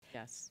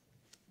guests.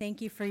 Thank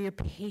you for your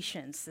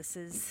patience. This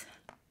is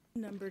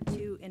number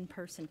 2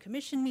 in-person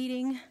commission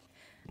meeting.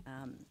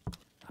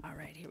 All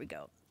right, here we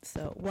go.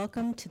 So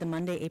welcome to the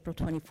Monday, April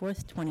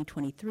 24th,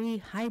 2023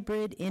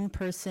 hybrid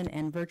in-person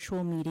and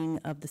virtual meeting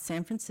of the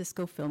San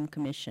Francisco Film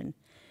Commission.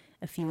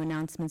 A few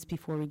announcements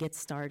before we get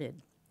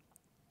started.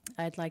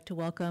 I'd like to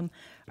welcome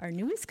our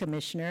newest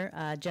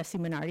commissioner, Jesse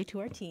Minardi,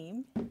 to our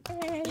team.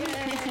 Yay!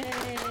 Yay!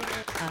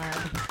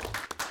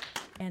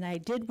 And I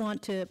did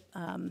want to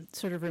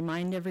sort of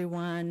remind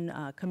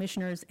everyone,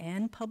 commissioners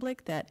and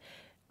public, that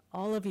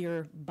all of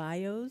your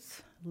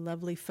bios,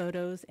 lovely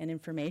photos, and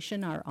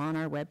information are on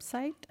our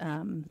website.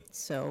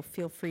 So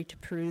feel free to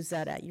peruse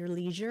that at your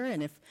leisure.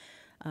 And if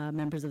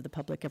members of the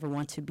public ever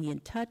want to be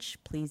in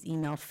touch, please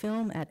email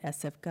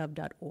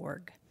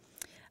film@sfgov.org.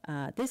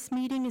 This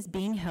meeting is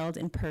being held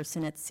in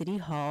person at City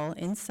Hall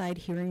inside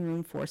Hearing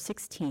Room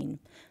 416.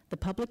 The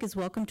public is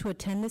welcome to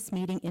attend this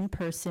meeting in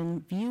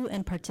person, view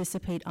and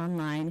participate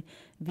online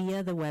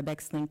via the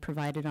WebEx link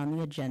provided on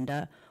the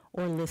agenda,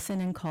 or listen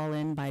and call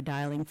in by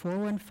dialing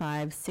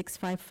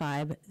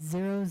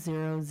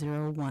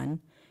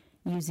 415-655-0001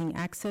 using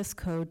access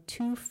code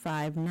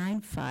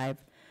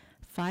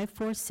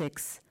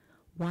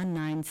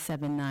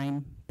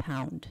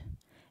 2595-546-1979#.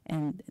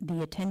 And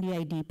the attendee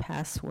ID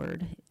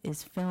password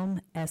is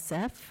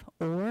FilmSF,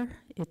 or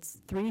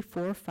it's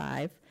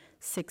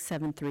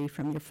 345673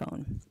 from your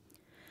phone.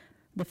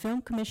 The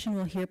Film Commission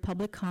will hear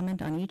public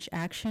comment on each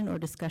action or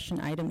discussion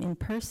item in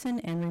person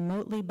and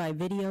remotely by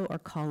video or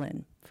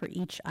call-in. For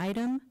each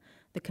item,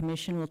 the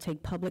Commission will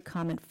take public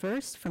comment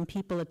first from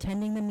people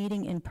attending the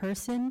meeting in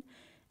person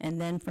and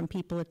then from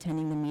people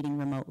attending the meeting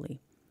remotely.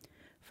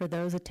 For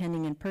those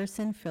attending in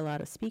person, fill out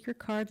a speaker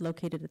card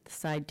located at the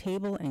side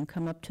table and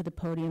come up to the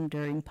podium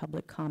during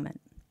public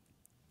comment.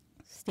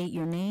 State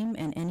your name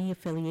and any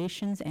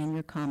affiliations and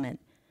your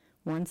comment.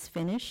 Once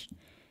finished,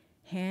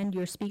 hand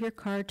your speaker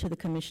card to the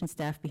commission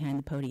staff behind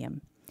the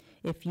podium.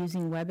 If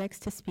using WebEx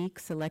to speak,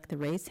 select the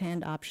raise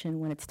hand option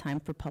when it's time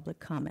for public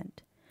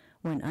comment.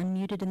 When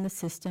unmuted in the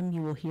system,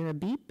 you will hear a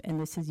beep, and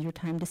this is your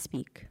time to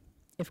speak.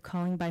 If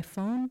calling by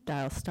phone,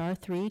 dial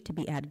 *3 to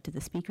be added to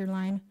the speaker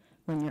line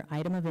when your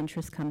item of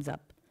interest comes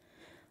up.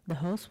 The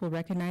host will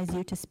recognize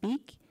you to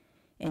speak,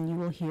 and you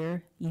will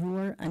hear you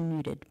are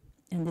unmuted,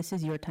 and this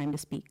is your time to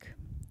speak.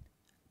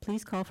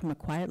 Please call from a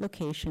quiet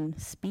location,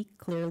 speak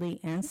clearly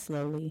and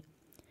slowly.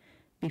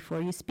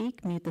 Before you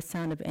speak, mute the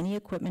sound of any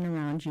equipment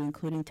around you,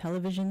 including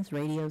televisions,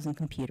 radios, and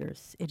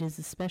computers. It is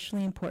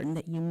especially important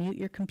that you mute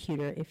your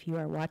computer if you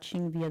are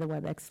watching via the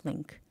WebEx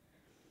link,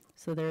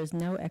 so there is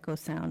no echo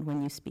sound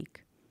when you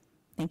speak.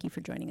 Thank you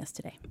for joining us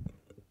today.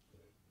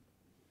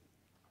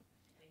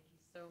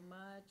 So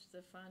much,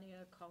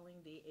 Zephania,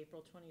 calling the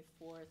April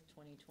 24th,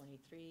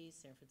 2023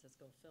 San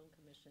Francisco Film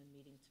Commission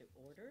meeting to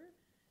order.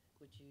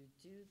 Would you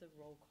do the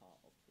roll call,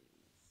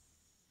 please?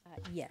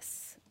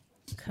 Yes.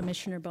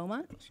 Commissioner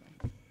Beaumont?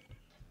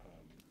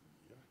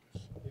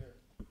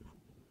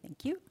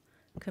 Thank you.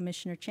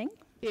 Commissioner Cheng?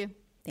 Here.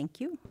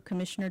 Thank you.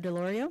 Commissioner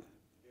DeLorio?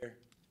 Here.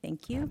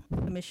 Thank you.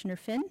 Commissioner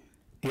Finn?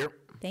 Here.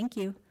 Thank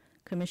you.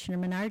 Commissioner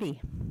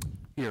Minardi?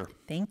 Here.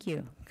 Thank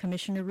you.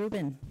 Commissioner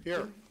Rubin?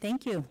 Here.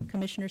 Thank you.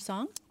 Commissioner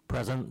Song?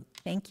 Present.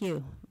 Thank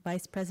you.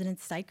 Vice President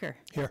Steiker?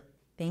 Here.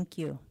 Thank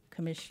you.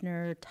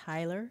 Commissioner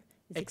Tyler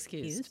is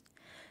excused.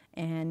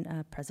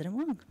 And President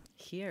Wong?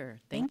 Here.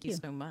 Thank Thank you you.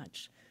 so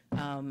much.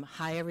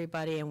 Hi,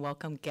 everybody, and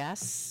welcome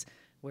guests.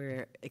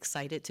 We're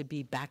excited to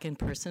be back in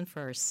person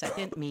for our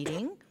second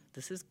meeting.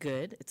 This is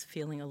good. It's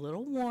feeling a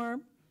little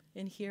warm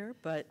in here,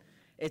 but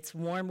it's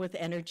warm with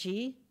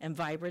energy and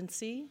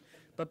vibrancy.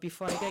 But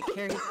before I get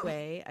carried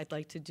away, I'd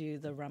like to do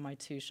the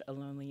Ramaytush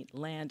Ohlone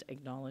land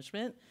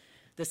acknowledgement.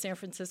 The San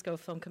Francisco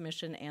Film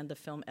Commission and the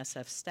Film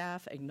SF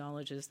staff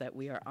acknowledges that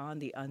we are on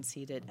the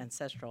unceded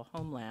ancestral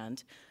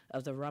homeland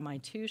of the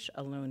Ramaytush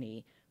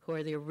Ohlone, who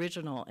are the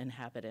original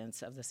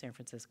inhabitants of the San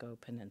Francisco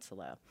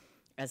Peninsula.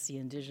 As the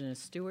indigenous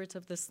stewards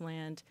of this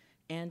land,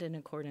 and in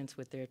accordance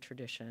with their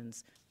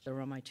traditions, the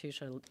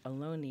Ramaytush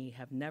Ohlone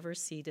have never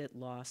ceded,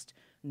 lost,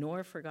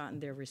 nor forgotten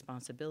their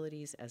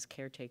responsibilities as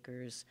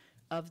caretakers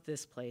of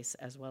this place,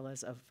 as well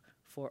as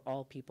for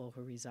all people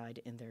who reside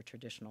in their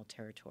traditional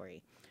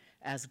territory.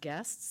 As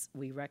guests,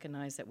 we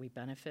recognize that we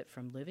benefit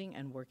from living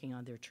and working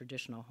on their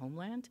traditional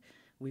homeland.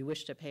 We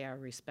wish to pay our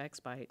respects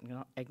by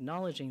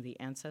acknowledging the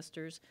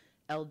ancestors,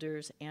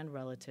 elders, and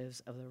relatives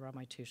of the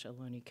Ramaytush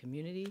Ohlone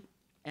community,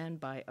 and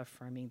by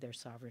affirming their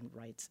sovereign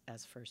rights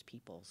as First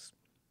Peoples.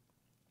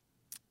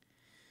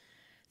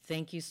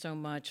 Thank you so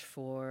much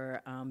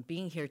for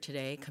being here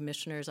today.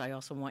 Commissioners, I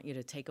also want you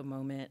to take a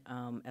moment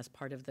as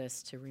part of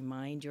this to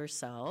remind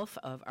yourself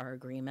of our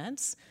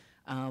agreements.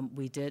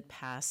 We did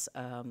pass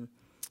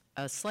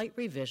a slight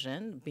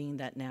revision, being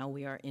that now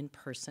we are in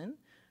person.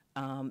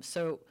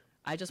 So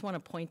I just want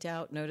to point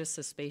out, notice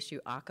the space you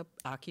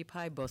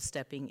occupy, both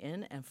stepping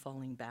in and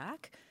falling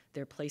back.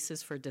 They're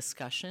places for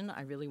discussion.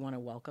 I really want to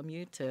welcome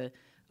you to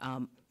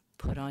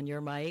put on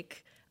your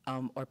mic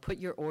or put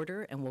your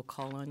order, and we'll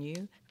call on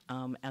you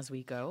as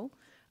we go.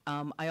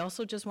 I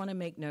also just want to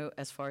make note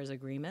as far as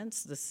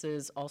agreements, this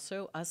is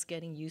also us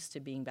getting used to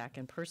being back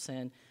in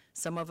person.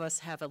 Some of us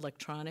have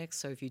electronics,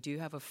 so if you do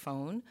have a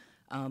phone,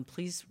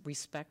 please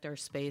respect our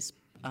space,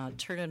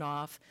 turn it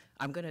off.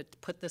 I'm going to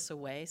put this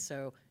away,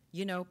 so,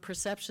 you know,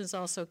 perception's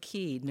also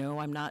key. No,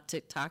 I'm not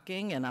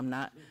TikToking and I'm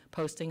not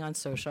posting on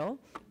social.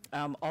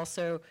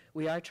 Also,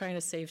 we are trying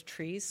to save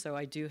trees, so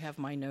I do have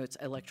my notes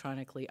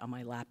electronically on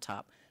my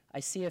laptop. I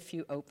see a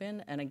few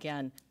open, and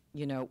again,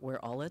 you know, we're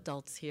all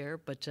adults here,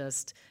 but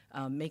just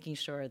making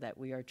sure that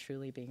we are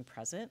truly being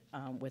present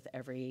with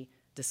every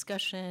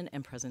discussion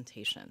and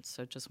presentation.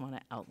 So just want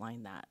to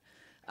outline that.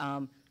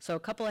 So a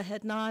couple of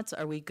head nods.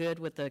 Are we good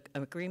with the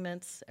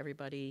agreements?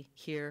 Everybody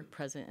here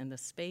present in the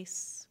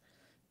space?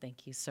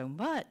 Thank you so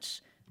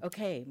much.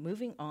 Okay,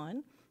 moving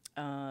on.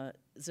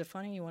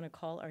 Zafania, you want to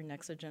call our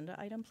next agenda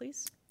item,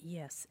 please?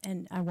 Yes,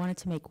 and I wanted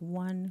to make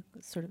one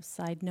sort of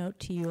side note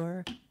to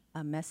your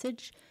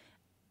message.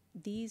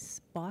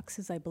 These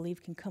boxes, I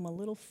believe, can come a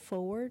little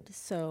forward,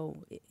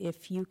 so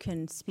if you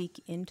can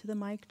speak into the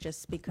mic,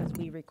 just because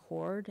we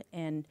record,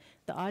 and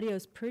the audio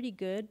is pretty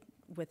good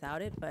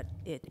without it, but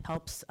it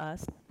helps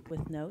us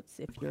with notes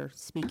if you're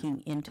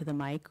speaking into the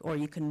mic, or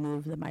you can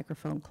move the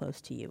microphone close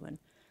to you, and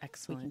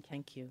Excellent,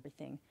 thank you.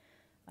 everything.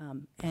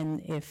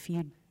 And if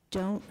you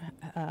don't,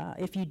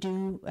 if you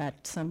do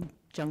at some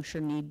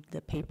juncture need the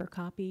paper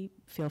copy,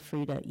 feel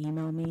free to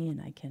email me and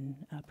I can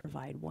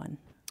provide one.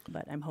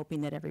 But I'm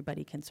hoping that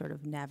everybody can sort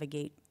of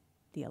navigate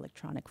the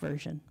electronic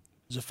version.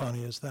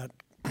 Zafania, is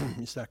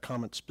that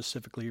comment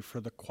specifically for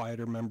the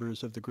quieter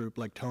members of the group,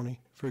 like Tony,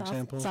 for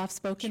example?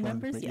 Soft-spoken Just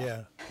wanted to members, make-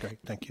 yeah. Yeah, great,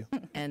 thank you.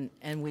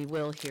 And we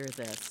will hear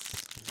this.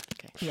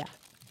 Okay. Yeah.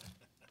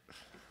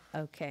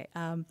 Okay.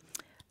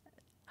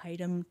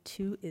 Item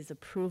 2 is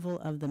approval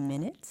of the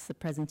minutes, the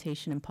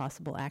presentation and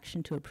possible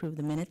action to approve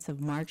the minutes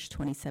of March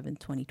 27,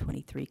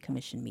 2023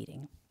 commission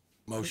meeting.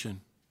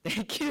 Motion.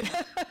 Thank you.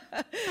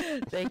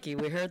 Thank you.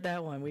 We heard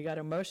that one. We got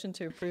a motion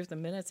to approve the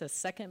minutes. A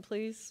second,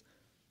 please.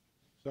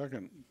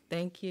 Second.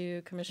 Thank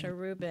you, Commissioner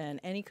Rubin.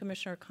 Any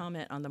commissioner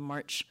comment on the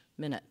March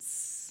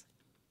minutes?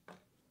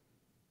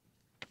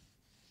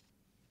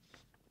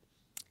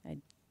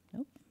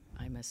 Nope.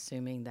 I'm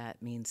assuming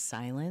that means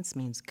silence,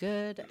 means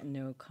good.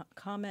 No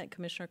comment,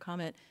 commissioner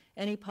comment.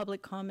 Any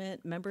public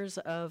comment? Members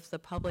of the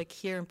public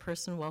here in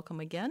person, welcome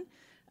again.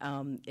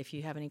 If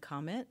you have any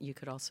comment, you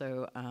could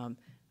also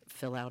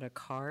fill out a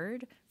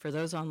card. For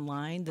those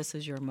online, this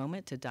is your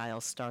moment to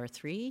dial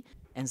 *3,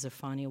 and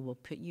Zafania will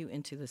put you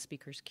into the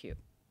speaker's queue.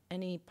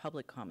 Any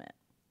public comment?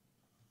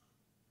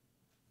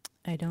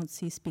 I don't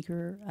see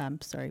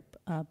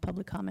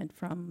public comment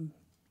from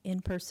in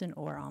person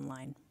or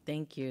online.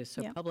 Thank you.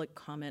 So Yeah. public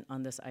comment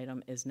on this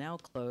item is now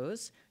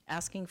closed.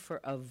 Asking for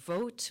a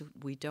vote,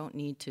 we don't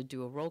need to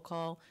do a roll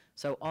call.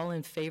 So all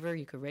in favor,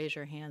 you could raise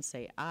your hand,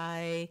 say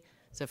aye.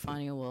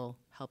 Zafania will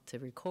help to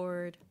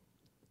record.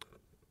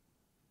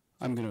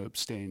 I'm going to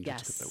abstain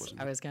just because I Yes,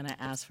 wasn't. I was going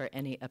to ask for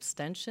any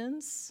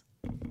abstentions.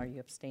 Are you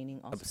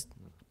abstaining also?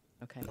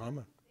 Okay.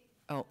 Norma?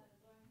 Oh,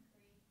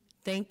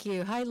 thank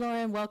you. Hi,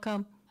 Lauren,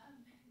 welcome.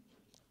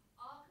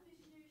 All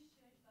commissioners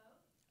should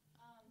vote. The commission would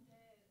have to have a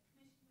vote for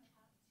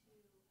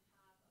a commissioner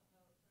not,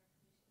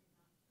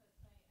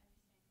 so I understand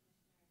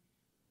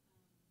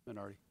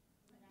Minority.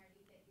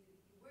 Minority that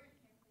you weren't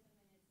here for the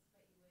minutes,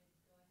 but you would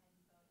go ahead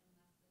and vote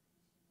unless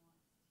the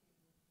commission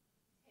wants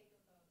to take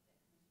a vote that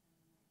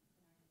Commissioner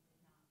Minority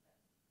did not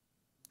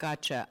vote.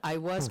 Gotcha. I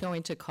was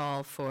going to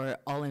call for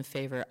all in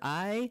favor,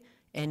 aye.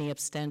 Any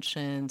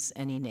abstentions,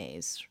 any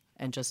nays,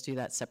 and just do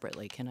that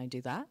separately. Can I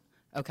do that?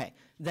 Okay.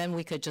 Then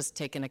we could just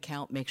take an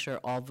account, make sure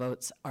all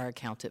votes are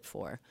accounted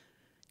for.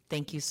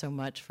 Thank you so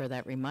much for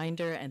that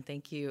reminder, and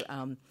thank you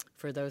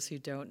for those who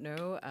don't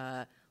know.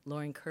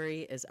 Lauren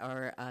Curry is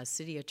our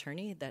city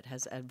attorney that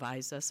has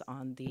advised us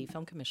on the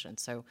Film Commission.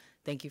 So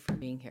thank you for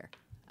being here.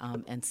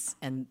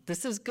 And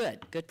this is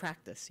good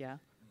practice, yeah?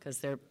 Because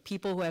there are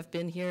people who have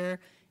been here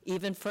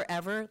even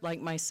forever,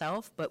 like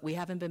myself, but we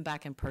haven't been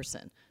back in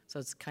person. So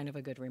it's kind of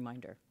a good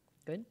reminder.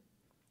 Good?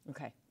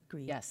 Okay.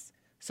 Agreed. Yes.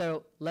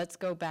 So let's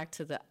go back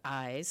to the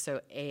ayes. So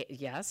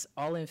yes,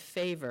 all in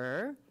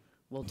favor,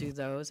 we'll do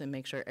those and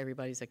make sure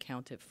everybody's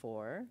accounted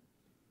for.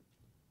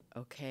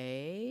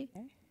 Okay.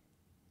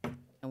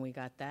 And we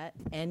got that.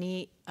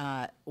 Any,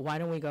 why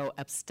don't we go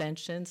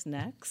abstentions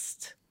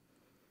next?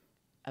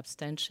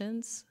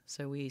 Abstentions,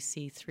 so we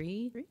see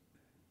 3.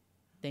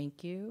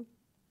 Thank you.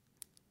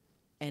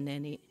 And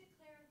any, Just to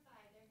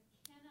clarify, there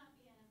cannot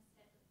be an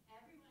abstention.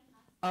 Everyone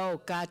has to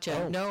oh,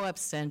 gotcha, no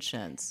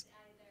abstentions.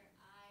 either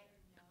aye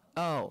or no,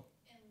 Oh,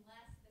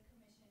 unless the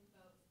commission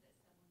votes that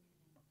someone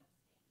can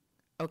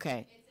abstain. okay,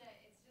 It's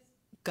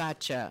just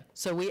gotcha.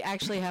 So we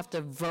actually have to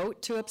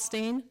vote to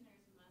abstain?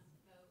 commissioners must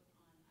vote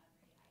on every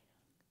item.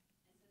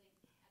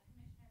 And so a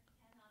commissioner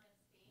cannot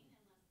abstain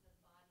unless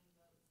the body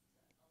votes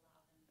to allow them to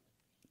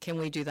abstain.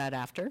 Can we do that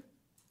after?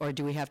 Or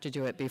do we have to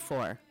do it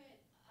before? Do it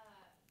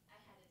ahead of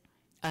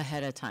time.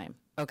 Ahead of time,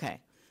 okay.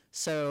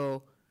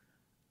 So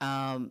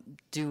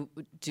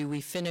do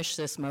we finish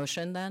this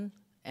motion then?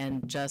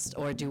 and just,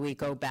 or do we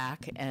go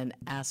back and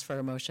ask for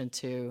a motion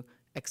to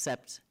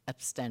accept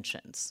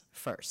abstentions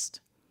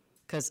first?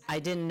 Because I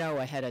didn't know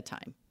ahead of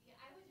time. Yeah,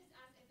 I would just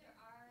ask if there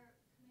are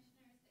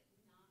commissioners that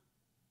do not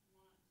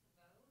want to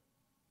vote,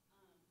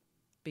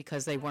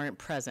 Because they weren't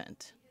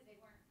present. because they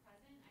weren't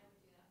present, I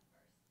would do that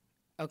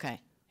first. Okay,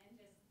 And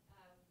just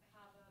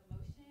have a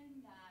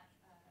motion that,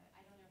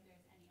 I don't know if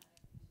there's any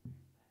other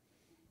commissioners, but for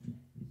example,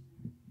 that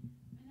Commissioner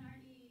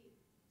Minardi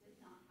does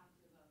not have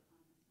to vote on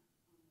this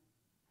item.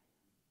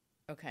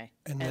 okay.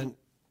 And then,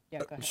 Yeah,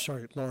 go ahead.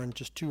 sorry, Lauren,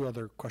 just two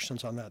other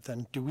questions on that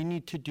then. Do we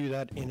need to do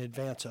that in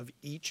advance of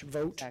each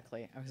vote?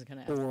 Exactly, I was going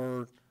to ask.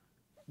 Or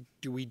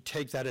do we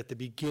take that at the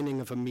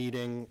beginning of a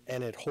meeting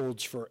and it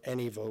holds for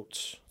any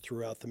votes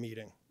throughout the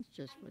meeting?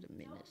 Just for the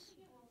minutes. I think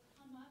it will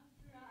come up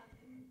throughout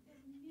the minutes.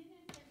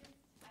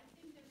 I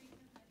think the reason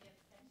for the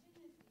abstention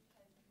is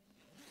because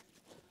Commissioner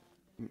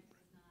Minardi was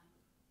not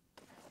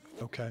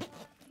present. Okay,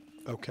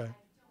 okay, I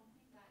don't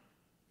think that,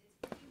 it's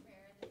pretty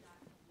rare that that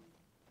happens.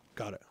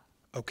 got it.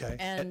 Okay.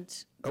 And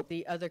oh.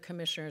 the other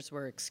commissioners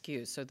were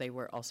excused, so they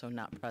were also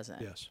not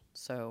present. Yes.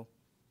 So,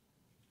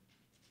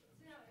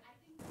 So no, I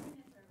think the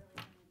minutes are really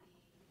going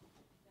to be the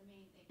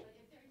main thing. But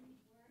if there were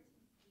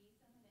to be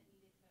someone that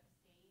needed to abstain, then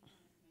the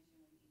commission would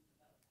need to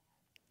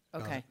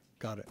vote ahead. okay.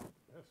 Got it.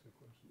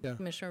 Yeah,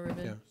 Commissioner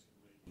Rubin? yeah.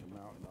 The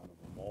mountain out of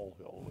a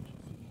molehill, which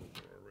is what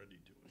we're already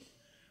doing.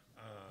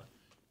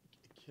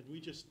 Can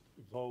we just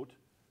vote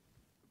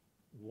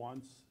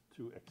once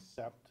to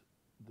accept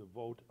the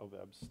vote of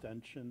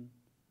abstention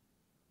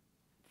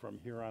from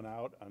here on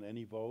out on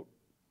any vote?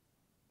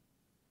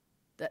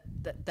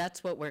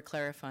 That's what we're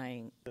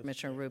clarifying,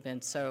 Commissioner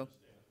Rubin. So,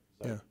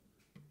 Yeah.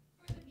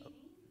 For the meeting,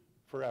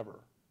 Forever?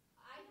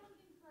 I don't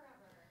think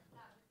forever,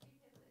 that, because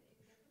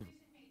the commission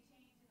may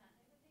change and that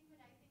type of thing, but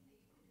I think that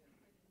you could do it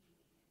for the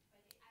meeting.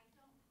 But I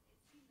don't,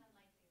 it seems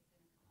unlikely it's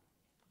going to come up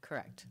again.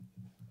 correct.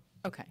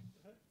 Okay,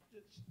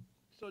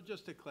 So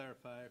just to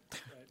clarify,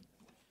 right,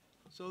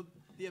 so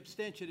the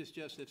abstention is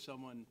just if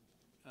someone,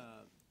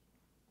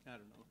 I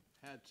don't know,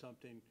 had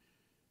something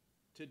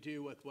to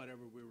do with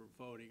whatever we were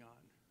voting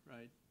on,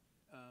 right?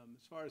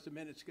 As far as the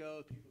minutes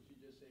go, people should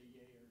just say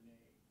yay or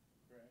nay,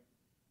 correct?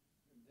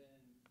 And then,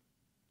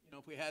 you know,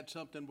 if we had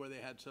something where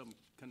they had some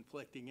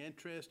conflicting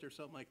interest or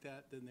something like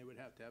that, then they would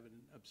have to have an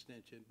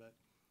abstention, but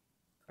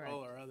for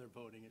all correct. our other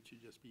voting, it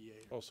should just be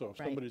yay. Also, if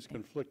Right. somebody's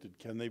conflicted,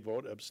 can they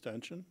vote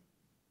abstention?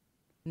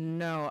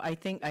 No, I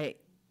think She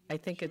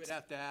would it's,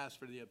 have to ask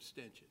for the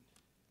abstention,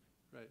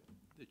 right?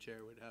 The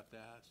chair would have to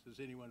ask, does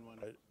anyone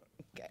want to?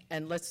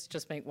 and let's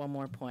just make one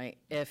more point.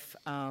 If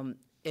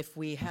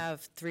we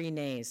have 3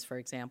 nays, for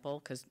example,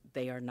 because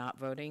they are not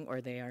voting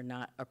or they are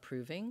not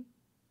approving,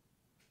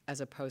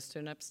 as opposed to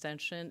an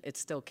abstention, it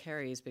still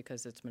carries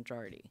because it's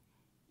majority.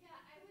 Yeah,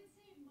 I would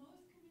say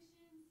most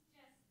commissions,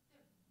 just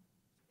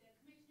the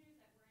commissioners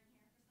that weren't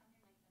here for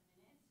something like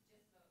the minutes,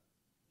 just vote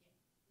yay.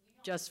 You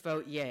don't Just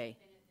vote have to yay. have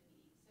been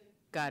at the meeting.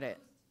 So Got it.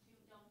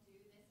 most don't do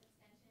this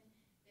abstention,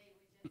 they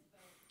would just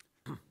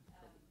vote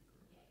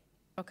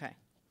yay. Okay.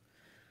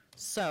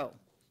 So,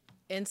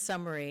 in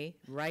summary,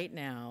 right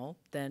now,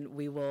 then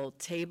we will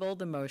table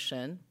the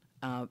motion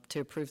to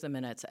approve the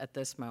minutes at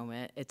this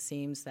moment. It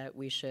seems that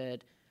we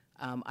should,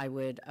 I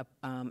would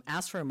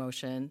ask for a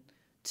motion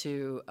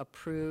to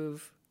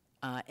approve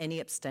any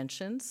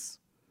abstentions,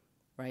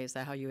 right? Is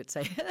that how you would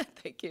say it?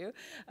 Thank you.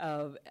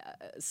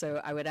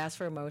 So I would ask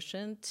for a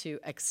motion to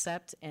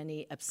accept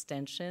any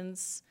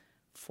abstentions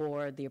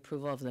for the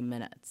approval of the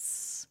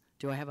minutes.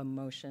 Do I have a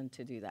motion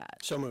to do that?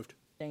 So moved.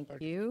 Thank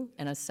you.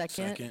 And a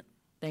second? Second.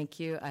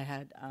 Thank you. I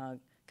had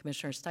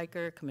Commissioner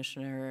Steicher,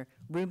 Commissioner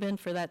Rubin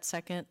for that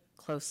second,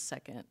 close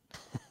second.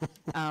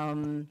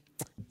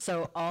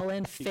 So all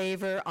in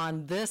favor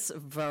on this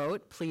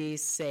vote,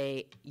 please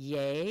say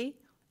yay.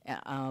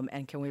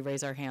 And can we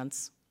raise our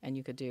hands? And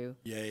you could do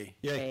Yay.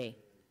 yay.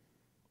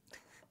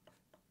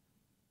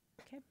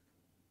 Okay,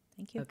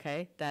 thank you.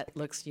 Okay, that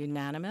looks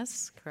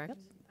unanimous, correct?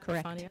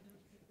 Correct. Fania?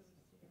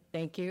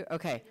 Thank you.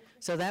 Okay,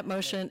 so that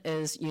motion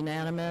is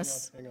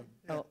unanimous. Hang on.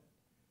 Oh,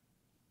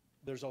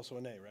 There's also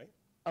a nay, right?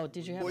 oh,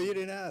 did you have? Well, you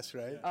didn't ask,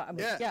 right?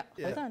 Yeah,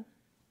 hold on.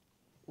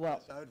 Well,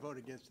 So I would vote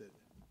against it.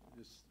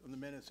 Just, on the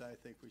minutes, I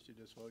think we should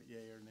just vote yay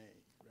or nay,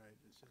 right?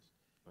 It's just,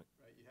 right,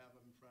 you have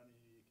them in front of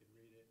you, you can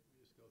read it,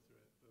 we just go through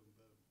it, boom,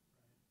 boom,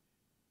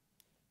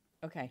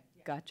 right? okay,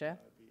 gotcha.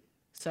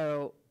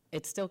 So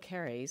it still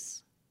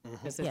carries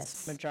because it's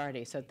Yes.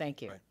 majority, so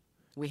thank you. Right.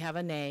 We have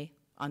a nay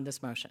on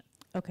this motion.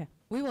 Okay,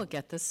 We will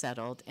get this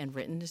settled and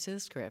written into the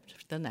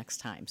script the next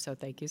time, so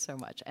thank you so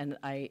much. And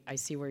I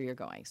see where you're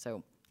going,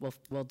 so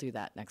we'll do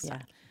that next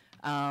Yeah.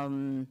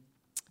 time.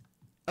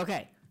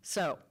 Okay,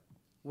 so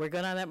we're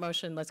good on that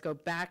motion. Let's go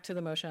back to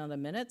the motion on the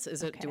minutes.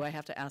 Is it, do Okay. I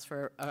have to ask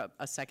for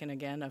a second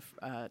again,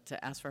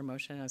 to ask for a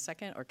motion in a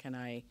second, or can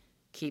I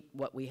keep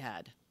what we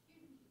had?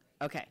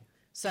 Okay,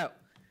 so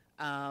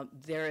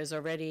there is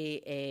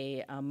already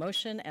a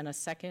motion and a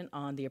second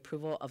on the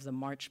approval of the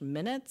March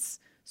minutes.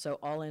 So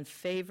all in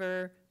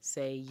favor,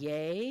 say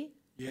yay.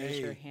 Raise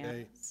your Yay, yay.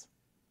 hands.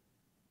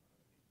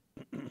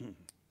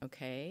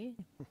 Okay,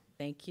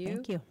 Thank you.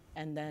 Thank you.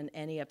 And then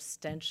any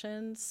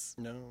abstentions?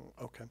 No,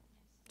 okay,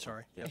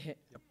 sorry. Yep.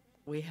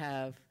 We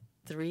have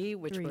 3,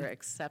 which 3. we're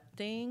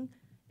accepting,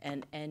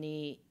 and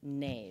any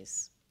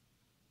nays?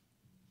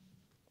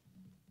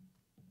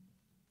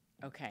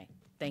 Okay,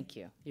 thank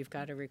you. You've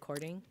got a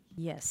recording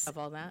Yes. of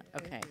all that?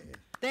 Okay.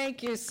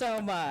 Thank you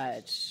so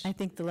much. I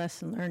think the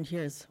lesson learned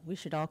here is we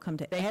should all come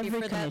to Thank you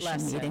every for that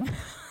commission lesson. meeting.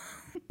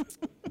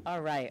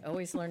 All right,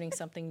 always learning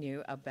something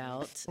new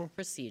about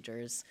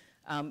procedures.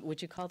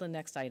 Would you call the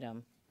next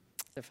item,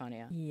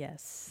 Stefania?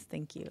 Yes,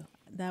 thank you.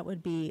 That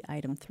would be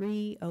item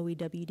 3,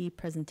 OEWD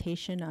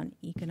presentation on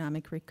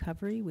economic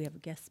recovery. We have a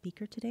guest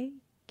speaker today,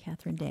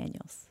 Catherine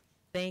Daniels.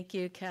 Thank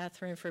you,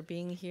 Catherine, for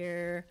being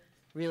here.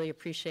 Really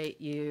appreciate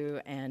you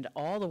and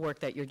all the work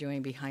that you're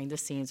doing behind the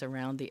scenes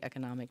around the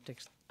Economic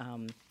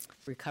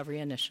Recovery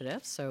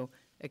Initiative. So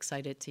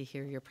excited to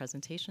hear your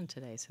presentation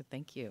today, so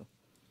thank you.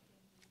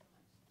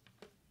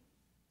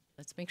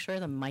 Let's make sure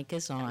the mic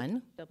is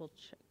on, Double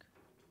check.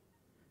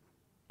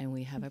 and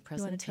we have a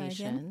You wanna try again?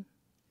 presentation.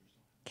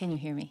 Can you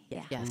hear me?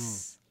 Yeah.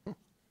 Yes.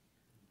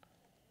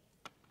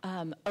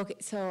 Okay,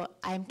 so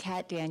I'm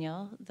Kat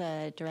Daniel,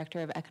 the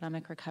Director of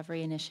Economic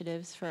Recovery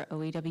Initiatives for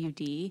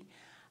OEWD,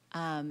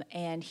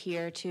 and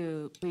here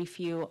to brief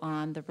you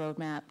on the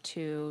roadmap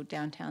to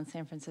downtown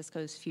San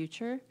Francisco's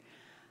future.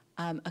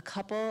 A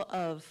couple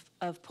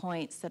of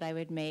points that I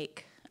would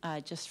make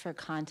just for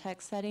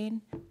context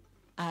setting.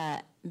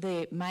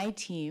 My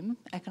team,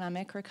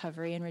 Economic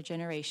Recovery and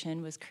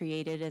Regeneration, was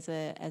created as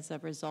a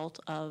result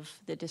of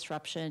the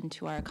disruption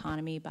to our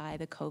economy by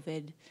the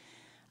COVID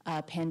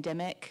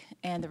pandemic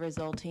and the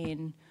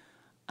resulting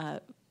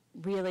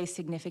really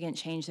significant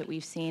change that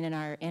we've seen in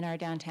our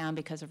downtown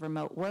because of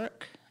remote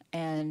work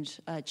and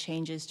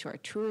changes to our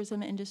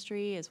tourism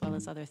industry as well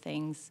as other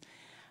things.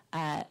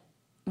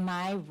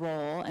 My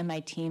role and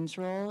my team's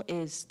role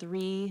is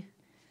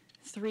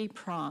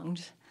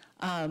three-pronged.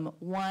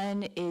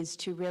 One is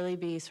to really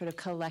be sort of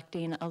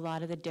collecting a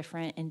lot of the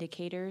different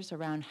indicators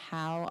around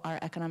how our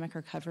economic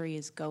recovery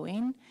is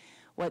going,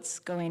 what's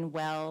going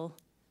well,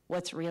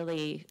 what's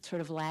really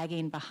sort of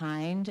lagging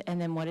behind, and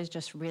then what is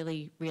just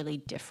really, really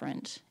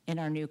different in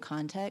our new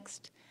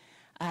context.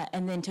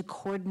 And then to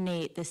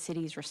coordinate the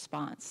city's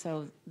response.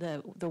 So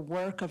the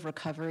work of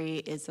recovery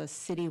is a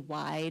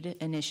citywide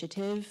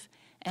initiative,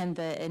 and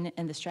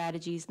the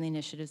strategies and the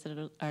initiatives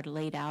that are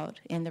laid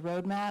out in the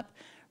roadmap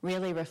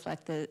really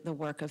reflect the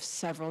work of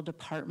several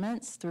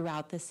departments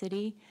throughout the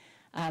city.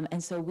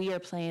 And so we are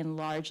playing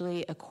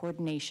largely a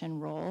coordination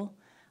role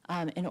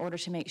in order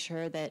to make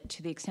sure that,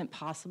 to the extent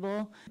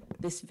possible,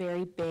 this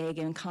very big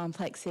and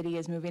complex city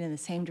is moving in the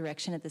same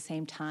direction at the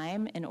same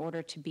time in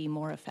order to be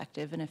more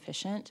effective and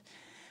efficient.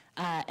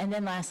 And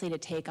then lastly, to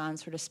take on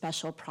sort of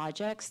special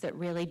projects that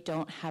really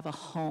don't have a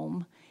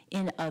home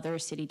in other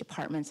city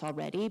departments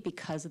already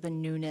because of the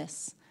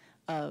newness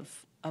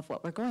of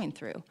what we're going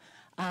through.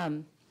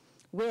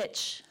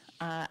 Which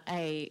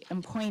I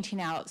am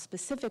pointing out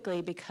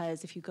specifically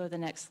because if you go to the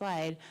next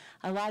slide,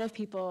 a lot of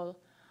people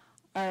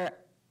have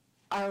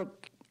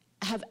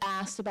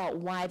asked about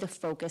why the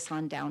focus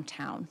on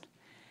downtown.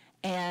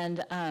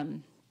 And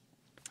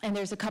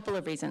there's a couple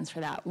of reasons for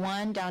that.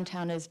 One,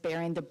 downtown is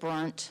bearing the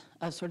brunt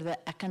of sort of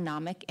the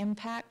economic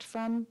impact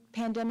from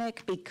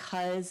pandemic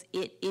because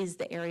it is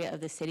the area of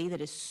the city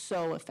that is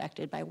so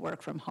affected by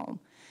work from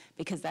home,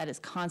 because that is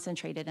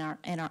concentrated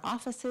in our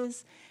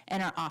offices,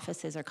 and our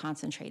offices are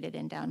concentrated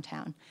in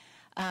downtown.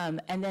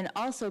 And then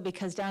also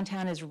because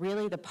downtown is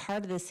really the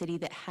part of the city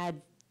that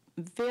had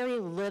very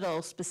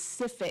little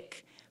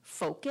specific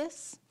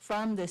focus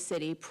from the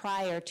city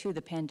prior to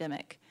the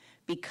pandemic,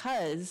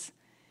 because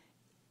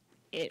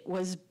it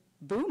was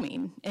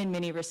booming in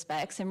many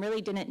respects and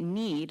really didn't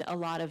need a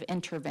lot of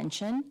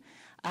intervention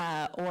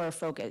or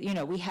focus. You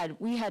know, we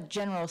had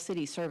general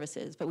city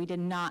services, but we did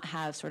not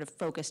have sort of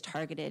focused,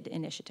 targeted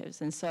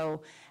initiatives. And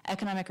so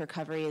economic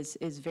recovery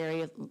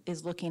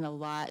is looking a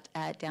lot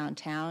at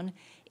downtown.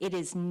 It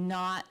is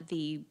not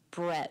the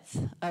breadth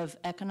of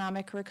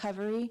economic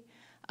recovery.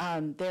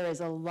 There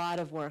is a lot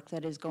of work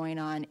that is going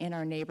on in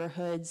our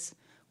neighborhoods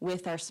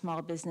with our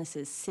small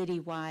businesses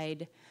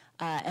citywide,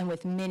 and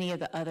with many of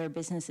the other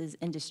businesses,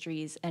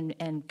 industries,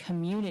 and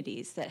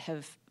communities that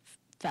have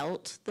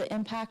felt the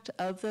impact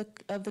of the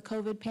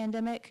COVID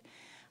pandemic.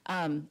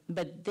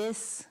 But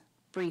this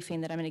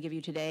briefing that I'm going to give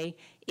you today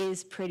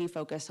is pretty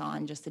focused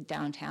on just the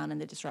downtown and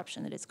the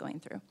disruption that it's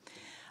going through.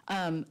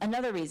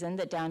 Another reason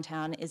that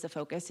downtown is a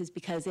focus is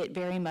because it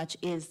very much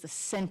is the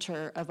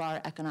center of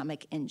our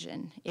economic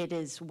engine. It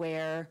is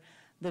where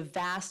the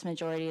vast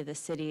majority of the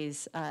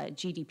city's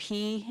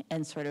GDP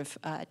and sort of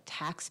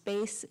tax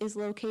base is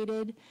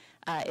located.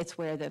 It's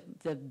where the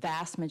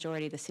vast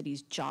majority of the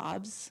city's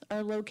jobs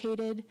are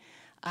located,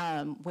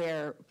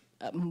 where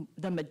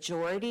the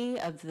majority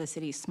of the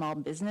city's small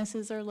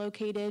businesses are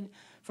located.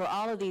 For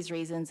all of these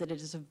reasons, it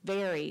is a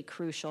very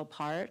crucial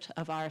part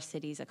of our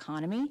city's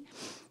economy.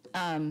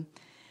 And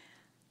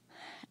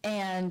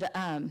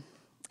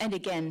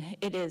again,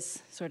 it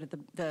is sort of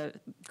the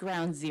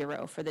ground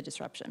zero for the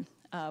disruption,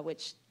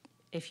 which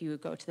if you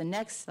go to the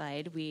next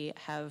slide, we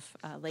have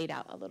laid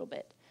out a little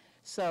bit.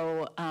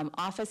 So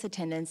office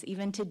attendance,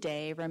 even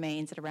today,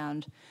 remains at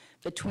around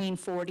between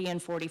 40 and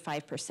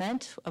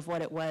 45% of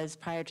what it was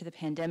prior to the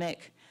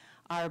pandemic.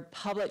 Our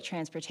public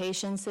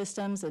transportation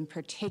systems, in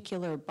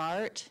particular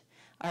BART,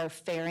 are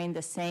faring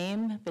the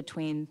same,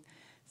 between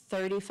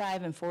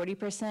 35 and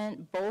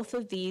 40%. Both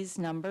of these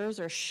numbers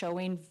are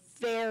showing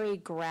very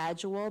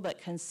gradual but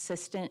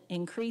consistent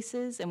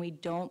increases, and we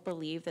don't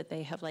believe that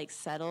they have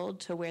settled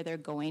to where they're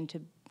going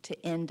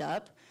to end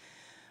up.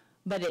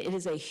 But it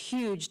is a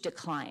huge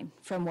decline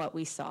from what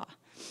we saw.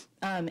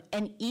 And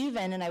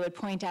I would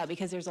point out,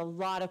 because there's a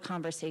lot of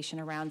conversation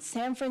around,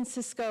 San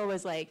Francisco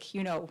is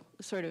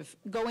sort of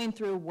going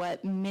through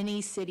what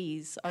many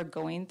cities are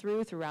going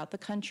through throughout the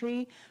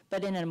country,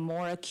 but in a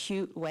more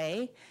acute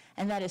way.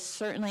 And that is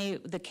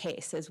certainly the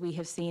case, as we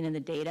have seen in the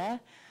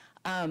data.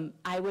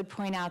 I would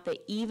point out that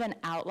even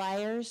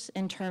outliers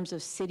in terms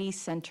of city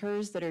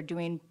centers that are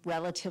doing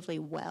relatively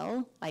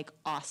well, like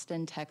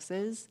Austin,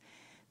 Texas,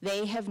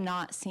 they have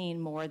not seen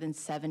more than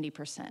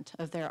 70%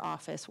 of their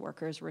office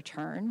workers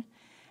return.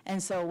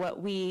 And so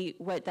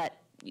what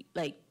that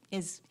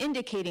is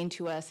indicating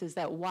to us is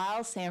that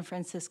while San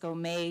Francisco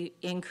may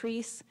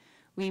increase,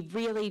 we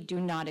really do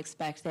not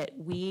expect that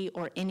we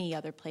or any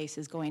other place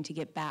is going to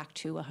get back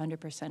to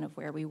 100% of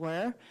where we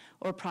were,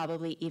 or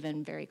probably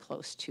even very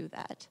close to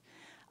that,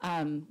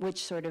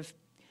 which sort of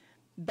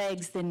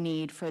begs the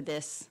need for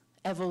this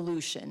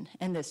evolution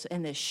and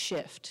this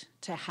shift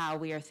to how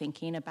we are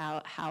thinking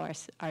about how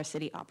our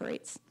city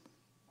operates.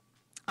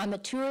 On the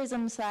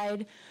tourism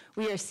side,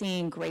 we are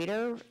seeing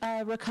greater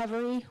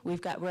recovery. We're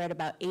at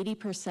about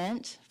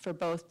 80% for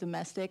both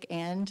domestic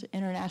and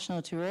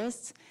international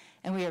tourists,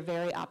 and we are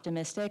very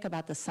optimistic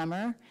about the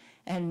summer.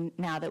 And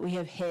now that we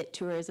have hit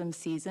tourism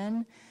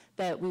season,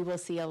 that we will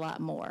see a lot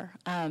more.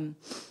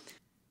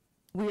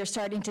 We are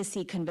starting to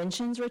see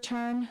conventions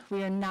return.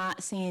 We are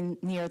not seeing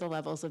near the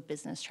levels of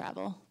business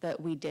travel that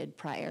we did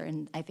prior,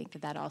 and I think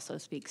that also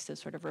speaks to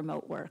sort of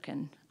remote work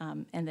and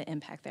the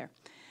impact there.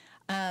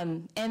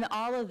 And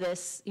all of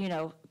this,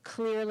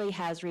 clearly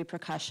has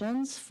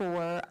repercussions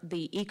for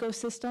the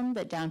ecosystem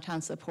that downtown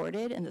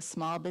supported, and the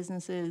small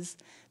businesses,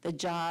 the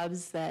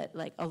jobs that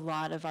a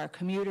lot of our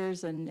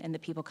commuters and the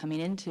people coming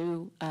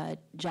into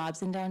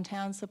jobs in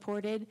downtown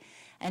supported.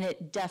 And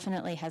it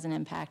definitely has an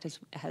impact,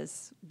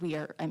 as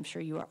I'm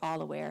sure you are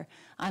all aware,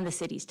 on the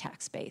city's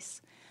tax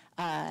base.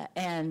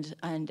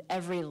 And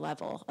every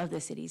level of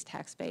the city's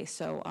tax base.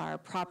 So our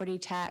property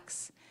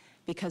tax,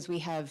 because we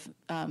have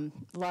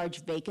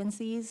large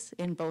vacancies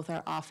in both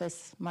our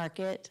office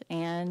market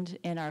and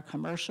in our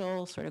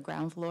commercial sort of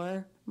ground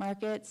floor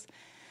markets,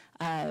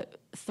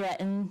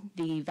 threaten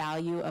the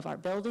value of our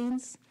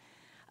buildings.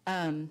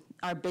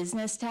 Our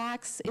business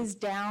tax is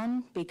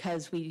down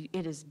because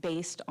it is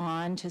based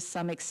on, to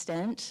some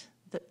extent,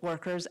 the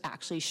workers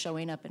actually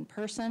showing up in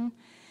person.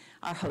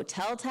 Our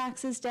hotel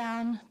tax is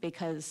down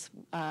because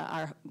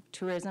our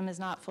tourism is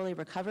not fully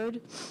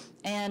recovered,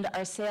 and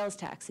our sales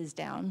tax is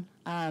down,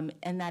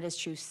 and that is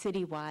true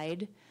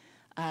citywide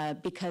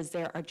because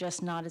there are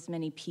just not as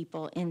many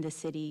people in the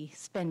city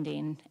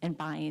spending and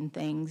buying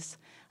things,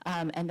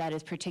 and that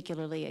is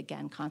particularly,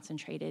 again,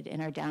 concentrated in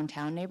our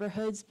downtown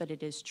neighborhoods, but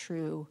it is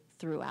true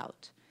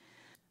throughout.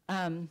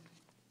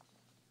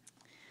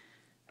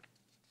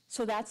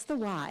 So that's the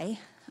why,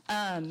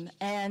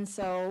 and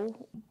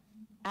so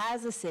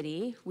as a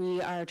city, we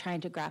are trying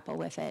to grapple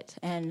with it,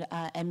 and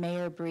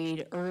Mayor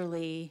Breed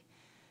early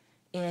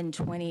in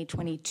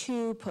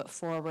 2022 put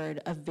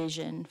forward a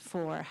vision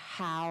for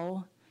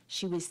how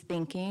she was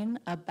thinking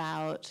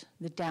about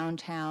the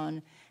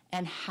downtown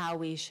and how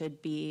we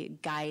should be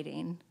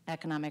guiding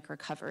economic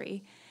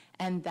recovery.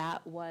 And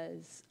that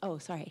was,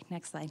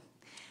 next slide.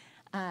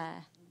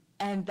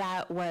 And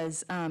that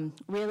was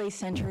really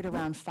centered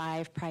around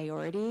 5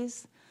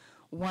 priorities.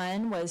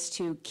 One was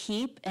to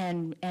keep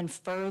and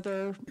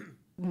further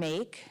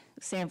make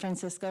San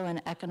Francisco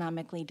an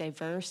economically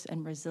diverse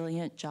and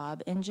resilient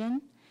job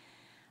engine,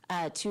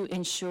 to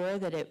ensure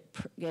that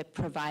it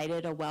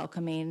provided a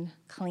welcoming,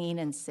 clean,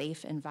 and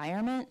safe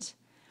environment,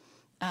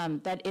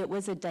 that it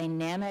was a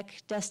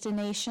dynamic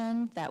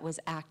destination that was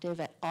active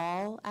at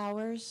all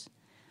hours,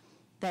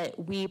 that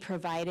we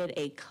provided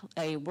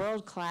a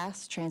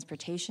world-class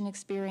transportation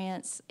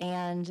experience,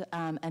 and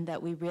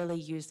that we really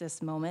used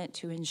this moment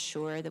to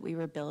ensure that we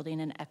were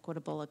building an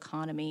equitable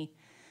economy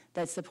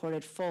that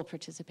supported full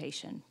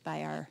participation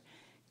by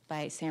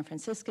San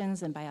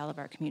Franciscans and by all of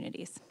our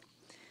communities.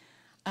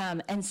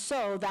 And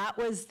so that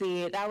was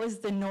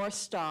the North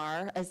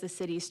Star as the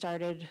city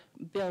started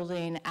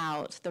building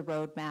out the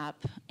roadmap.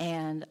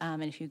 And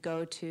if you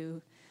go to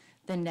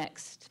the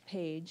next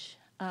page,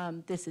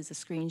 this is a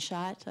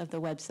screenshot of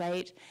the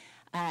website.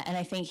 And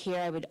I think here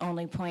I would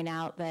only point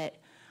out that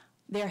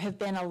there have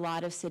been a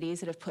lot of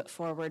cities that have put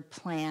forward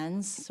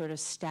plans, sort of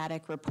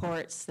static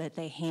reports that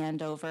they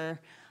hand over.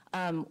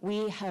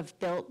 We have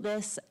built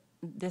this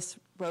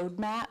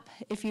roadmap,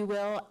 if you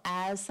will,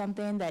 as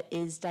something that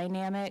is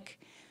dynamic.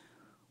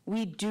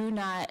 We do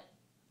not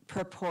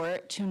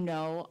purport to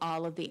know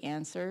all of the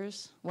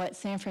answers. What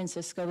San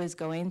Francisco is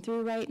going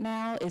through right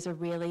now is a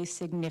really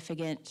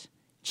significant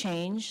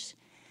change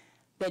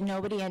that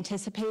nobody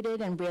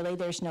anticipated, and really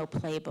there's no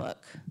playbook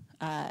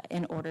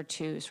in order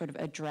to sort of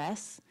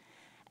address.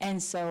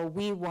 And so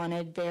we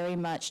wanted very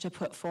much to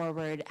put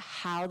forward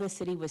how the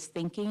city was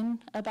thinking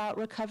about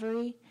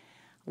recovery,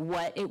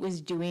 what it was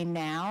doing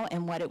now,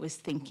 and what it was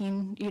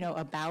thinking,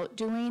 about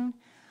doing.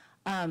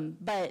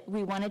 But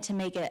we wanted to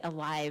make it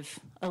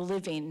a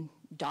living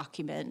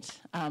document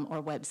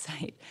or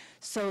website,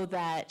 so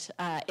that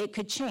it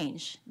could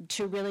change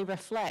to really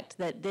reflect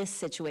that this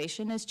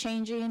situation is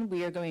changing.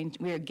 We are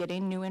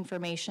getting new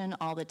information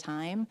all the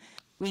time.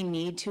 We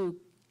need to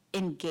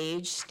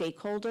engage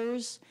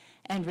stakeholders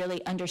and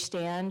really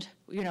understand,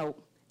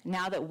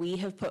 now that we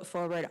have put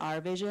forward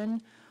our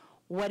vision,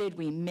 what did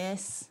we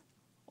miss?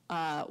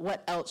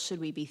 What else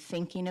should we be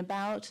thinking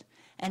about?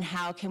 And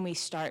how can we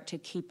start to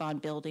keep on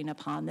building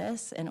upon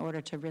this in order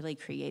to really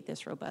create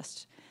this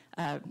robust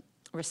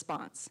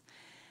response?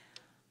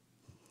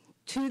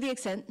 To the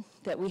extent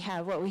that we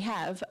have what we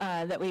have,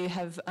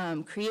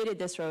 created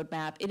this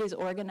roadmap, it is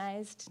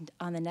organized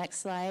on the next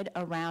slide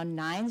around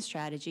 9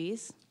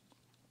 strategies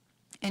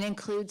and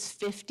includes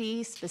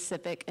 50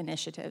 specific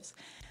initiatives.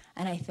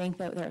 And I think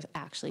that there's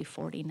actually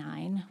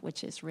 49,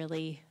 which is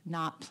really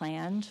not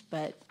planned,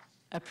 but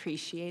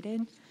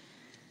appreciated.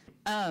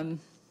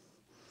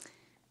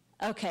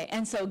 Okay,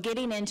 and so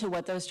getting into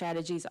what those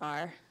strategies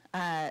are,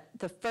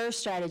 the first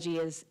strategy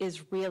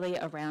is really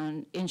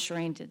around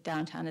ensuring that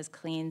downtown is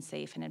clean,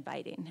 safe, and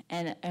inviting.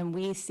 And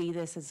we see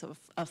this as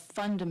a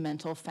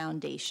fundamental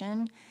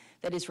foundation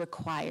that is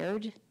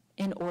required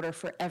in order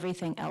for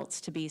everything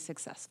else to be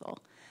successful.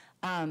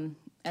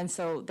 And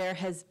so there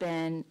has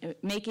been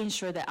making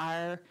sure that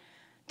our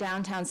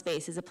downtown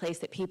space is a place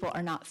that people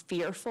are not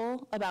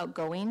fearful about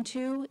going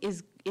to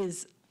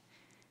is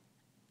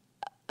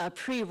a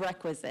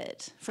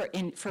prerequisite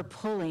for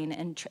pulling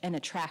and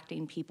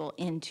attracting people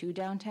into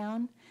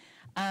downtown.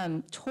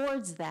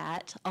 Towards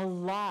that, a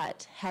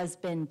lot has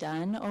been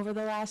done over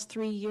the last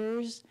 3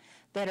 years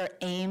that are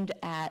aimed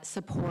at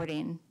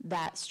supporting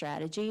that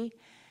strategy.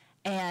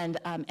 And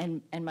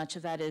much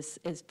of that is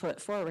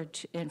put forward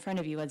in front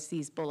of you as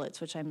these bullets,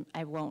 which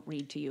I won't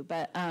read to you.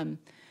 But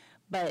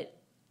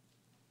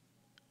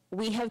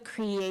we have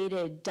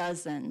created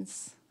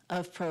dozens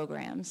of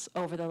programs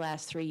over the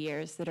last 3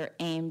 years that are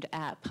aimed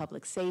at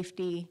public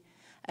safety,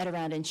 at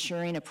around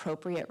ensuring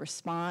appropriate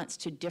response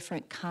to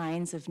different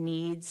kinds of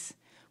needs,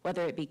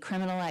 whether it be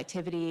criminal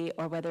activity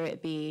or whether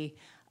it be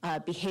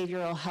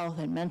behavioral health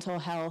and mental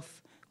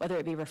health, whether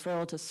it be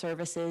referral to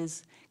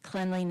services,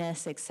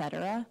 cleanliness, et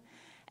cetera.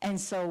 And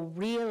so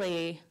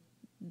really,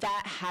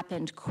 that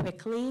happened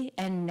quickly,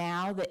 and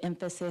now the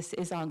emphasis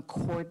is on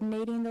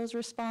coordinating those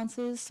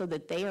responses so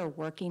that they are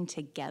working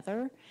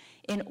together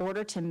in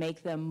order to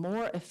make them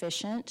more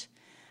efficient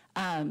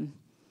and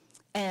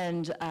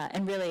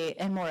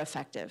more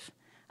effective.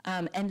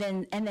 And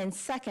then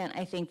second,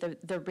 I think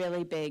the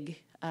really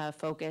big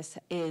focus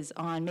is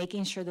on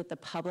making sure that the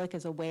public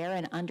is aware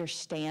and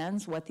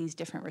understands what these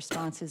different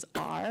responses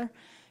are,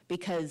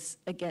 because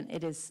again,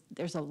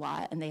 there's a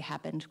lot and they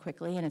happened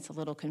quickly and it's a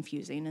little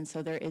confusing. And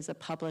so there is a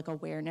public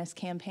awareness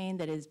campaign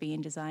that is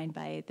being designed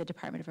by the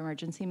Department of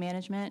Emergency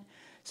Management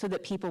so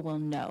that people will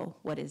know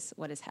what is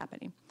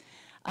happening.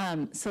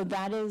 So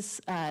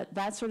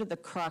that's sort of the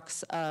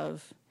crux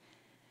of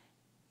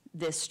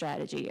this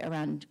strategy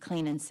around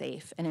clean and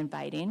safe and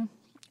inviting.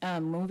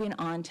 Moving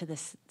on to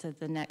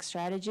the next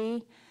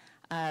strategy,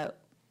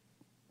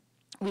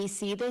 we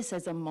see this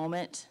as a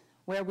moment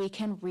where we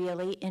can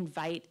really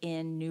invite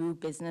in new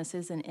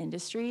businesses and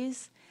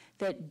industries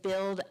that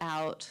build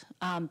out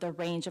the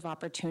range of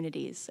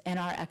opportunities and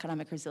our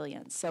economic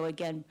resilience. So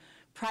again,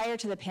 prior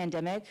to the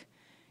pandemic,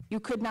 you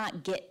could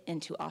not get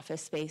into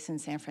office space in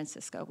San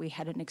Francisco. We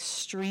had an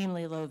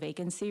extremely low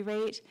vacancy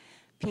rate.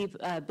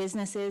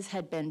 Businesses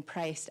had been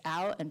priced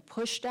out and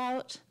pushed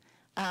out,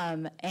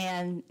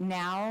 and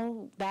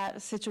now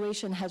that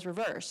situation has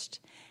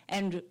reversed.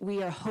 And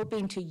we are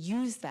hoping to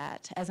use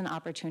that as an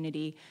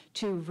opportunity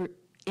to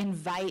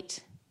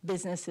invite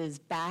businesses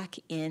back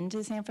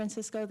into San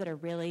Francisco that are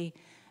really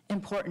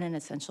important and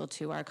essential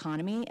to our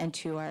economy and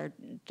to our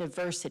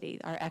diversity,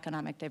 our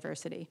economic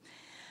diversity.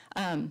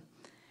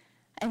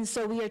 And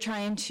so we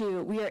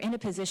are in a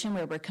position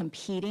where we're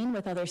competing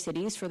with other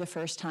cities for the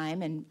first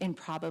time in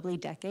probably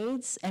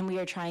decades, and we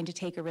are trying to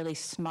take a really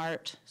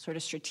smart, sort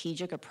of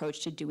strategic approach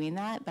to doing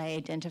that by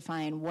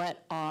identifying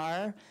what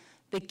are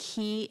the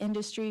key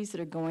industries that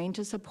are going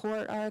to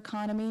support our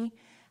economy,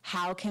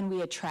 how can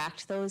we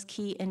attract those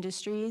key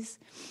industries,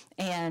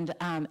 and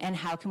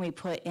how can we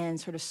put in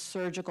sort of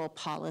surgical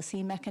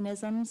policy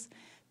mechanisms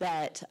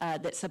that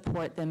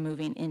support them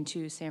moving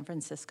into San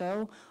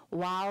Francisco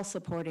while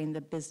supporting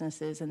the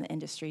businesses and the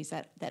industries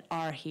that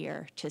are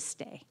here to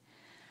stay.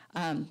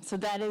 So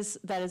that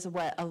is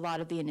what a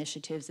lot of the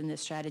initiatives in this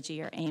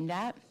strategy are aimed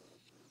at.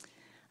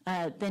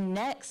 The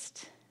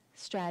next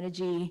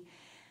strategy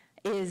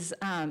is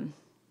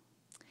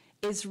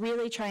is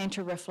really trying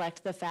to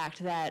reflect the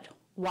fact that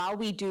while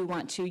we do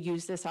want to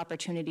use this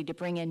opportunity to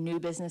bring in new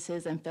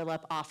businesses and fill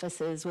up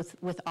offices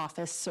with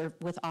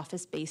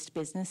office-based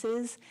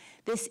businesses,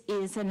 this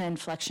is an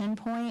inflection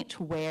point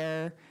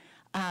where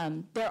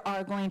there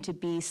are going to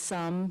be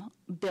some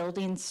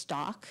building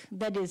stock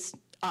that is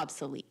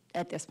obsolete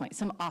at this point,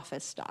 some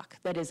office stock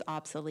that is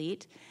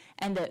obsolete,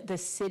 and the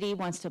city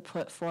wants to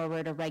put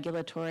forward a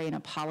regulatory and a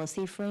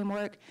policy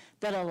framework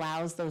that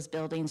allows those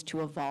buildings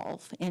to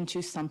evolve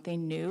into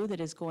something new that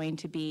is going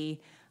to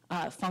be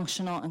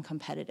functional and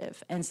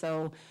competitive. And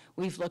so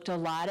we've looked a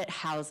lot at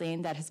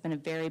housing. That has been a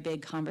very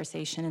big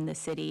conversation in the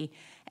city,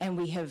 and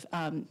we have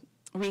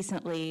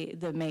recently,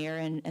 the mayor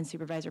and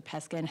Supervisor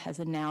Peskin has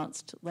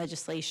announced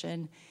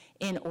legislation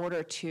in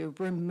order to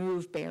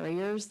remove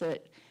barriers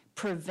that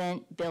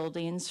prevent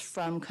buildings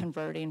from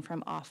converting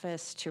from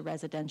office to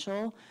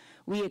residential.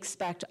 We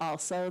expect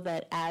also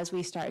that as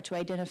we start to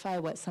identify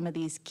what some of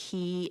these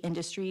key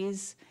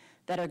industries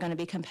that are going to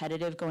be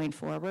competitive going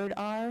forward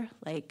are,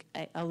 like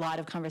a lot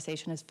of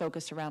conversation is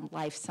focused around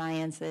life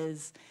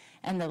sciences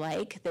and the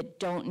like that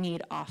don't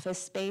need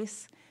office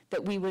space,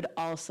 that we would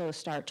also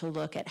start to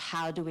look at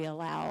how do we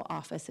allow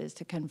offices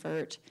to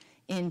convert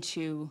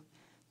into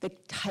the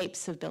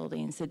types of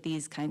buildings that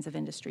these kinds of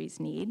industries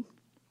need.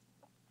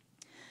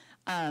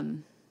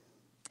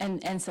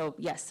 And so,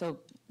 yes, so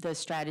the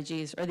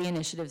strategies or the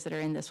initiatives that are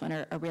in this one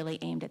are really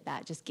aimed at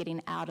that, just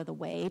getting out of the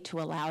way to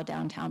allow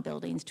downtown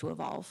buildings to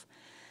evolve.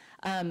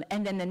 And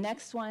then the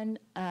next one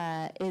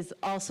is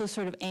also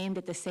sort of aimed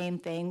at the same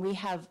thing. We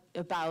have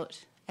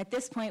at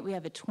this point, we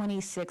have a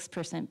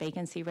 26%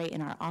 vacancy rate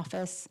in our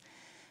office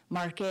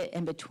market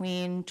and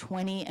between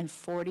 20 and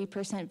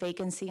 40%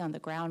 vacancy on the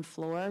ground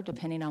floor,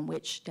 depending on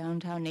which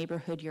downtown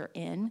neighborhood you're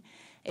in.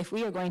 If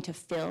we are going to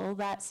fill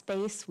that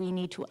space, we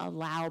need to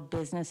allow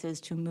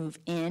businesses to move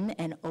in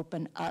and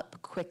open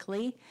up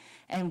quickly.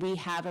 And we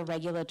have a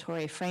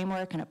regulatory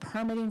framework and a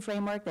permitting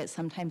framework that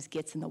sometimes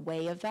gets in the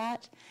way of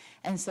that.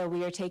 And so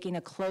we are taking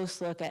a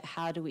close look at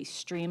how do we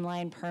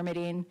streamline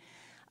permitting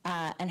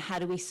and how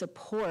do we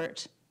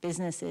support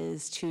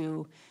businesses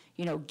to,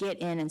 get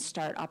in and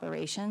start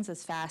operations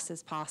as fast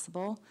as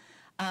possible.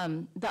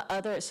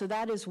 So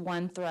that is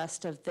one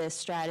thrust of this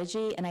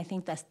strategy, and I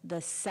think that's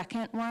the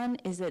second one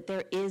is that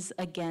there is,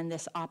 again,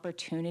 this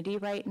opportunity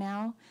right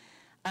now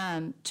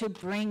to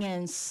bring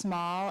in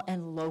small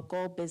and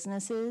local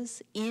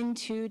businesses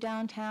into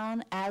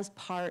downtown as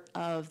part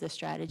of the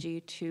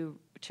strategy to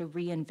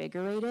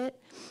reinvigorate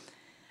it.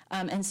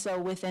 And so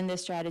within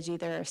this strategy,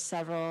 there are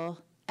several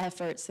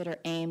efforts that are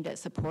aimed at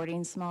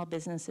supporting small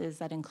businesses.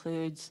 That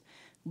includes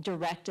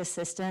direct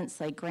assistance,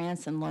 like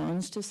grants and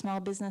loans to small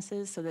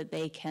businesses so that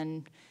they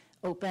can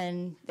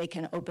open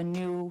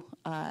new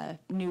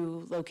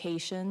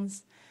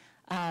locations,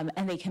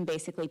 and they can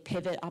basically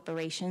pivot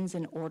operations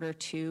in order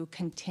to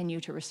continue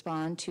to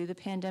respond to the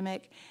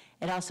pandemic.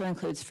 It also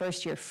includes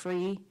First Year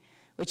Free,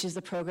 which is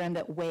the program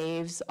that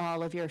waives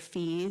all of your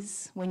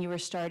fees when you are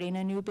starting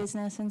a new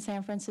business in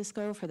San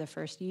Francisco for the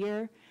first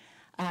year.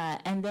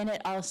 And then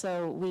it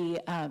also,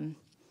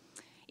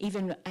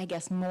 even, I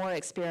guess, more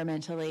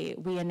experimentally,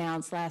 we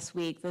announced last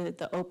week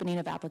the opening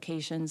of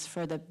applications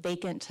for the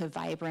Vacant to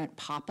Vibrant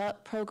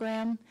pop-up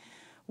program,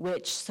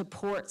 which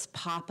supports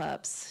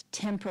pop-ups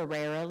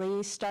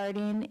temporarily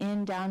starting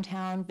in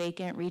downtown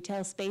vacant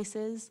retail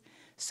spaces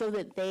so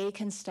that they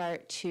can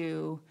start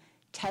to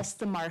test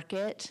the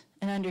market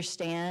and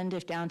understand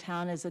if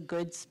downtown is a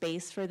good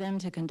space for them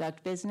to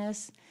conduct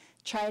business,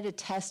 try to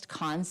test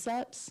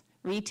concepts.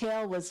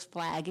 Retail was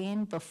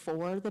flagging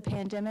before the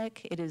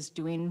pandemic. It is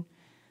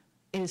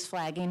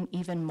flagging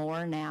even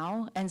more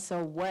now. And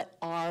so what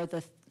are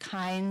the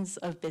kinds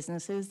of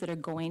businesses that are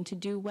going to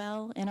do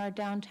well in our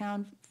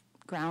downtown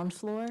ground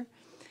floor?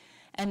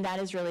 And that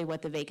is really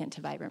what the Vacant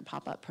to Vibrant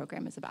pop-up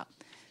program is about.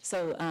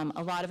 So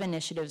a lot of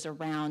initiatives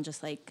around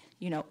just like,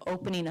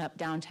 opening up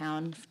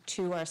downtown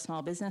to our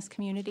small business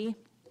community.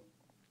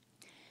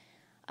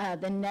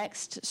 The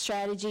next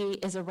strategy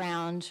is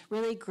around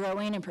really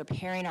growing and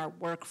preparing our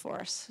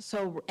workforce.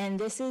 So, and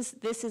this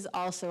is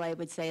also, I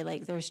would say,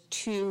 like there's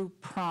two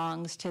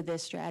prongs to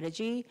this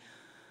strategy.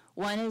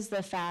 One is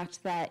the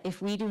fact that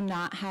if we do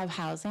not have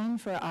housing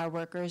for our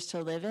workers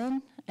to live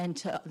in and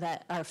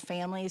that our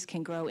families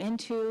can grow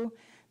into,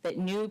 that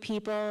new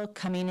people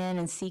coming in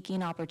and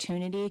seeking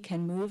opportunity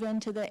can move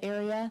into the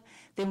area,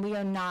 then we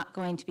are not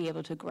going to be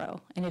able to grow.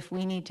 And if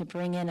we need to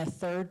bring in a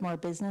third more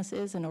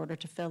businesses in order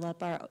to fill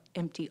up our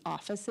empty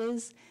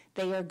offices,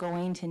 they are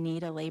going to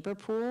need a labor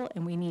pool,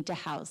 and we need to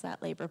house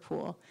that labor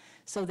pool.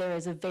 So there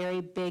is a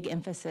very big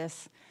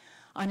emphasis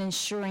on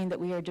ensuring that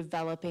we are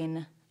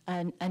developing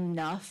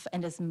enough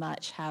and as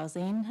much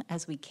housing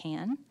as we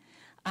can.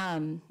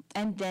 And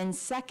then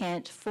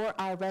second, for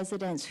our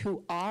residents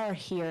who are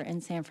here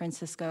in San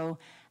Francisco,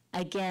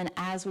 again,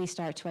 as we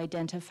start to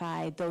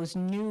identify those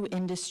new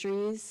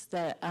industries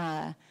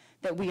that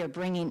we are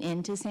bringing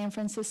into San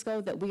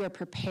Francisco, that we are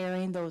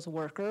preparing those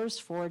workers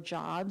for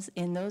jobs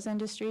in those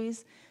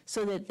industries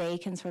so that they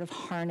can sort of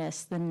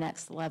harness the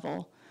next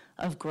level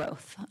of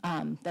growth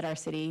that our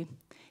city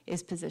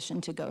is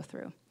positioned to go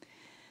through.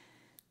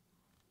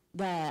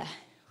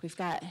 We've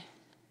got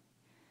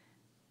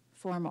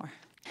 4 more.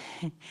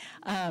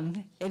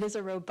 It is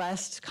a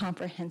robust,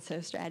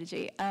 comprehensive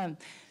strategy.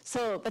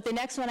 But the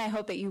next one I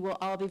hope that you will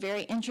all be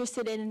very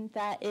interested in,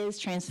 that is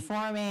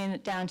transforming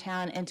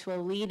downtown into a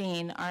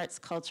leading arts,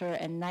 culture,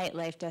 and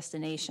nightlife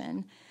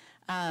destination,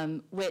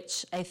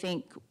 which I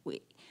think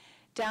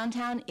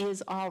downtown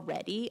is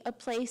already a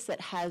place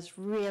that has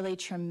really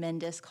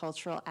tremendous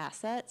cultural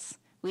assets.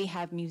 We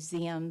have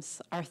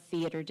museums, our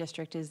theater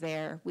district is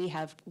there, we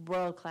have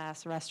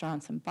world-class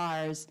restaurants and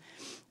bars,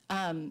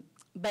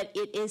 but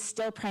it is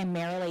still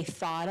primarily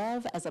thought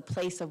of as a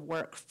place of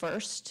work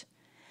first,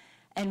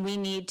 and we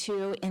need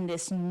to, in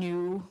this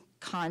new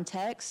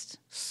context,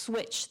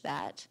 switch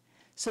that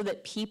so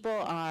that people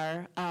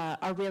are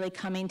really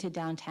coming to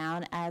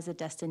downtown as a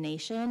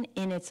destination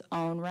in its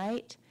own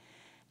right.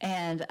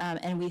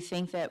 And we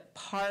think that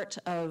part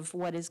of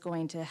what is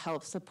going to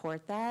help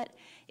support that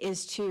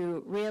is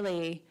to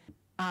really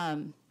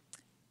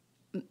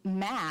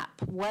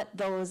map what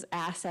those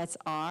assets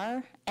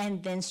are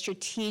and then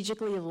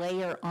strategically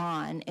layer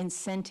on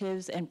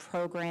incentives and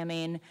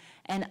programming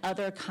and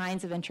other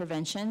kinds of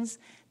interventions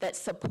that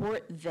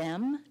support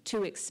them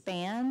to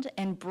expand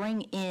and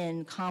bring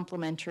in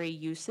complementary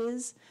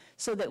uses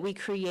so that we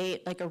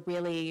create like a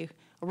really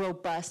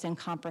robust and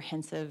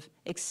comprehensive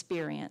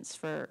experience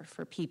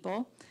for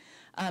people.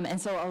 And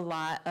so a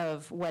lot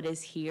of what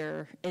is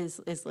here is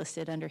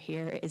listed under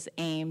here is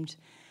aimed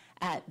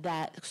at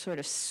that sort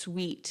of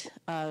suite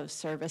of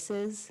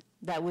services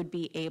that would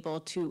be able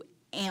to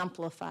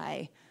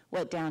amplify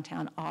what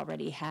downtown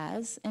already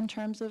has in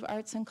terms of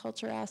arts and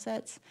culture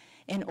assets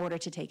in order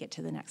to take it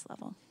to the next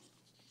level.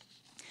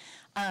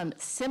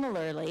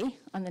 Similarly,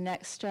 on the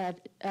next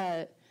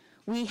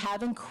we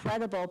have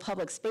incredible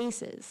public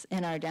spaces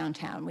in our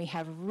downtown. We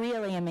have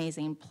really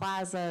amazing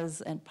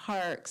plazas and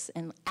parks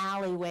and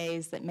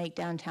alleyways that make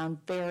downtown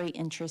very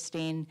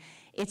interesting.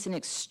 It's an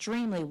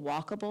extremely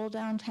walkable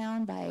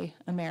downtown by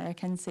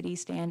American city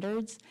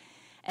standards,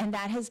 and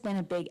that has been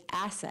a big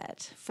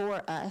asset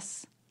for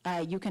us.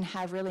 You can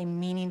have really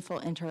meaningful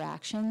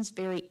interactions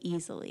very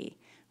easily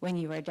when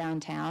you are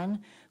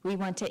downtown. We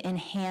want to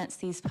enhance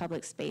these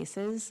public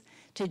spaces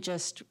to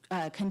just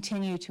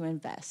continue to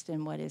invest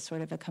in what is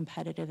sort of a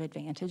competitive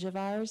advantage of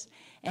ours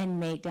and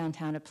make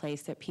downtown a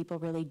place that people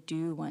really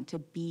do want to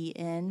be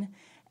in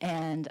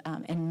and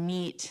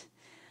meet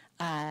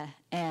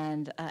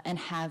and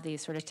have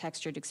these sort of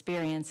textured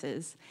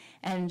experiences.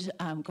 And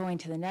going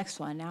to the next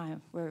one, now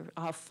we're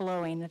all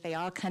flowing, they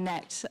all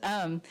connect.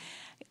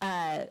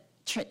 Our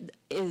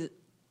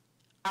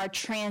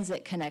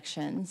transit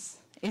connections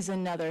is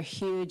another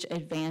huge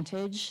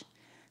advantage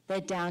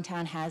that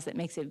downtown has that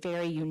makes it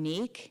very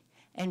unique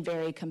and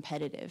very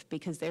competitive,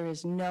 because there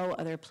is no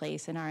other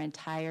place in our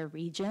entire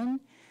region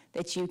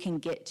that you can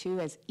get to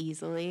as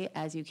easily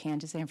as you can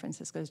to San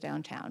Francisco's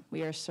downtown.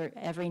 We are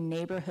every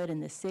neighborhood in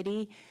the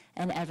city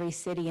and every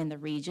city in the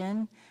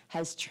region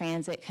has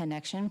transit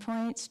connection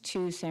points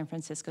to San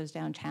Francisco's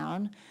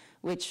downtown,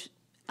 which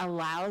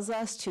allows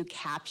us to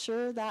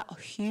capture that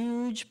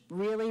huge,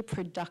 really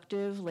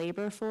productive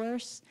labor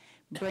force,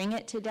 bring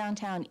it to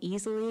downtown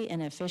easily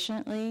and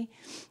efficiently,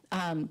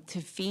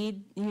 to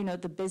feed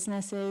the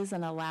businesses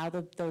and allow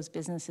those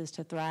businesses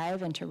to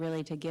thrive and to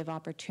really to give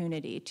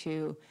opportunity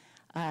to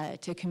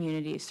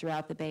communities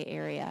throughout the Bay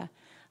Area.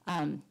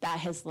 That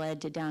has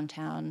led to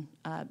downtown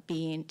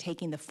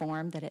taking the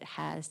form that it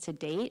has to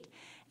date,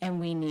 and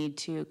we need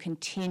to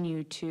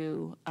continue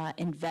to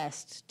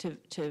invest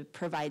to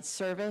provide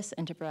service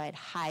and to provide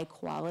high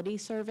quality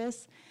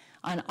service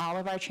on all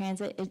of our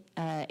transit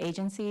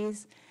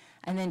agencies,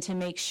 and then to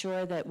make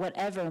sure that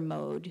whatever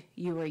mode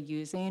you are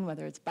using,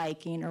 whether it's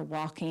biking or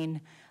walking,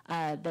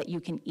 that you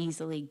can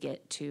easily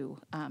get to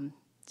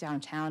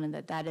downtown, and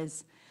that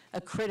is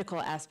a critical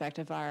aspect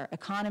of our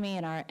economy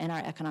and our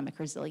economic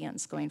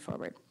resilience going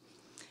forward.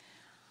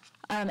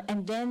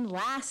 And then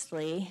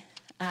lastly,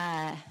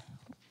 and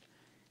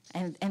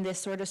this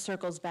sort of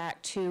circles back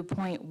to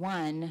point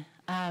 1,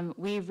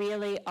 we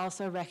really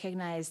also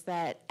recognize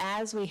that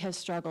as we have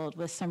struggled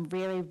with some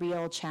really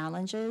real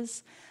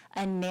challenges,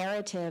 a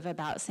narrative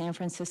about San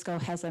Francisco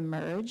has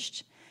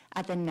emerged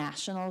at the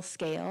national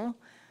scale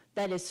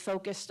that is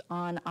focused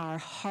on our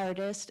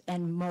hardest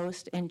and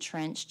most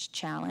entrenched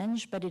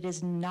challenge, but it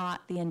is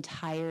not the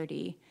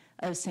entirety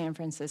of San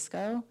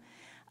Francisco.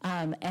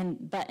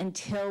 But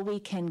until we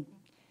can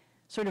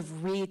sort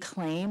of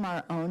reclaim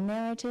our own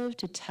narrative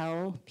to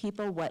tell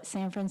people what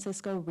San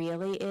Francisco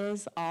really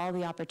is, all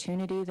the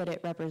opportunity that it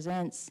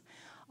represents,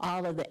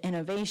 all of the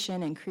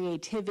innovation and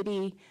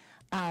creativity,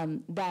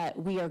 that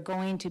we are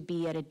going to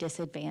be at a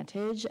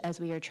disadvantage as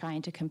we are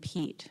trying to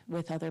compete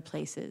with other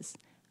places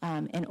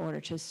in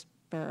order to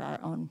spur our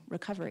own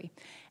recovery.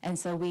 And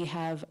so we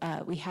have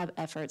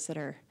efforts that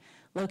are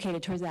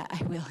located towards that.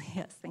 I will,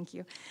 yes, thank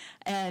you.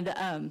 And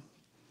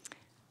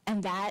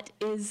that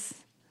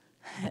is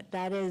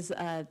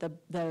the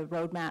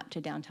roadmap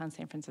to downtown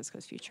San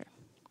Francisco's future.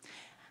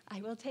 I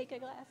will take a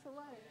glass of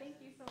water. Thank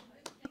you so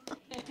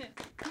much.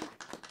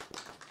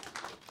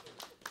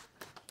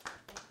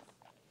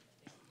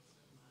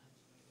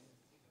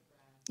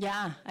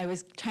 Yeah, I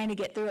was trying to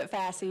get through it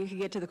fast so you could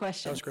get to the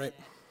question. That was great.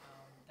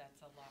 That's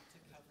a lot to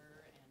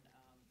cover, and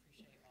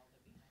appreciate all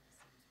the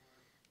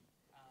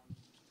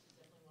behind-the-scenes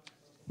work. Definitely want to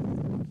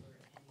open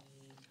for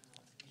any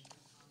commissioner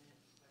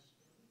comment,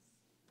 questions.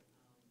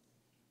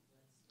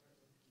 Let's start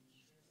with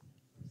commissioners,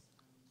 and first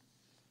from the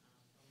SAC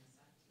team. We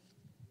also have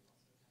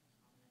comment,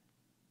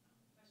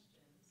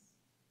 questions,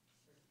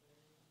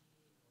 circulating,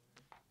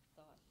 or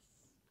thoughts.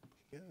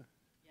 Yeah.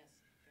 Yes.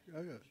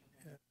 Oh, yeah.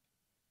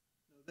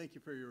 No, thank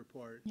you for your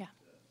report. Yeah.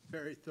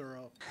 Very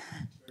thorough,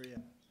 very,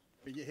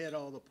 but you hit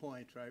all the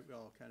points, right? We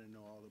all kind of know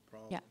all the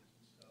problems. Yeah. And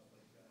stuff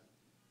like that.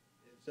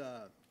 It's,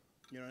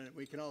 you know, and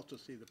we can also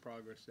see the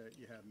progress that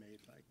you have made,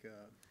 like,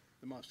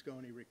 the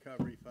Moscone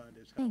Recovery Fund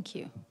is. Thank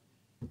you.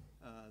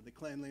 The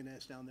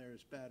cleanliness down there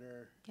is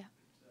better. Yeah.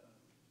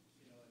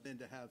 You know, and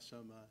then to have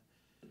some,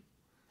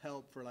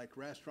 help for like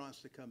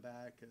restaurants to come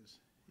back, because,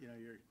 you know,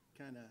 you're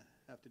kind of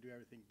have to do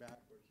everything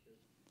backwards.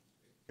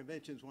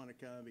 Conventions want to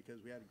come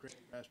because we had great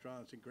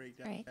restaurants and great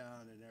Right.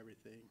 downtown and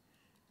everything.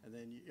 And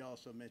then you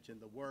also mentioned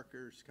the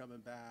workers coming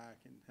back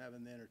and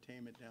having the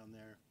entertainment down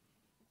there.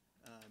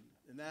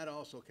 And that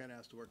also kind of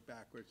has to work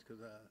backwards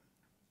because,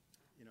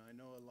 you know, I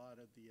know a lot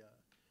of the,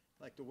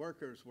 like the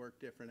workers work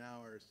different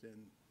hours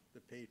than the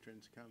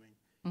patrons coming.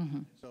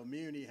 So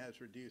Muni has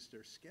reduced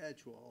their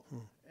schedule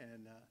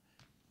and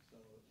so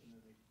and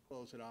then they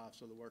close it off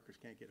so the workers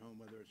can't get home,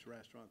 whether it's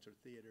restaurants or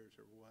theaters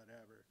or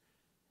whatever.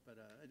 But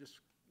I just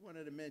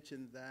wanted to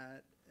mention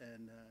that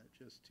and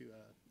just to,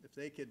 if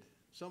they could,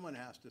 someone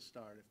has to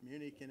start. If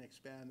Muni can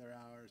expand their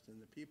hours, then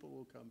the people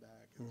will come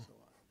back and so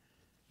on.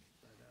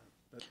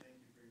 But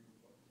thank you for your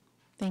report.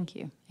 Thank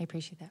you. I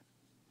appreciate that.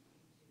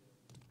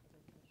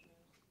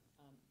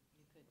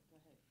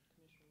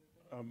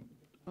 Once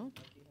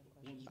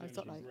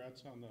again,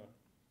 congrats on the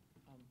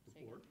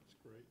report, it's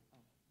great.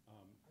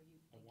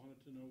 I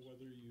wanted to know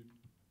whether you'd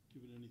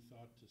given any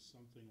thought to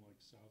something like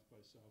South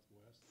by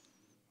Southwest in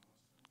Austin.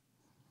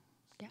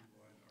 Yeah.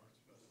 Citywide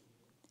Arts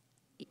Festival.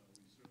 We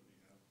certainly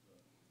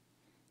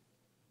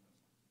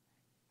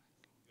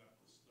have got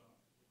the stuff.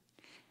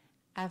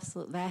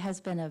 Absolutely. That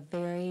has been a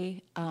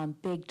very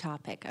big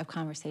topic of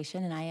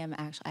conversation,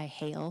 and I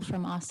hail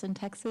from Austin,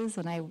 Texas,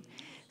 and I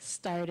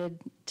started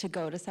to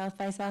go to South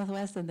by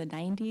Southwest in the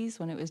 90s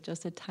when it was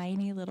just a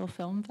tiny little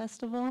film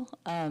festival.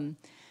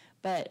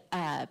 But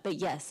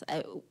yes,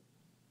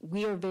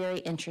 we are very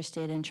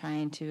interested in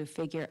trying to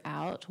figure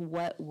out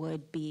what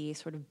would be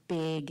sort of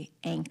big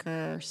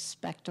anchor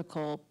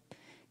spectacle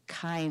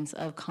kinds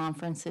of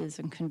conferences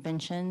and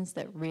conventions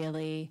that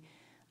really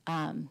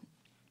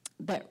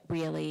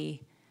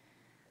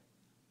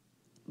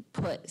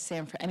put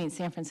San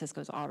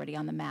Francisco's already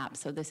on the map,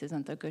 so this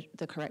isn't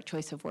the correct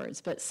choice of words,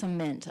 but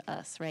cement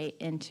us right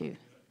into.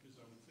 Because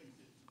I would think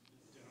that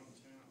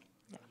downtown,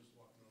 I'm just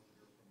walking over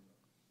here from the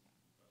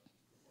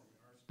Performing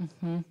Arts.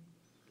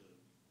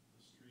 The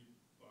street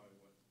by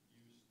what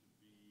used to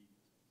be,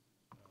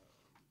 what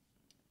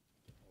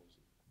was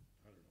it?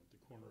 I don't know, the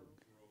corner of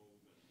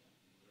Grove and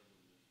whatever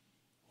it is.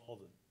 All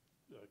the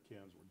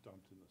cans were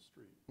dumped in the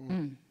street.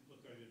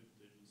 Looked like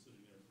they've been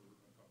sitting there for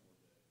a couple of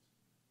days.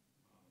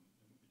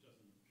 And it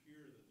doesn't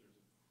appear that there's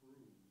a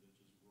crew that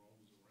just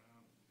roams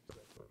around and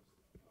picks that kind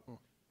of stuff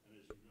up. And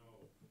as you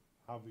know,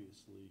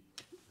 obviously,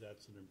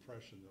 that's an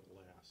impression that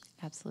lasts.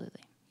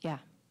 Absolutely, yeah.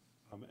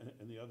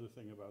 And the other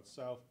thing about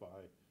South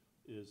by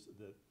is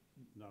that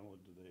not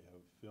only do they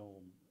have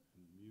film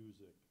and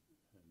music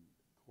and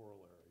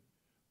corollary,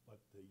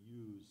 but they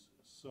use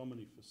so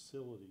many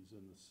facilities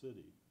in the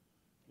city.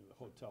 You know, the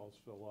hotels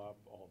fill up,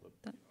 all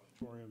the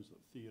auditoriums, the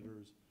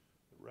theaters,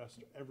 the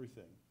rest,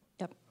 everything.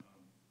 Yep.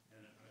 And,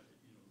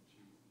 you know,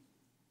 to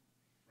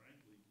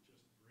frankly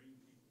just bring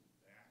people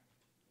back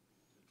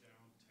to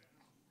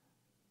downtown.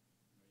 You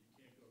know, you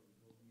can't go to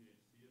the Golden Gate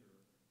Theater,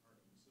 park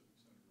in the Civic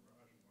Center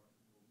garage and walk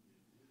to the Golden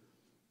Gate Theater.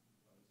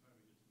 By the time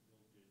you get to the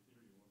Golden Gate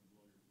Theater, you want to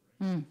blow your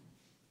brains.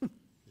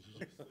 You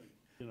just think,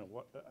 you know,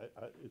 what,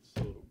 it's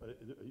so,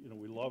 you know,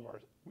 we love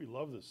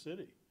the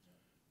city.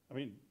 I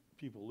mean,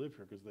 people live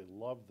here because they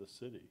love the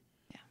city.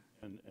 Yeah.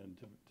 And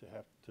to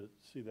have to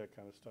see that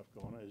kind of stuff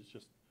going on, it's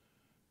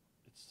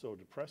so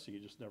depressing, you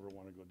just never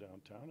want to go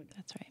downtown again.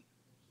 That's right.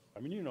 I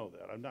mean, you know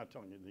that, I'm not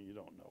telling you anything you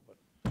don't know, but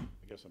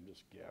I guess I'm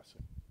just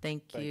guessing.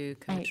 Thank Thank you, you.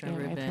 Commissioner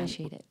Right, Rubin. I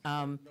appreciate it.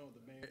 No,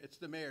 the mayor, it's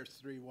the mayor's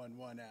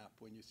 311 app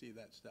when you see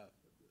that stuff.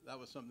 That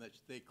was something that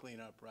they clean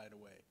up right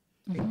away.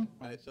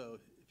 Right, so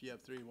if you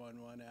have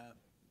 311 app,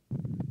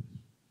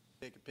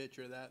 take a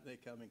picture of that, they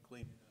come and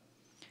clean it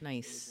up.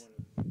 Nice. Together.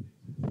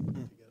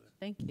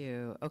 Thank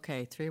you.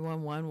 Okay,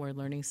 311, we're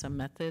learning some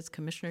methods.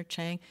 Commissioner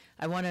Chang,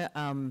 I want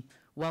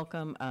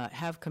to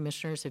have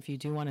commissioners, if you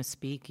do want to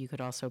speak, you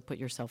could also put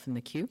yourself in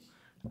the queue,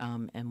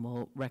 and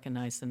we'll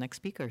recognize the next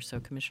speaker. So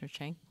Commissioner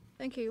Chang.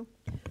 Thank you.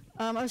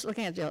 I was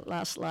looking at your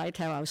last slide,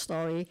 tell our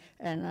story,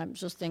 and I'm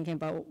just thinking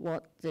about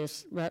what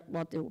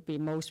will be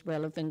most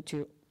relevant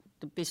to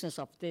the business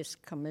of this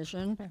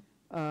commission.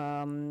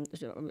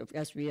 So,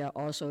 as we are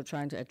also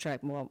trying to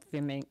attract more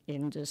women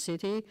in the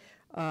city,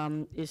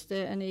 is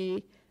there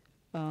any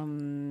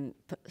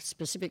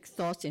specific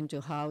thoughts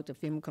into how the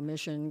Film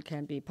Commission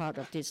can be part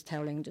of this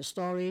telling the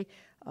story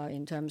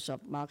in terms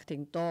of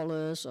marketing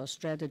dollars or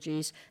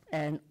strategies,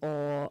 and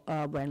or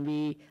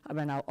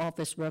when our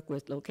office work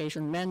with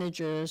location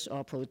managers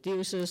or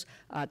producers,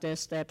 are there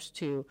steps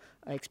to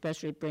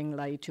especially bring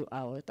light to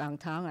our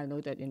downtown? I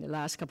know that in the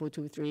last couple,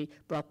 2-3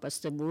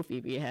 blockbuster movie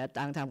we had,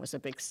 downtown was a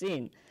big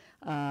scene,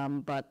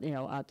 but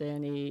are there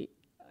any?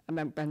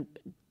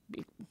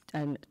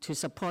 And to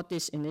support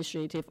this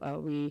initiative, are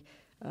we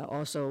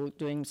also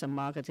doing some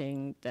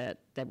marketing that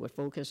would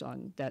focus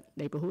on that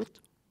neighborhood?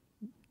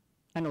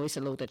 I know it's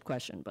a loaded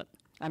question, but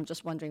I'm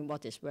just wondering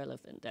what is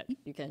relevant that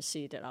you can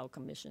see that our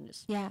commission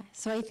is. Yeah,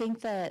 so I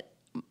think that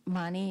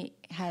Mani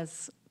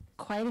has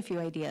quite a few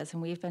ideas,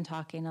 and we've been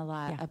talking a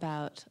lot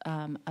about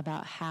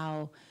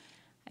how,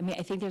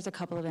 I think there's a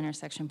couple of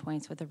intersection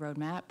points with the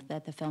roadmap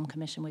that the Film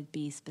Commission would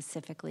be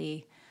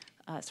specifically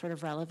sort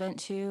of relevant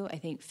to. I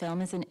think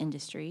film is an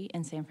industry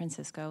in San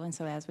Francisco, and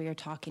so as we are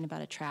talking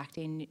about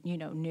attracting,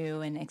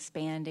 new and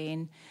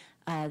expanding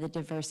the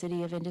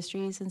diversity of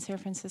industries in San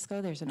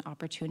Francisco, there's an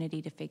opportunity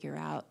to figure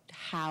out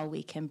how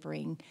we can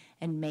bring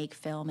and make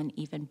film an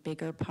even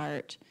bigger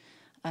part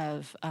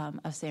of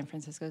San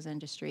Francisco's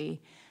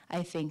industry.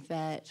 I think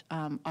that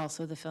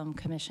also the Film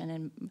Commission,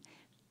 and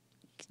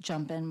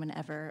jump in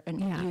whenever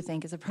you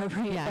think is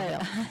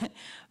appropriate.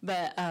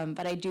 But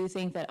I do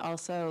think that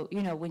also,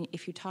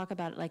 if you talk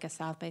about it like a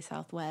South by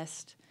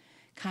Southwest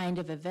kind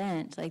of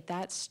event, like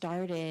that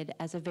started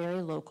as a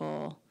very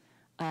local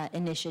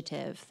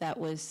initiative it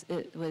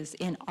was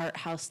in art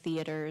house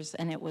theaters,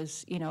 and it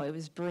was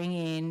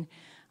bringing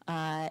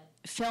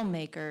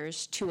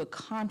filmmakers to a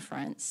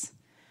conference,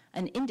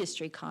 an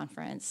industry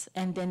conference,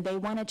 and then they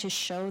wanted to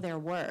show their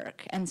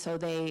work, and so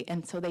they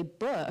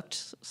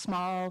booked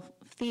small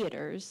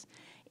theaters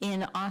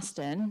in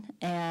Austin,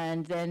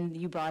 and then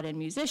you brought in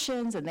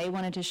musicians, and they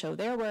wanted to show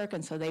their work,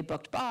 and so they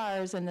booked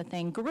bars, and the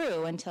thing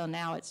grew until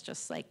now it's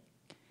just like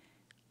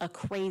a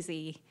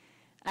crazy.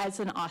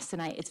 As an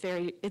Austinite,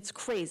 it's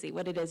crazy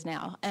what it is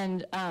now,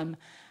 and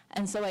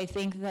so I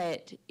think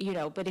that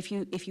but if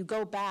you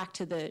go back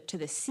to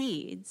the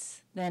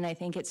seeds, then I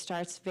think it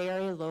starts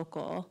very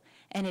local,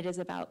 and it is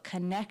about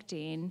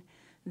connecting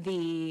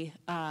the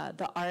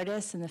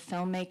artists and the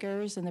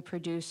filmmakers and the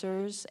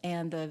producers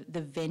and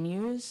the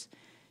venues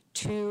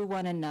to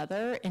one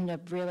another in a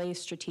really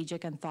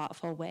strategic and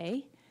thoughtful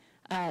way,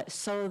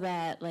 so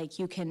that like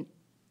you can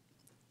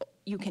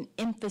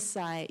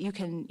emphasize, you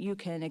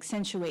can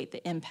accentuate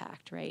the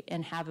impact, right,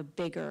 and have a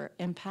bigger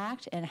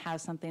impact and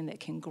have something that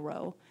can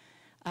grow.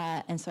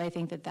 And so I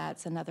think that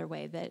that's another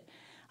way that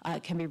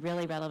can be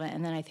really relevant.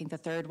 And then I think the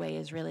third way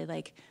is really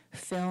like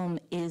film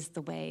is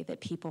the way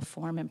that people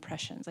form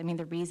impressions. I mean,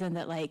 the reason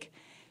that like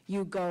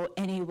you go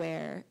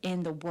anywhere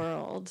in the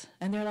world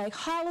and they're like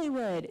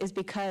Hollywood is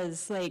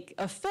because like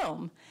of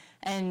film,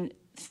 and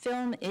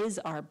film is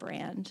our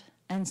brand.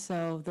 And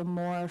so the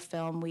more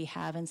film we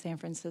have in San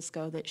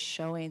Francisco that's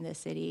showing the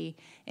city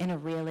in a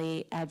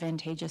really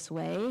advantageous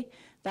way,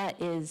 that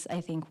is,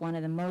 I think, one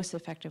of the most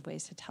effective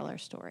ways to tell our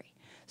story.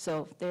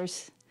 So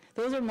those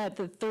are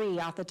the three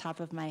off the top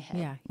of my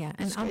head. Yeah.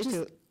 And I'll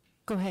just,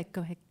 go ahead,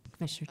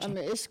 Commissioner Chang.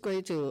 It's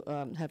great to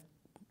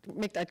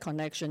make that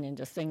connection in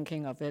the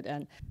thinking of it.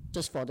 And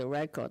just for the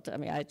record,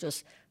 I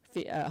just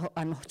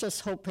I'm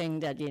just hoping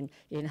that in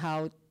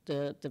how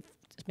the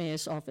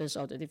mayor's office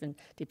or the different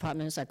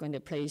departments are going to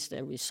place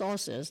their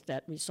resources,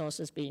 that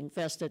resources be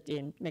invested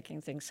in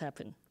making things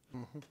happen.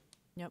 Mm-hmm.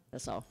 Yep.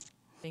 That's all.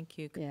 Thank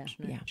you,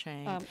 Commissioner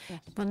Chang.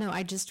 Well, no,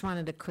 I just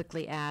wanted to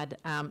quickly add,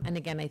 and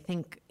again, I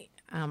think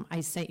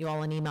I sent you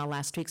all an email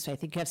last week, so I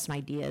think you have some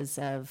ideas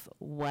of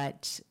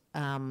what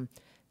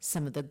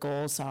some of the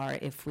goals are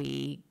if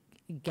we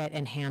get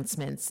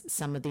enhancements,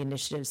 some of the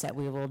initiatives that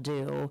we will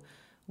do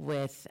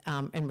with,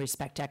 in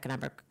respect to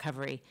economic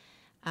recovery.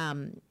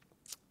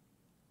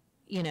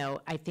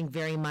 I think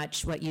very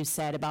much what you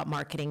said about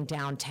marketing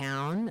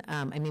downtown.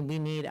 We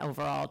need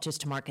overall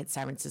just to market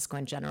San Francisco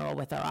in general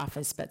with our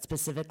office, but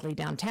specifically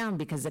downtown,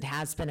 because it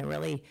has been a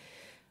really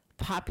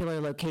popular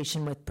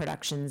location with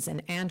productions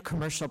and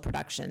commercial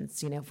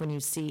productions. When you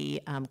see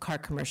car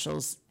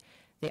commercials,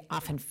 they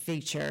often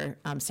feature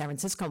San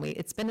Francisco.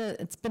 It's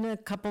been a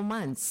couple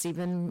months,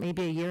 even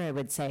maybe a year, I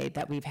would say,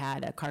 that we've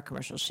had a car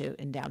commercial shoot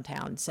in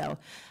downtown. So.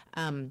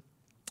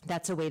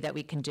 That's a way that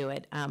we can do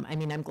it.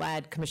 I'm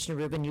glad, Commissioner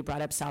Rubin, you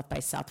brought up South by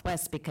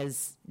Southwest,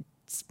 because,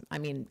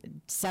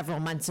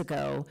 several months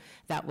ago,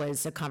 that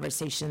was a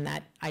conversation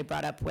that I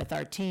brought up with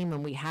our team,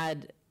 and we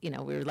had, we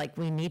were like,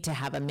 we need to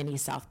have a mini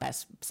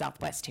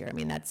Southwest here.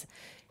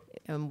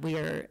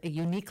 We're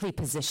uniquely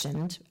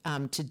positioned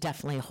to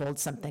definitely hold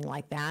something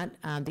like that.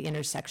 The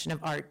intersection of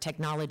art,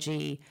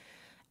 technology,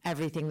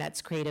 everything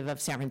that's creative of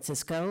San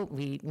Francisco,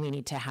 we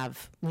need to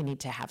have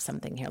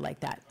something here like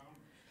that.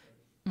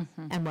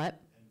 Mm-hmm. And what?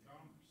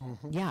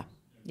 Mm-hmm.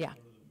 Yeah.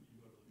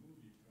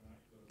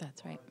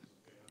 That's right.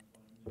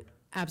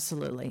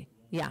 Absolutely.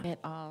 Yeah. It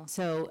all.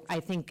 So I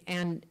think,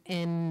 and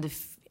in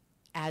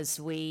as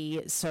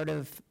we sort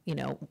of,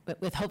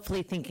 with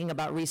hopefully thinking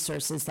about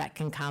resources that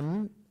can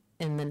come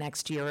in the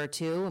next year or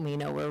two, and we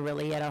know we're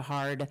really at a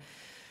hard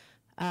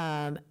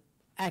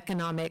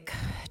economic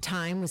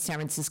time with San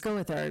Francisco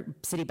with our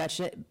city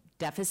budget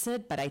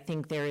deficit, but I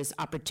think there is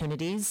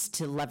opportunities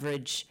to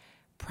leverage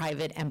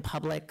private and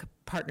public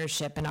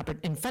partnership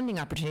and funding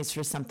opportunities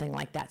for something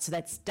like that. So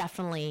that's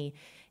definitely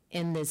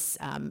in this,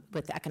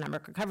 with the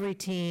economic recovery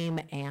team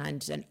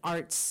and an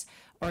arts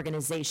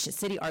organization,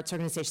 city arts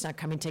organizations are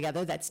coming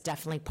together. That's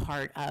definitely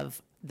part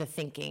of the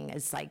thinking,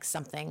 is like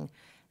something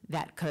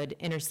that could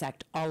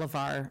intersect all of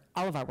our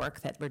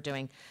work that we're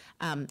doing.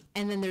 And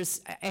then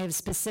I have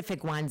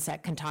specific ones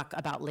that can talk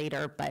about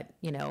later, but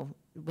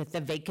with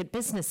the vacant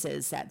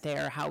businesses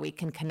how we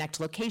can connect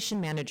location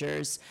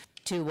managers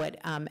to what,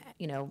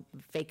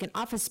 vacant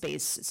office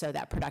space so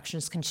that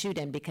productions can shoot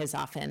in, because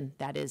often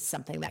that is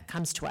something that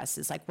comes to us,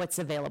 is like what's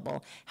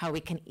available, how we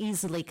can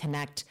easily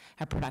connect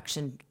a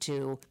production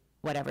to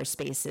whatever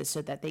spaces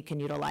so that they can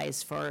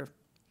utilize for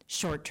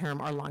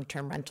short-term or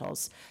long-term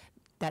rentals.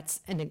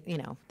 That's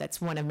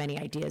one of many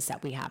ideas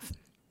that we have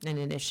and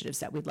initiatives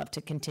that we'd love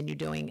to continue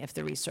doing if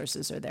the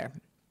resources are there.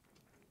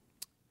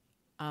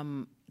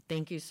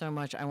 Thank you so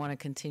much. I want to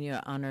continue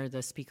to honor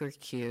the speaker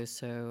queue.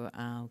 So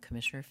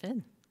Commissioner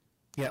Finn.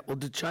 Yeah, well,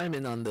 to chime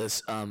in on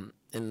this,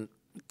 and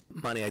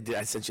Money,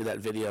 I sent you that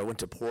video. I went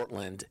to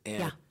Portland,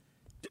 and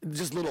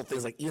just little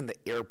things like even the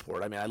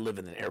airport. I mean, I live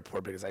in an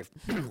airport because I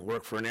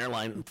work for an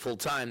airline full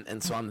time,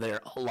 and so I'm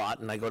there a lot,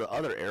 and I go to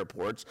other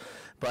airports.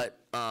 But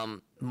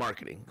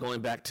marketing,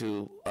 going back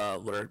to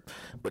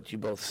what you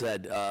both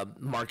said,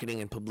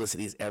 marketing and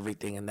publicity is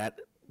everything, and that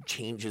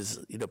changes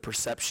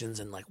perceptions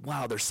and like,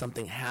 wow, there's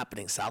something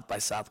happening. South by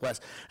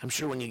Southwest. I'm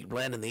sure when you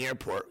land in the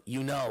airport,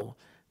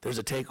 there's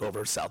a takeover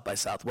of South by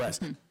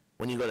Southwest.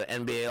 When you go to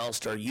NBA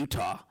All-Star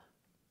Utah,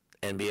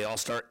 NBA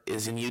All-Star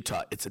is in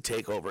Utah. It's a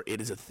takeover.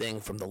 It is a thing,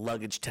 from the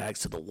luggage tags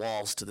to the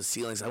walls to the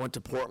ceilings. I went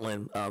to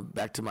Portland.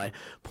 Back to my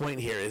point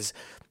here is,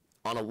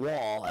 on a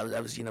wall, I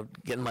was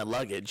getting my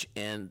luggage,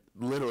 and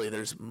literally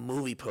there's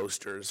movie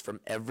posters from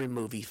every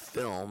movie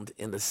filmed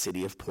in the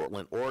city of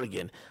Portland,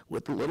 Oregon,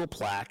 with a little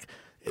plaque.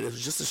 It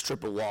was just a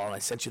strip of wall, and I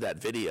sent you that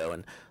video,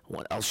 and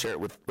I'll share it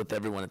with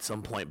everyone at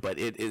some point. But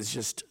it is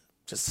just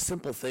a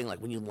simple thing,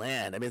 like when you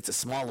land. I mean, it's a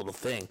small little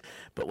thing,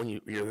 but when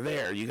you're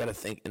there, you got to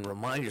think and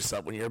remind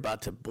yourself when you're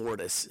about to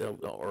board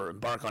or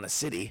embark on a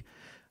city,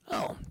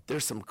 oh,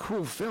 there's some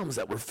cool films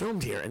that were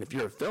filmed here. And if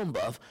you're a film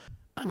buff,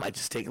 I might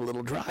just take a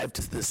little drive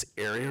to this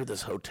area or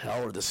this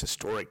hotel or this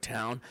historic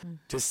town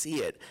to see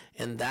it.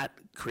 And that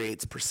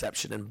creates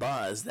perception and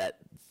buzz that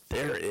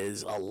there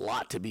is a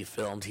lot to be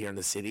filmed here in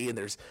the city, and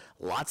there's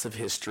lots of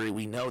history.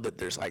 We know that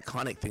there's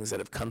iconic things that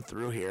have come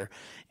through here,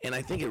 and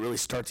I think it really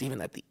starts even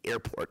at the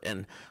airport.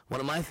 And one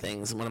of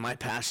my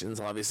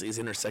passions, obviously, is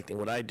intersecting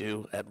what I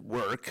do at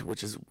work,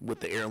 which is with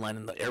the airline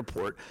and the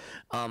airport,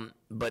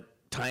 but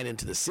tying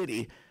into the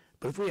city.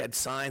 But if we had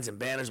signs and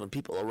banners when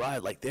people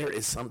arrive, like, there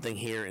is something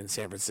here in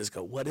San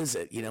Francisco. What is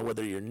it?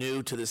 Whether you're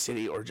new to the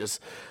city or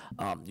just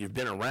you've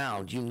been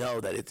around,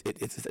 that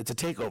it's a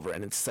takeover,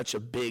 and it's such a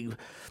big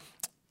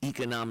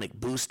economic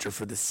booster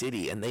for the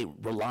city, and they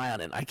rely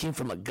on it. I came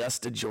from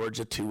Augusta,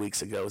 Georgia 2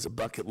 weeks ago as a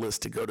bucket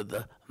list to go to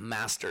the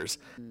Masters.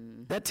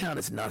 That town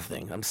is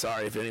nothing. I'm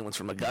sorry if anyone's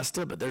from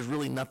Augusta, but there's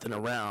really nothing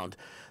around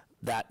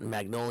that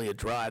Magnolia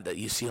Drive that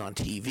you see on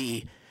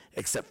TV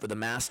except for the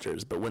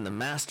Masters. But when the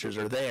Masters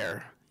are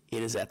there,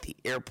 it is at the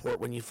airport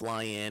when you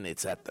fly in.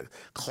 It's at the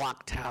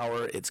clock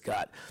tower.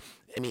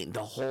 The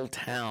whole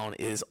town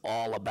is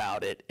all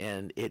about it,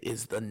 and it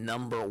is the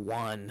number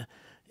one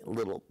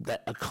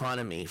that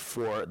economy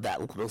for that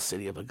little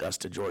city of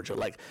Augusta, Georgia.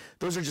 Like,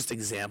 those are just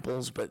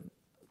examples, but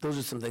those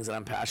are some things that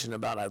I'm passionate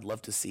about. I'd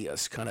love to see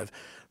us kind of,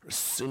 as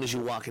soon as you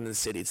walk into the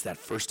city, it's that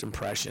first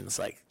impression. It's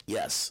like,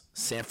 yes,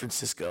 San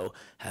Francisco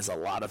has a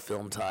lot of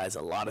film ties,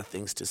 a lot of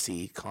things to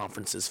see,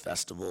 conferences,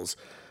 festivals,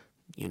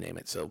 you name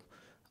it. So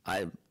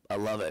I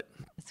love it.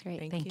 That's great.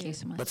 Thank Thank you. you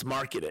so much. Let's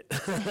market it.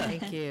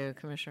 Thank you,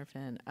 Commissioner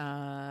Finn.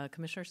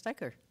 Commissioner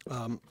Steiker.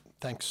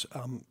 Thanks.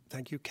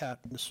 Thank you, Kat.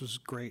 This was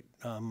great.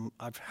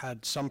 I've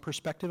had some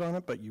perspective on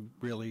it, but you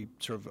really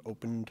sort of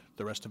opened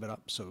the rest of it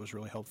up, so it was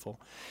really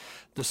helpful.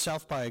 The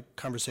South by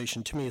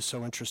conversation to me is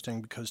so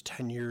interesting because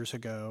 10 years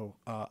ago,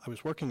 I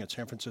was working at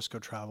San Francisco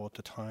Travel at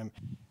the time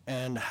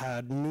and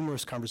had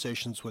numerous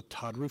conversations with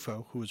Todd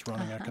Rufo, who was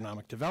running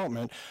economic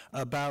development,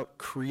 about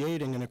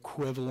creating an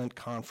equivalent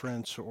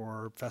conference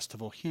or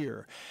festival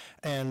here.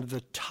 And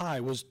the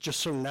tie was just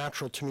so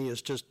natural to me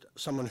as just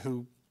someone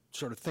who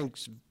sort of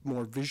thinks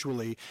more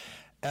visually.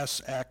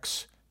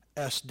 SX,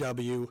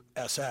 SW,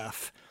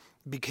 SF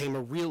became a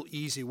real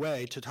easy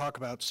way to talk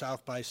about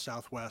South by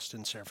Southwest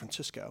in San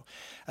Francisco.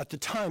 At the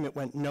time, it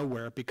went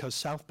nowhere because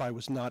South by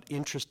was not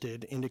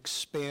interested in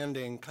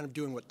expanding, kind of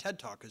doing what TED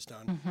Talk has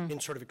done, in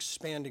sort of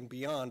expanding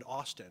beyond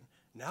Austin.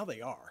 Now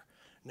they are.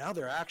 Now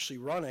they're actually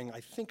running,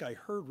 I think I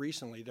heard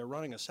recently, they're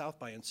running a South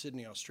by in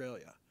Sydney,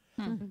 Australia.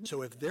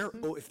 So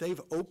if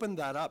they've opened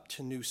that up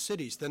to new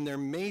cities, then there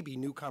may be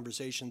new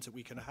conversations that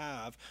we can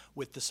have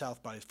with the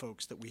South by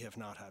folks that we have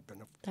not had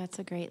That's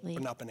a great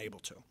lead. not been able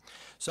to.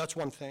 So that's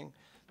one thing.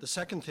 The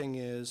second thing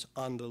is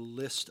on the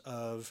list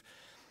of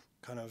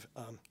kind of,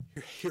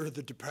 here are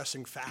the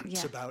depressing facts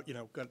Yeah. about,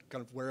 kind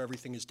of where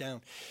everything is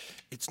down.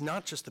 It's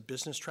not just the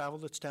business travel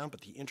that's down,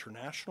 but the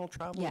international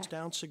travel is Yeah.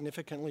 down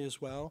significantly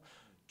as well.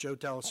 Joe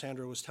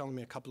D'Alessandro was telling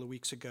me a couple of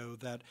weeks ago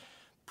that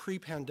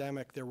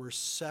pre-pandemic, there were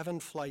 7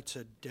 flights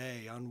a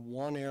day on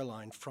one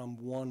airline from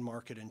one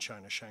market in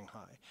China,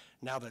 Shanghai.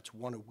 Now that's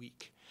 1 a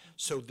week.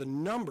 So the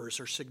numbers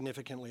are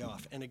significantly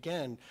off. And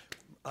again,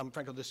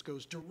 Franco, this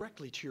goes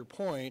directly to your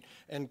point,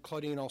 and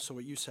Claudine, also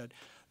what you said,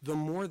 the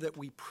more that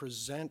we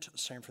present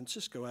San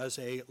Francisco as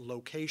a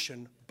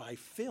location by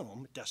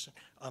film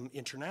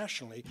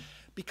internationally,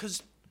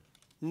 because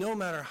no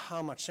matter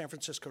how much San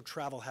Francisco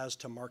travel has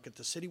to market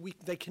the city,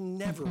 they can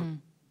never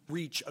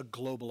reach a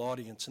global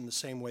audience in the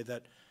same way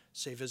that,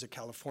 say, Visit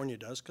California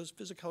does, because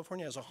Visit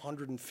California has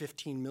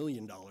 $115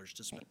 million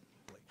to spend.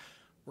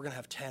 We're going to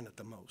have 10 at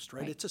the most,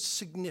 right? It's a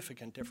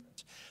significant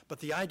difference. But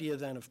the idea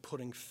then of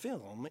putting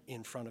film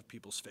in front of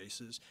people's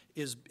faces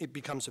it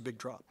becomes a big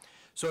draw.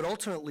 So it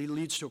ultimately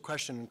leads to a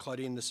question, and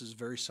Claudine, this is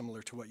very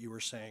similar to what you were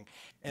saying.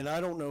 And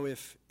I don't know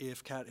if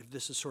Kat, if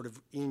this is sort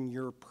of in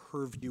your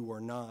purview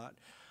or not,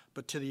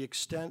 but to the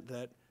extent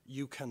that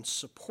you can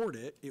support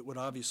it, it would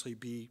obviously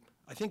be,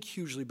 I think,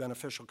 hugely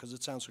beneficial, because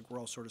it sounds like we're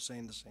all sort of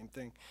saying the same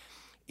thing.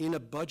 In a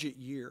budget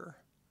year,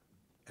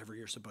 every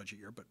year's a budget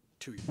year, but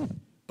 2 years.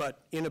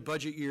 But in a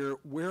budget year,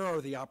 where are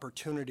the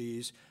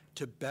opportunities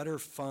to better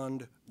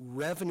fund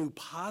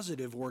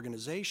revenue-positive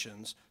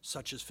organizations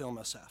such as Film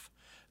SF?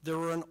 There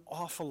are an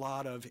awful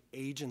lot of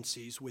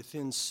agencies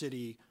within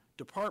city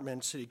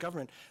departments, city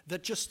government,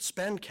 that just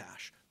spend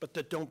cash, but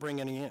that don't bring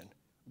any in.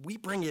 We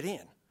bring it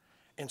in.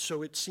 And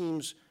so it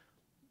seems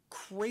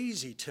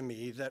crazy to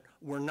me that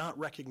we're not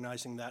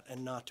recognizing that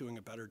and not doing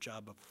a better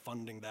job of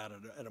funding that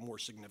at a more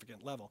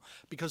significant level,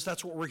 because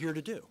that's what we're here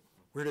to do.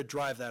 We're to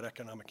drive that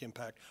economic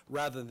impact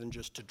rather than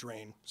just to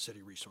drain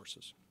city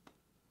resources.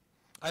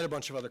 I had a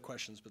bunch of other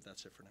questions, but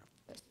that's it for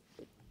now.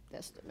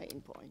 That's the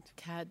main point.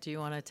 Kat, do you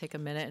want to take a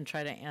minute and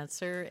try to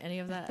answer any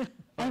of that?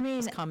 I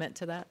mean, Just comment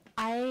to that?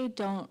 I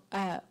don't,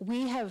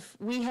 we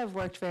have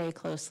worked very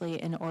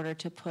closely in order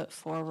to put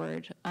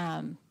forward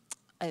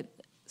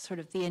sort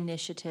of the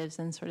initiatives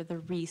and sort of the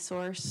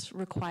resource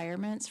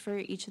requirements for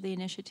each of the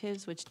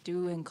initiatives, which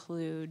do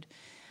include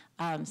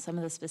some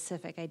of the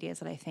specific ideas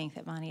that I think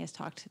that Monty has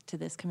talked to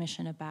this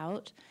commission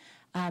about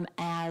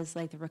as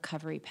like the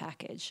recovery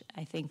package.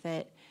 I think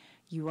that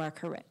you are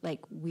correct. Like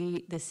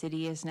the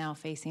city is now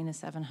facing a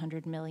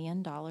 $700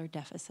 million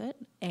deficit,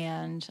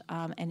 and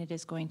it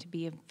is going to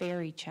be a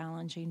very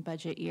challenging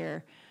budget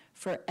year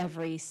for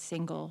every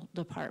single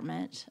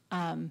department.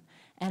 And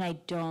I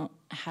don't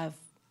have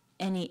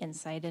any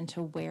insight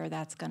into where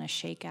that's going to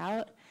shake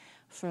out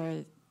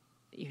for,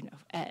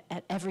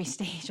 at every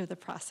stage of the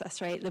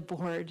process, right? The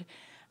board,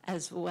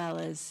 as well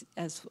as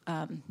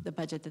the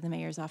budget that the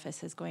mayor's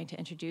office is going to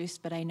introduce.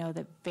 But I know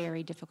that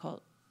very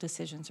difficult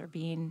decisions are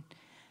being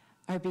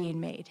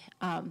made.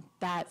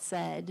 That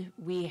said,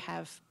 we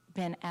have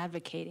been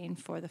advocating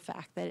for the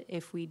fact that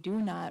if we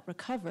do not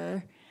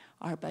recover,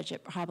 our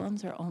budget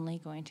problems are only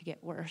going to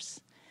get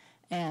worse.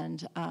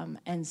 And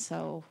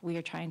so we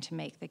are trying to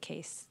make the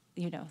case,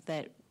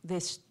 that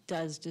this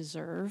does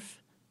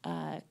deserve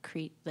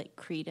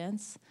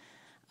credence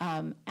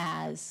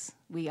as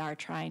we are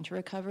trying to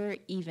recover,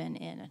 even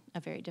in a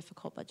very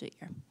difficult budget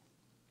year.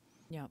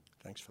 Yeah,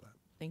 Thanks for that.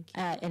 thank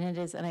you.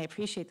 And I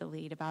appreciate the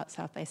lead about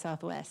South by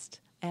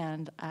Southwest.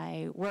 And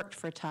I worked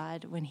for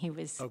Todd when he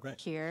was great.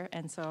 here,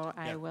 and so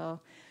I Yeah.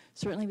 will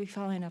certainly be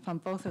following up on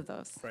both of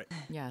those. Right.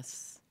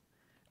 Yes.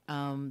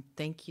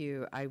 Thank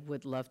you. I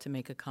would love to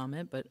make a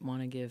comment, but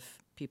want to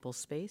give people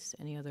space.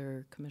 Any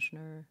other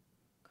commissioner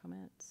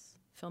comments?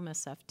 Film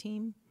SF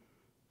team?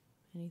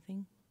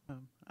 Anything?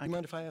 You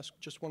mind if I ask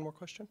just one more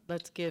question?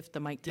 Let's give the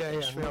mic to Yeah,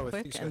 Ish no, real if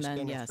quick, these and guys then,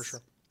 stand up, yes. for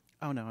sure.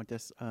 Oh, no,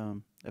 just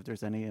if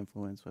there's any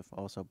influence with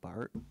also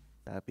BART,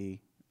 that'd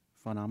be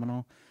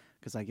phenomenal.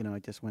 Because, I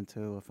just went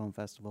to a film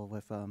festival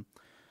with the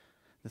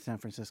San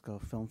Francisco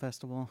Film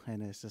Festival,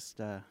 and it's just,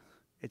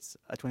 it's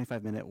a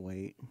 25-minute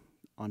wait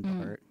on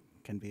BART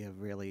can be a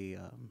really,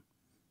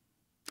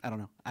 I don't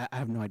know. I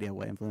have no idea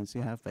what influence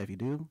you have, but if you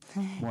do,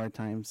 more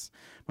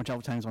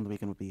travel times on the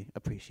weekend would be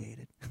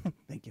appreciated.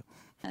 Thank you.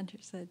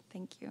 Understood.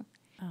 Thank you.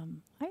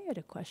 I had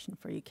a question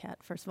for you,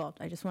 Kat. First of all,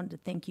 I just wanted to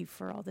thank you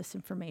for all this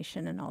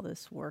information and all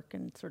this work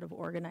and sort of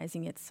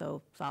organizing it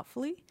so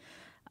thoughtfully.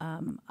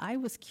 I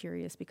was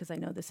curious because I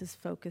know this is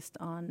focused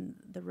on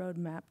the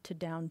roadmap to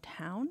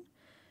downtown.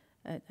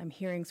 I'm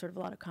hearing sort of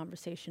a lot of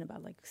conversation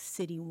about like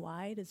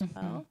citywide as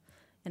well.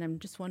 And I'm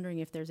just wondering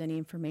if there's any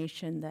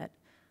information that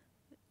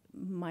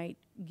might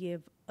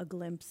give a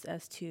glimpse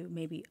as to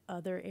maybe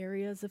other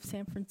areas of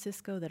San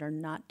Francisco that are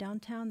not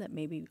downtown that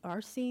maybe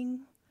are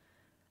seeing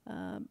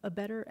a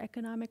better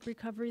economic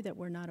recovery that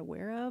we're not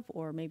aware of,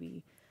 or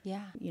maybe,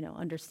 Yeah.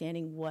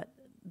 understanding what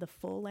the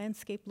full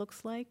landscape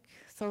looks like,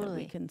 so that we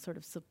Totally. can sort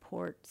of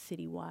support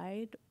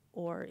citywide,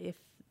 or if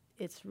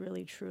it's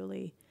really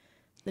truly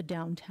the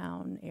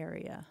downtown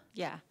area.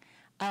 Yeah.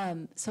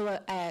 So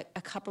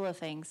a couple of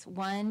things.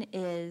 One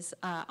is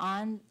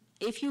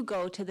if you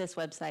go to this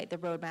website, the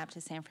Roadmap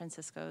to San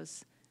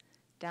Francisco's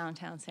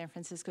Downtown San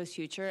Francisco's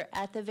Future,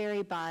 at the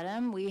very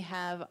bottom, we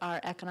have our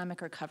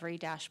economic recovery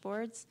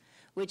dashboards,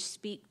 which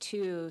speak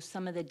to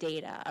some of the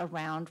data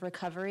around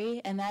recovery.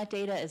 And that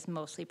data is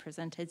mostly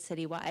presented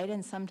citywide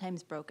and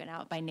sometimes broken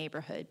out by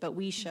neighborhood. But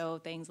we show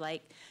things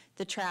like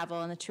the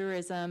travel and the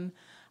tourism.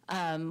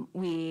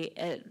 We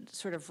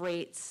sort of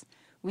rates.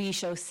 We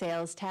show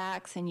sales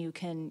tax, and you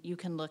can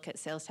look at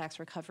sales tax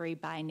recovery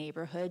by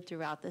neighborhood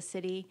throughout the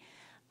city.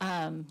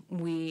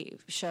 We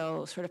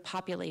show sort of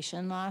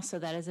population loss, so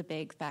that is a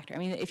big factor. I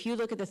mean, if you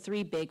look at the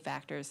three big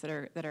factors that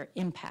are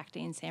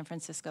impacting San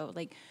Francisco,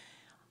 like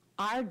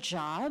our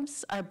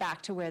jobs are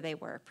back to where they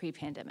were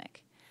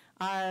pre-pandemic.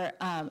 Our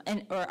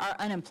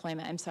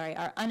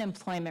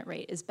unemployment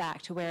rate is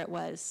back to where it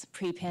was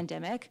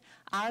pre-pandemic.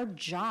 Our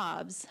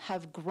jobs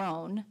have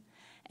grown,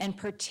 and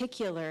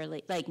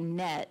particularly like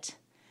net,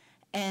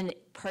 and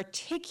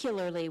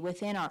particularly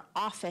within our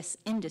office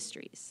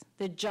industries.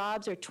 The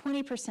jobs are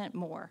 20%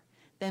 more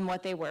than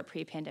what they were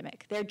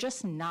pre-pandemic. They're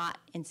just not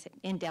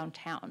in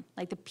downtown.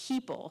 Like the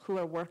people who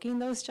are working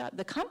those jobs,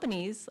 the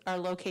companies are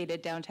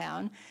located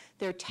downtown,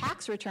 their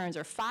tax returns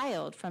are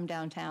filed from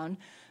downtown,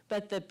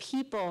 but the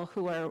people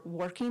who are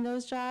working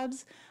those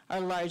jobs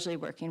are largely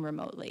working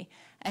remotely.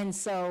 And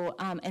so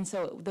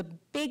the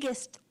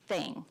biggest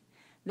thing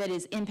that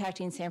is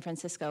impacting San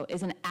Francisco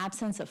is an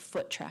absence of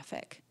foot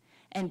traffic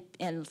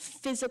and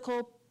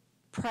physical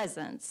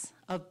presence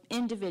of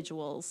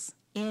individuals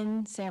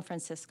in San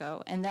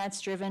Francisco, and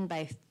that's driven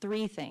by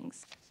three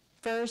things.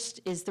 First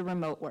is the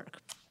remote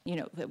work. You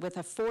know, with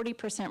a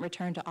 40%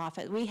 return to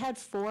office, we had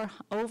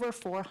over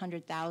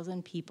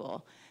 400,000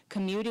 people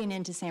commuting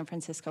into San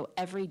Francisco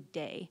every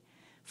day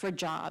for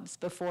jobs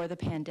before the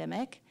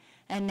pandemic,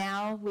 and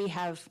now we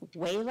have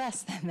way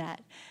less than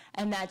that.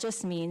 And that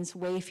just means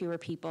way fewer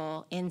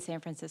people in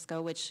San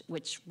Francisco, which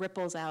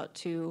ripples out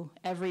to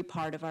every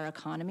part of our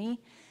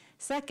economy.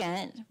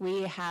 Second,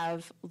 we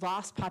have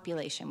lost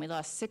population. We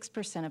lost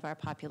 6% of our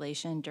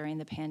population during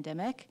the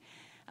pandemic.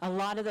 A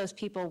lot of those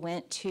people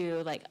went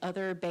to like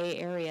other Bay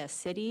Area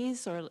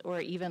cities or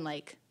even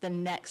like the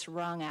next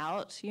rung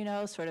out, you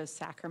know, sort of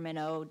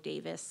Sacramento,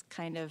 Davis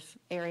kind of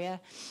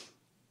area.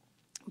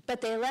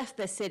 But they left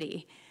the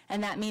city,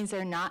 and that means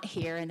they're not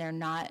here and they're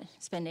not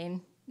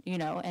spending, you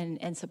know,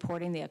 and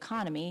supporting the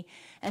economy.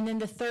 And then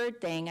the third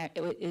thing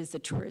is the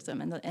tourism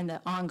and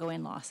the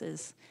ongoing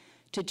losses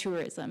to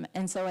tourism.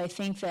 And so I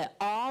think that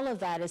all of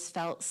that is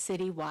felt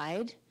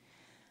citywide.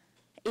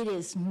 It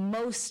is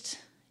most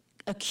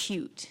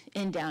acute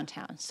in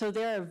downtown. So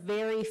there are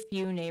very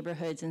few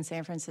neighborhoods in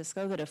San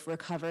Francisco that have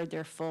recovered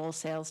their full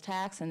sales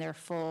tax and their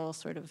full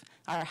sort of,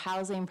 our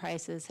housing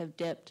prices have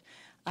dipped.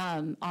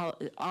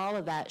 All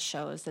of that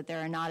shows that there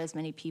are not as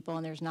many people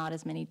and there's not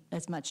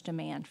as much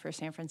demand for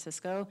San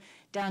Francisco.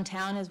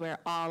 Downtown is where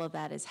all of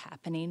that is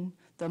happening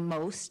the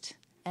most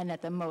and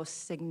at the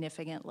most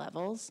significant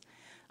levels.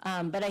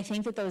 But I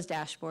think that those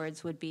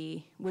dashboards would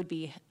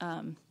be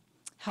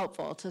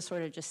helpful to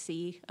sort of just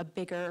see a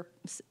bigger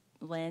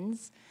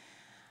lens.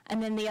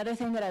 And then the other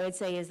thing that I would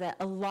say is that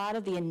a lot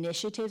of the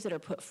initiatives that are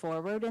put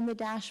forward in the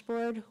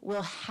dashboard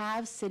will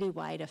have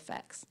citywide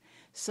effects.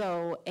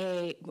 So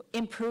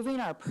improving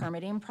our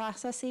permitting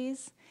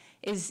processes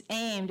is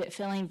aimed at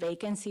filling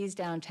vacancies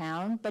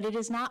downtown, but it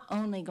is not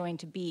only going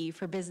to be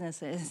for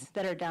businesses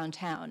that are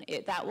downtown.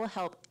 That will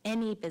help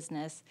any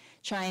business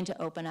trying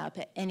to open up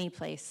at any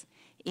place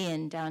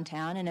in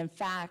downtown. And in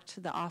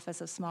fact, the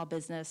Office of Small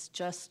Business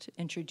just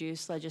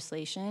introduced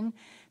legislation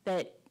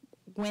that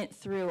went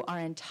through our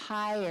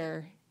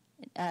entire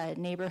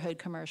neighborhood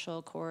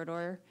commercial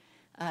corridor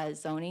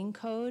zoning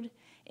code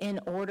in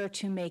order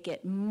to make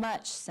it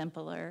much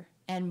simpler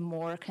and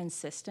more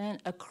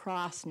consistent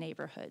across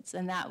neighborhoods.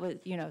 And that was,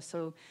 you know,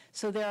 so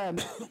there are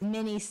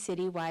many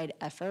citywide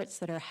efforts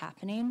that are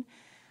happening.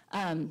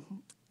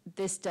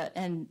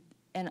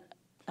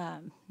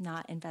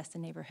 Not invest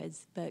in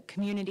neighborhoods, but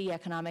community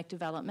economic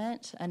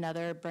development,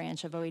 another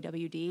branch of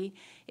OEWD,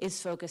 is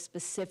focused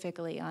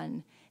specifically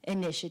on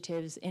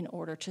initiatives in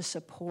order to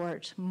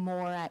support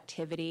more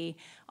activity,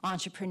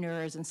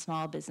 entrepreneurs and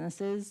small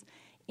businesses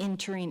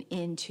entering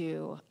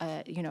into,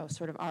 you know,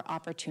 sort of our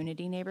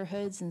opportunity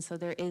neighborhoods. And so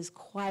there is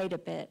quite a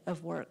bit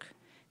of work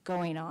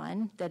going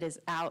on that is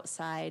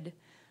outside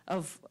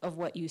of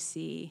what you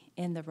see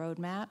in the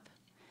roadmap.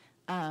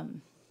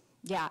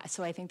 Yeah,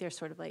 so I think there's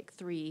sort of like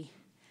three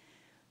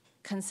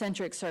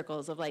concentric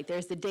circles of like,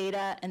 there's the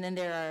data, and then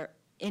there are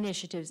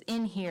initiatives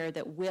in here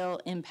that will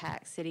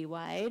impact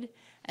citywide,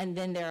 and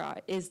then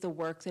is the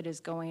work that is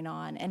going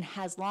on and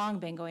has long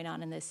been going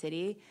on in the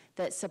city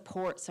that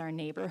supports our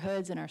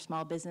neighborhoods and our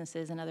small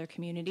businesses and other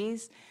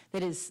communities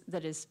that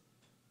is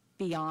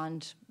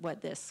beyond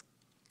what this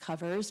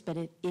covers, but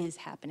it is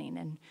happening,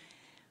 and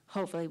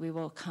hopefully we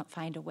will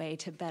find a way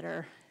to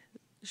better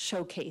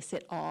showcase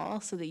it all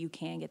so that you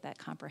can get that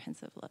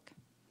comprehensive look.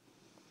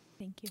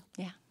 Thank you.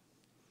 Yeah.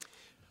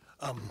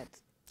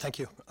 Thank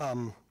you.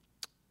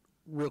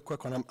 Real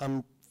quick one.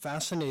 I'm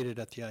fascinated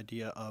at the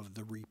idea of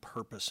the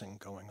repurposing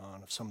going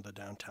on of some of the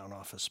downtown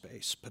office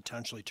space,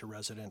 potentially to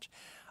resident.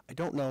 I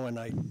don't know, and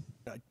I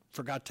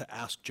forgot to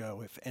ask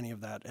Joe if any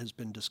of that has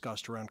been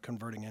discussed around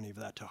converting any of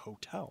that to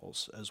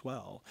hotels as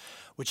well,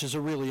 which is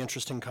a really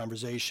interesting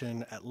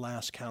conversation. At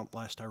last count,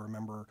 last I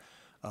remember,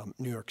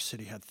 New York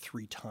City had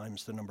 3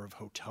 times the number of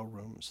hotel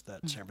rooms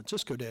that San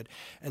Francisco did.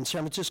 And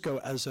San Francisco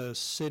as a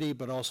city,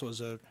 but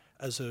also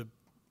as a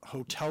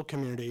hotel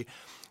community,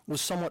 was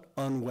somewhat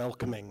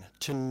unwelcoming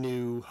to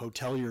new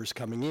hoteliers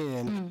coming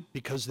in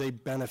because they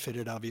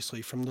benefited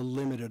obviously from the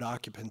limited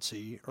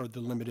occupancy or the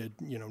limited,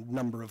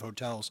 number of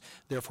hotels,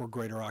 therefore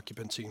greater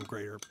occupancy and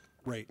greater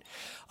rate.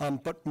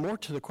 But more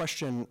to the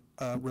question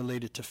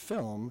related to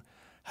film,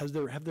 have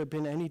there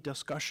been any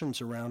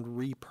discussions around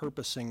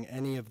repurposing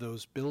any of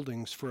those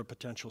buildings for a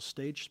potential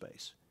stage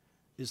space?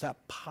 Is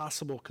that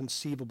possible,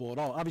 conceivable at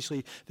all?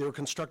 Obviously, they were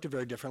constructed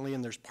very differently,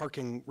 and there's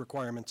parking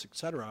requirements, et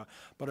cetera,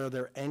 but are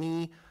there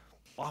any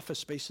office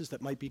spaces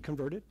that might be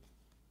converted?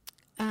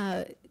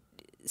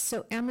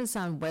 So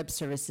Amazon Web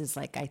Services,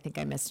 like I think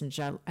I mentioned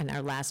in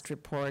our last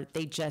report,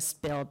 they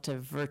just built a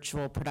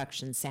virtual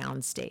production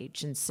sound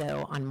stage, and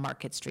so on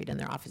Market Street in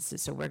their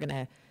offices. So we're going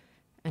to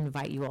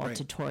invite you all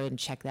to tour and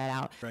check that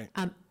out. Right.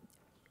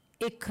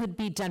 It could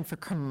be done for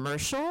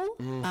commercial,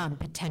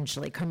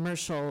 potentially,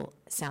 commercial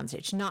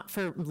soundstage, not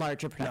for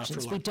larger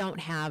productions. We don't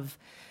have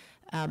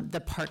the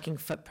parking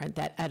footprint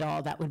at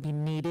all that would be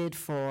needed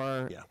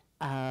for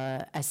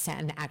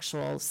an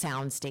actual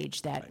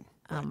soundstage that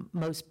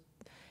most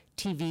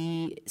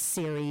TV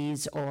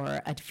series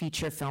or a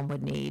feature film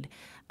would need.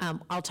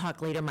 I'll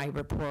talk later in my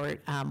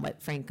report,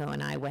 what Franco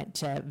and I went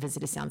to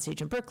visit a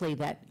soundstage in Berkeley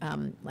that,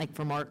 like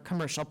for more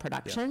commercial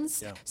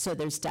productions. So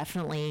there's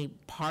definitely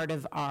part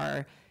of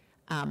our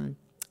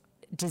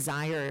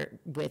desire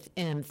with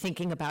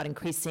thinking about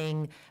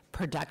increasing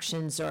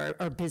productions or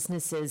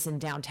businesses in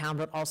downtown,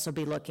 but also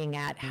be looking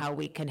at how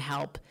we can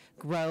help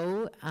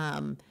grow,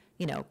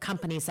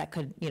 companies that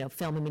could,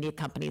 film and media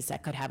companies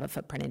that could have a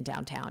footprint in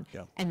downtown.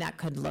 And that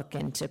could look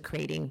into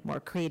creating more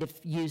creative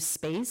use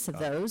space of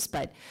those.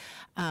 But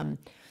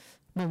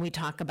when we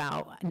talk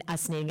about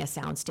us needing a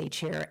soundstage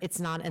here, it's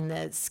not in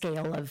the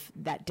scale of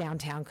that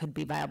downtown could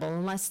be viable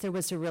unless there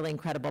was a really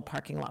incredible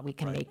parking lot we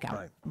can make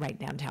out right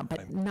downtown,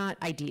 but not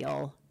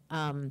ideal.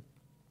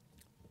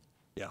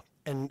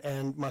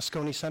 And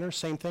Moscone Center,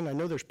 same thing. I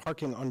know there's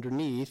parking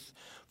underneath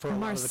for a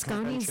lot of the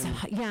convention.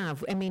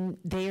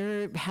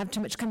 They have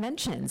too much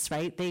conventions,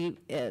 right?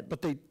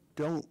 But they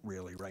don't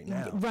really right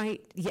now.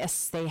 Right,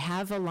 yes, they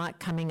have a lot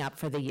coming up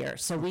for the year.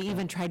 So we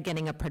even tried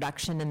getting a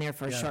production in there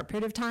for a short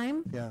period of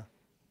time.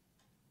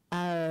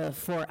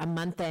 For a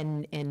month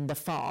in the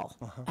fall,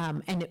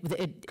 and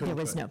there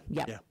was no.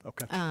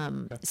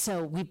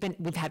 So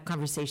we've had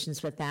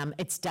conversations with them.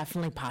 It's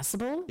definitely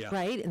possible,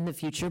 right, in the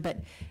future.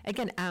 But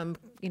again,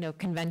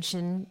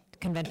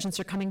 conventions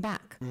are coming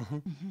back,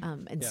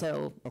 and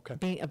so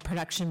being a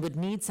production would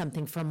need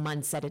something for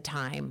months at a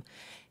time.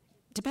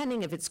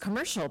 Depending if it's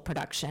commercial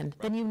production,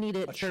 then you need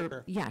it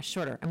for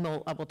shorter. And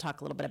we'll talk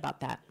a little bit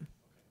about that.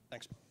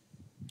 Thanks.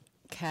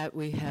 Kat,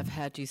 we have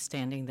had you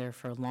standing there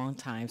for a long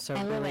time, so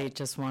I really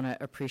just want to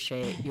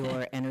appreciate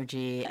your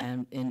energy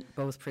and in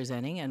both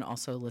presenting and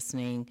also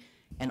listening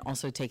and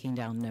also taking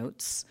down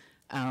notes.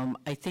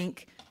 I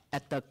think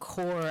at the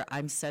core,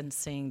 I'm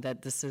sensing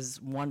that this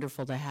is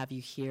wonderful to have you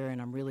here,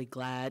 and I'm really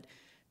glad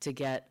to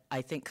get,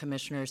 I think,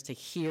 commissioners to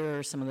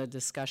hear some of the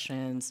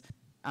discussions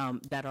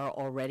that are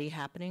already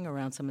happening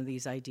around some of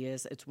these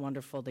ideas. It's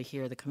wonderful to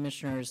hear the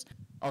commissioners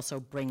also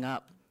bring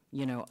up,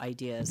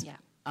 ideas.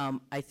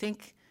 I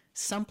think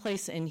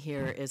someplace in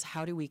here is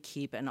how do we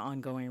keep an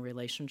ongoing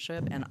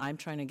relationship? And I'm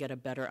trying to get a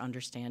better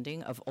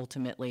understanding of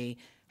ultimately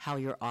how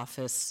your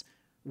office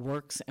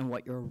works and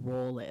what your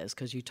role is.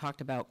 Because you talked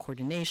about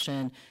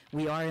coordination.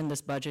 We are in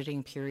this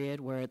budgeting period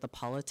where the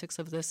politics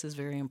of this is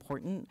very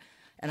important.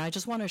 And I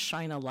just want to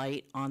shine a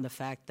light on the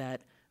fact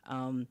that,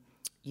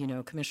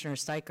 Commissioner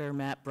Steicher,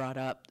 Matt brought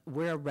up,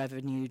 we're a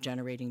revenue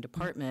generating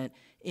department.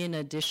 In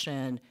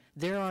addition,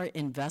 there are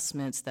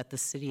investments that the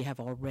city have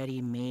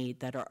already made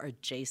that are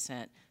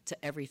adjacent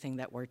to everything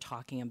that we're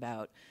talking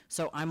about.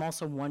 So I'm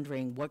also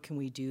wondering, what can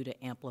we do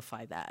to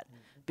amplify that?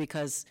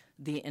 Because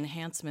the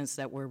enhancements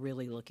that we're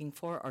really looking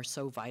for are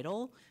so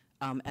vital.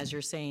 As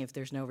you're saying, if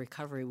there's no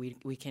recovery,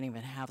 we can't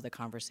even have the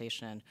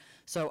conversation.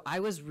 So I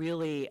was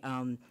really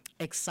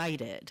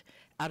excited.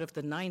 Out of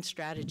the 9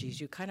 strategies,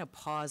 you kind of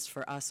paused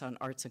for us on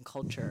arts and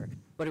culture,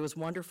 but it was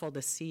wonderful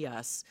to see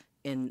us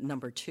in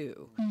number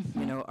 2,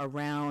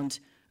 around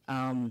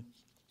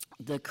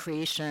the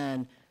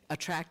creation,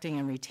 attracting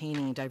and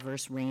retaining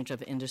diverse range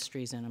of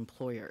industries and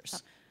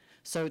employers.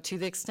 So to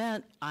the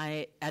extent,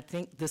 I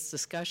think this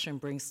discussion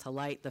brings to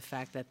light the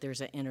fact that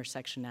there's an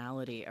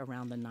intersectionality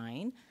around the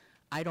 9.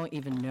 I don't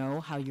even know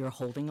how you're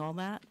holding all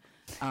that.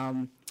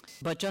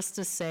 But just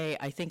to say,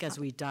 I think as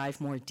we dive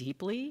more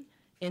deeply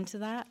into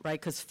that, right?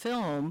 Because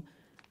film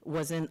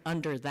was in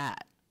under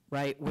that,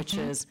 right? Which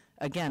is,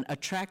 again,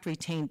 attract,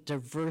 retain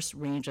diverse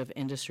range of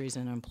industries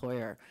and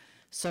employer.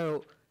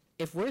 So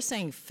if we're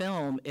saying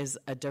film is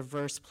a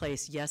diverse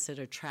place, yes, it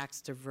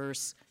attracts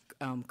diverse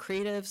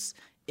creatives,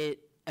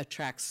 it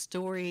attracts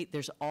story,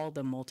 there's all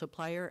the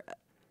multiplier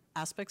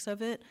aspects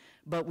of it,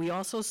 but we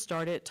also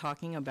started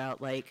talking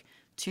about, like,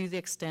 to the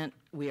extent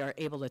we are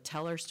able to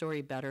tell our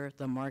story better,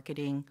 the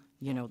marketing,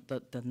 you know,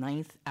 the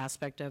ninth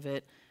aspect of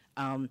it.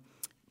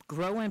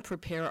 Grow and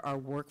prepare our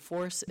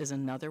workforce is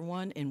another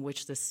one in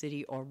which the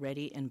city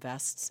already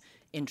invests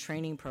in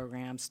training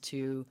programs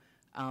to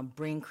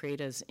bring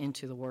creatives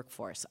into the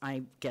workforce.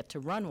 I get to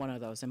run one of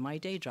those in my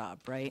day job,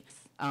 right?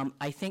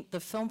 I think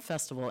the film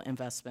festival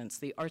investments,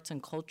 the arts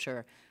and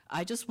culture,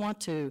 I just want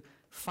to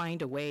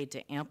find a way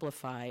to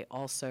amplify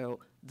also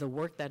the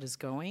work that is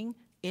going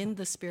in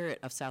the spirit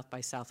of South by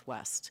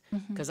Southwest,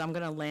 because I'm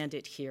going to land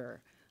it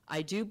here.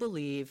 I do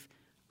believe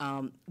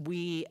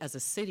we as a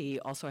city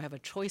also have a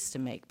choice to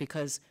make,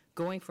 because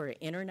going for an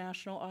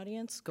international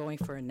audience, going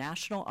for a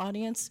national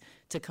audience,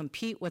 to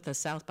compete with a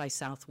South by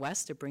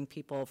Southwest to bring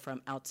people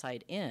from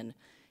outside in.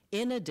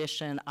 In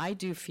addition, I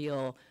do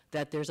feel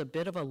that there's a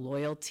bit of a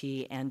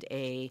loyalty and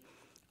a,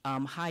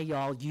 hi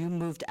y'all, you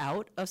moved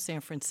out of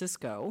San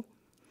Francisco.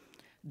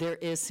 There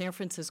is San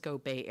Francisco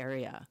Bay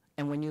Area.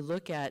 And when you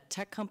look at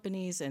tech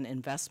companies and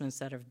investments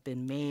that have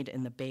been made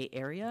in the Bay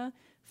Area,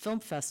 film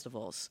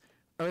festivals,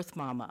 Earth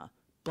Mama,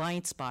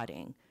 Blind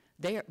Spotting,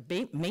 they are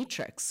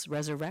Matrix,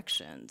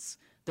 Resurrections.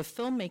 The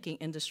filmmaking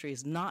industry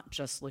is not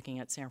just looking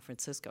at San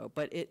Francisco,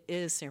 but it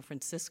is San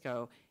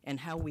Francisco and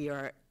how we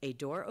are a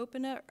door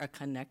opener, a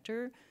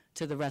connector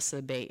to the rest of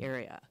the Bay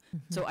Area.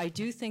 So I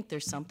do think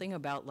there's something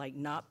about, like,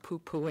 not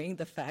poo-pooing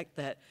the fact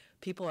that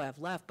people have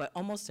left, but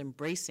almost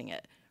embracing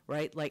it,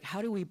 right? Like,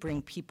 how do we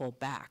bring people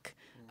back?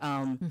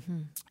 And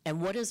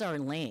what is our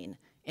lane?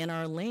 And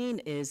our lane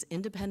is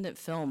independent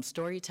film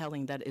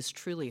storytelling that is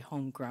truly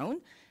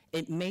homegrown.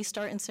 It may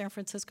start in San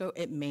Francisco,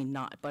 it may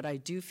not, but I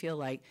do feel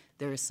like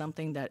there is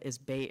something that is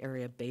Bay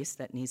Area based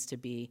that needs to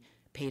be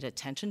paid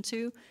attention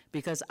to,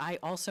 because I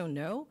also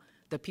know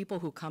the people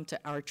who come to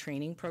our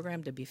training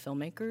program to be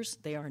filmmakers,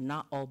 they are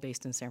not all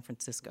based in San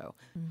Francisco.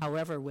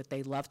 However, would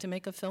they love to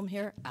make a film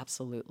here?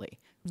 Absolutely,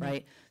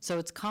 right? So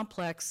it's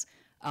complex.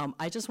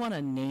 I just want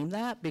to name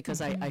that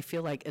because I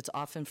feel like it's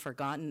often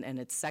forgotten and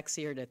it's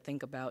sexier to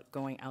think about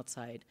going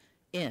outside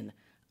in.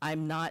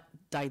 I'm not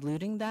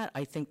diluting that.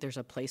 I think there's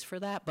a place for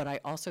that, but I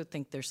also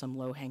think there's some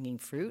low-hanging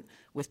fruit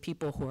with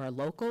people who are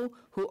local,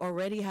 who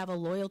already have a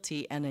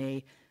loyalty and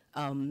a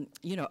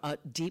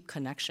deep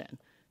connection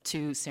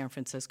to San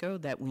Francisco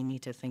that we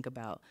need to think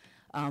about.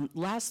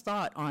 Last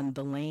thought on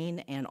the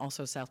lane and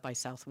also South by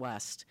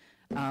Southwest.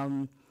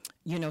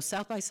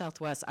 South by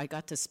Southwest, I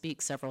got to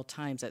speak several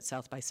times at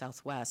South by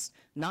Southwest,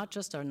 not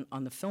just on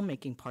the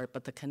filmmaking part,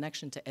 but the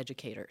connection to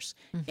educators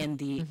and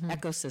the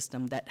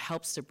ecosystem that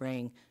helps to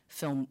bring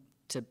film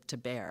to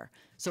bear.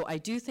 So I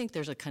do think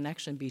there's a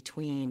connection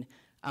between,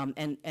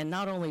 and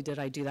not only did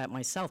I do that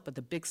myself, but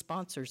the big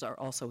sponsors are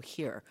also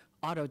here,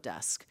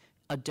 Autodesk,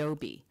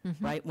 Adobe,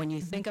 right? When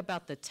you think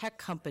about the tech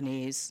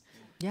companies,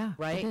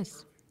 right? It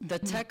is. The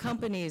tech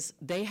companies,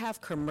 they have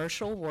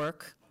commercial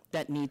work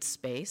that needs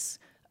space.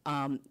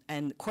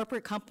 And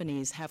corporate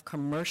companies have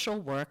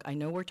commercial work. I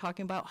know we're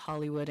talking about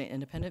Hollywood and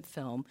independent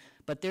film,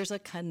 but there's a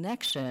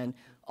connection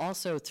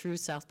also through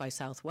South by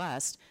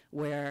Southwest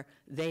where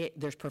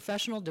there's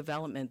professional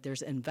development,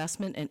 there's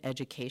investment in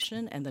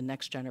education and the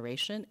next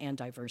generation and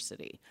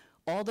diversity.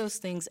 All those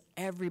things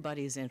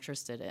everybody's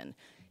interested in.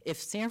 If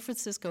San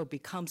Francisco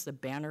becomes the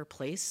banner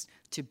place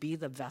to be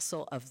the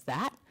vessel of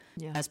that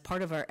as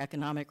part of our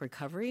economic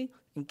recovery,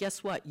 and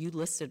guess what? You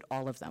listed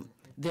all of them.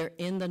 They're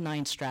in the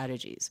 9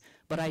 strategies.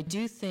 But I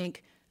do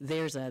think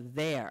there's a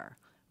there,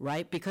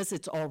 right? Because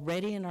it's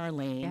already in our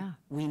lane.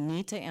 We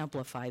need to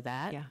amplify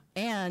that.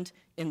 And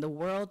in the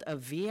world of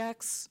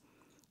VX,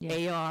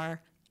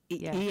 AR,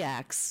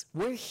 EX,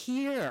 we're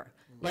here.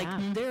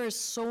 Like, there is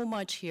so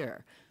much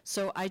here.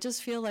 So I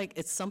just feel like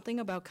it's something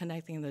about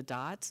connecting the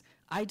dots.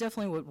 I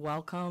definitely would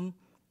welcome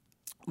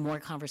more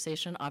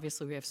conversation.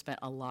 Obviously, we have spent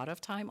a lot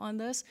of time on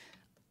this,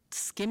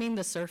 skimming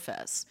the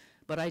surface.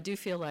 But I do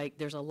feel like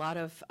there's a lot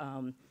of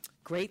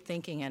great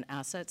thinking and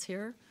assets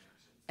here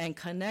and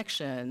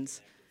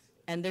connections.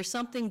 And there's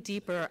something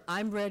deeper.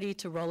 I'm ready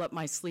to roll up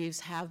my sleeves,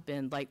 have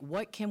been. Like,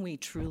 what can we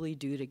truly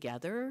do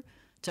together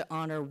to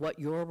honor what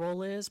your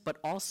role is, but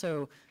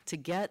also to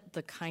get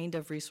the kind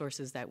of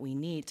resources that we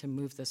need to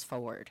move this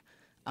forward?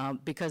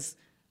 Because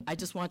I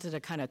just wanted to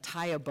kind of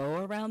tie a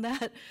bow around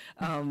that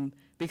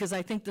because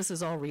I think this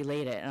is all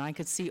related, and I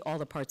could see all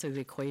the parts of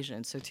the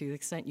equation. So to the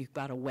extent you've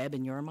got a web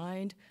in your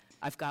mind,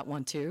 I've got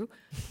one too,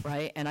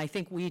 right? And I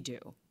think we do,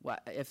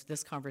 if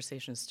this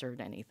conversation stirred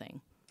anything.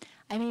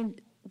 I mean,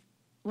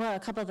 well, a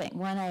couple of things.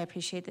 One, I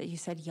appreciate that you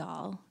said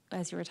y'all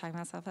as you were talking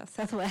about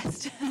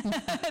Southwest.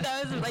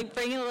 That was like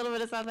bringing a little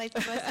bit of South by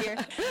Southwest here.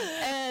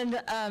 And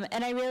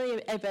I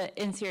really, but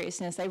in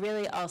seriousness, I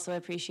really also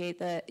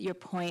appreciate your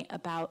point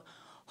about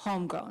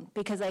homegrown,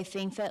 because I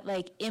think that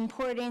like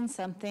importing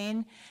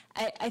something,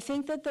 I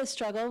think that the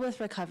struggle with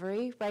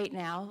recovery right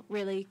now,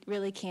 really,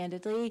 really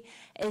candidly,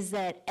 is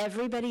that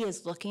everybody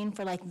is looking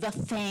for like the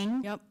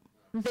thing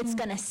that's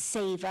gonna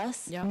save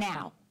us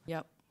now.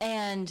 Yep.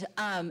 And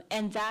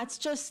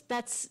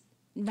that's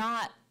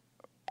not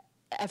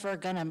ever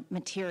gonna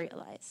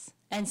materialize.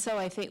 And so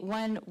I think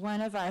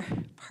one of our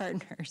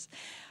partners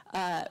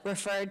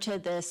referred to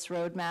this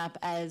roadmap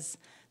as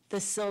the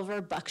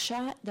silver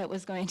buckshot that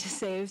was going to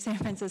save San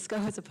Francisco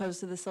as opposed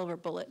to the silver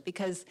bullet,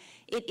 because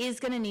it is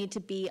going to need to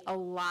be a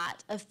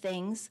lot of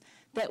things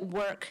that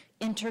work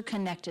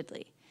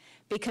interconnectedly.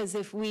 Because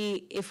if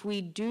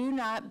we do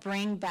not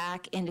bring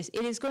back industry,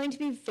 it is going to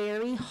be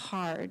very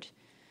hard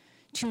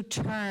to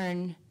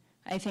turn,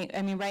 I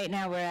mean, right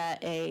now we're at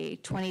a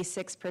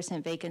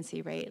 26%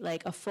 vacancy rate,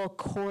 like a full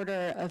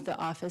quarter of the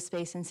office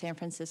space in San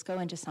Francisco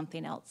into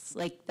something else.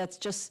 Like,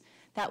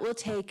 that will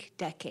take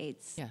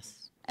decades.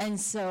 Yes. And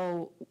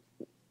so,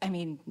 I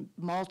mean,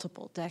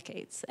 multiple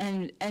decades.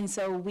 And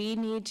so we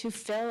need to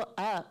fill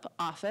up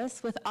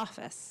office with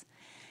office.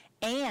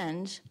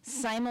 And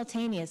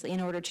simultaneously,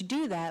 in order to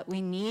do that,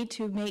 we need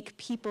to make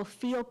people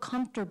feel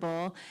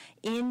comfortable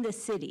in the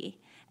city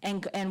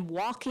and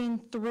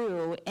walking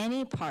through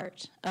any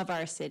part of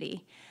our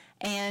city.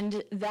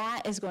 And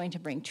that is going to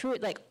bring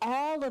truth, like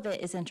all of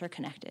it is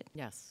interconnected.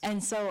 Yes.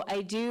 And so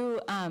I do,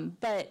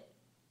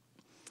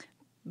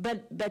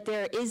 but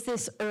there is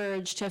this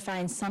urge to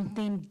find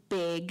something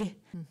big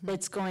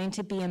that's going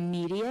to be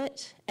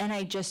immediate, and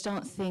I just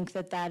don't think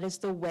that that is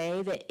the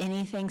way that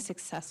anything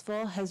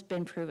successful has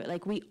been proven.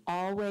 Like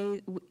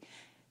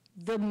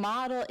the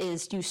model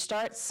is you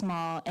start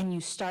small and you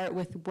start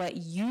with what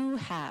you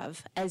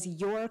have as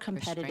your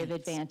competitive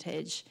strengths.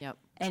 advantage Yep.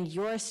 and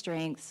your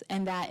strengths,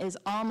 and that is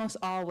almost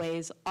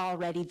always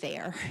already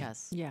there.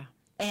 Yes. Yeah.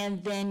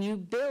 And then you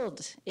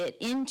build it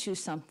into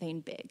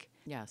something big.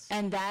 Yes.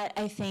 And that,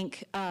 I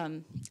think,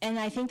 and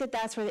I think that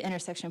that's where the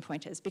intersection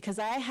point is, because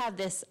I have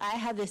this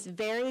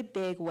very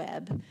big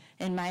web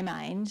in my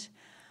mind,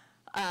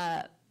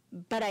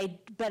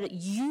 but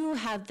you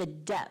have the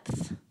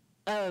depth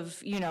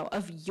of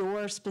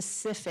your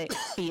specific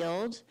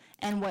field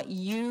and what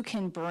you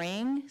can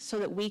bring so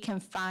that we can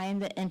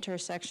find the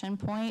intersection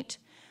point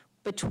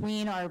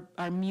between our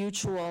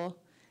mutual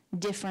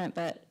different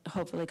but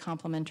hopefully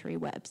complementary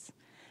webs.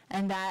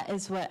 And that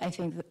is what I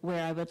think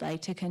where I would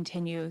like to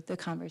continue the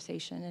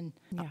conversation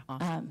and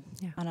on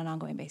an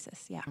ongoing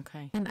basis. Yeah.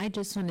 Okay. And I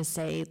just want to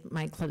say,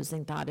 my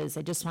closing thought is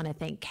I just want to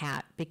thank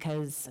Kat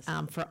because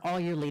for all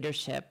your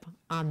leadership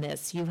on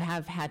this. You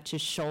have had to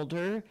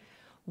shoulder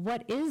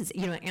what is,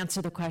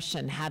 answer the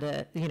question, how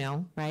to,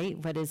 right?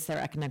 What is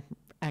their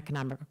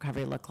economic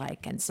recovery look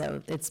like? And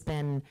so it's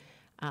been,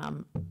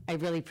 I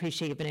really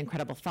appreciate you've been an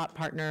incredible thought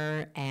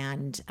partner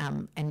and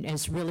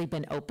has really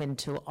been open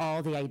to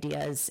all the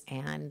ideas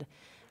and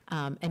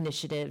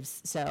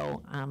initiatives.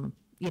 So,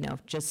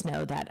 just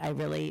know that I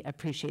really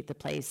appreciate the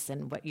place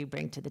and what you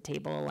bring to the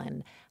table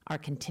and our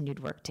continued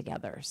work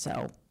together.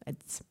 So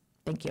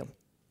thank you.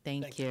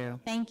 Thank you.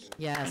 Thank you.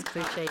 Yes,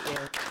 appreciate you.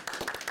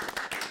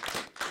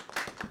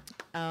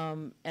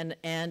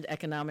 And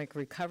economic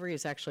recovery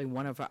is actually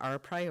one of our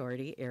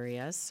priority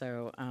areas,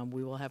 so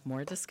we will have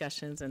more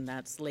discussions, and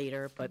that's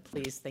later, but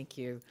please, thank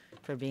you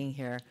for being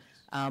here.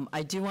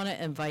 I do want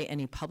to invite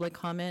any public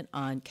comment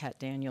on Kat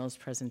Daniels'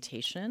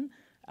 presentation.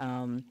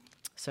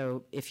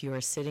 So if you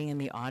are sitting in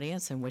the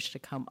audience and wish to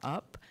come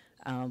up,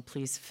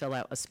 please fill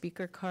out a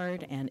speaker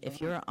card, and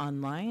if you're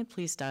online,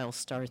 please dial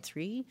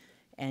 *3,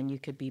 and you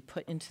could be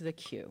put into the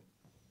queue.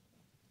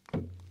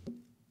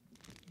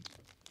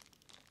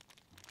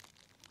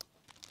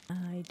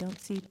 I don't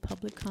see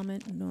public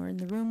comment nor in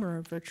the room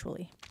or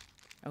virtually.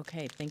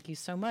 Okay, thank you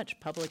so much.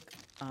 Public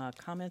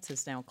comments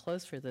is now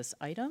closed for this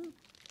item.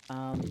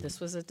 This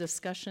was a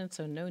discussion,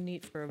 so no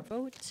need for a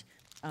vote.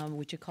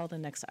 Would you call the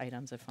next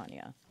item,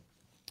 Zefania?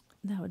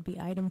 That would be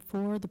item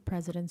 4, the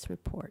president's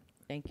report.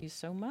 Thank you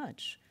so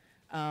much.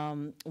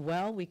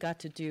 Well, we got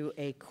to do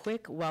a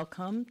quick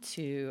welcome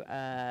to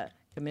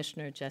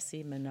Commissioner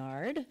Jessie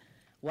Menard.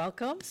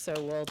 Welcome. So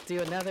we'll do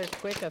another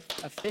quick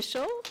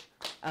official.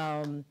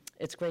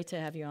 It's great to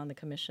have you on the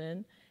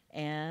commission.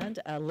 And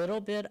a little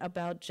bit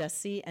about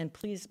Jessie, and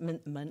please,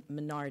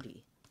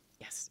 Menardi.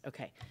 Yes,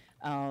 okay.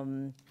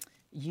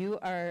 You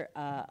are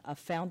a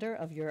founder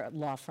of your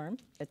law firm,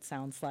 it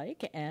sounds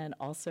like, and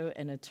also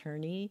an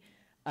attorney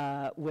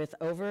with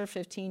over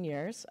 15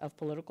 years of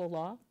political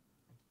law,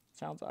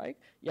 sounds like,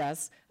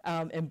 yes,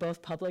 in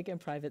both public and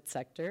private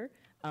sector.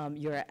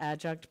 You're an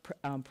adjunct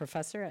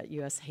professor at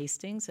U.S.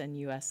 Hastings and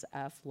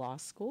USF Law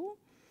School.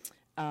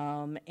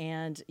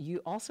 And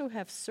you also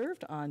have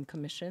served on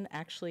commission,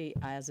 actually,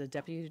 as a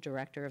deputy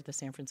director of the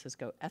San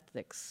Francisco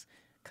Ethics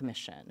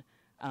Commission.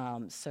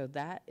 So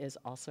that is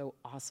also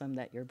awesome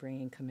that you're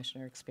bringing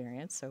commissioner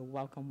experience. So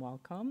welcome,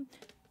 welcome.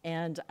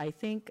 And I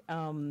think,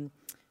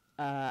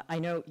 I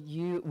know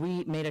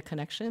we made a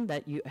connection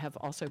that you have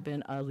also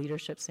been a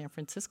Leadership San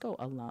Francisco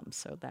alum.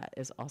 So that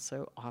is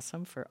also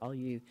awesome for all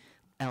you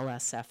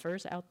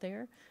LSFers out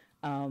there.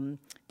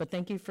 But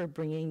thank you for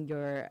bringing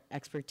your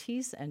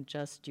expertise and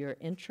just your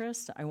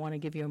interest. I want to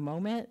give you a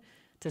moment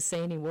to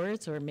say any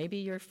words or maybe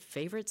your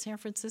favorite San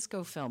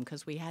Francisco film,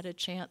 because we had a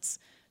chance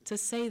to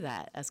say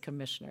that as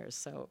commissioners.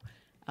 So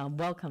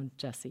welcome,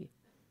 Jesse.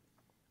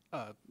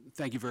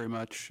 Thank you very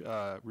much.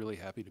 Really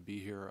happy to be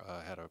here.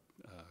 I had a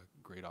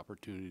great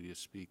opportunity to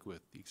speak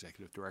with the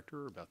executive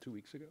director about 2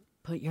 weeks ago.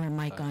 Put your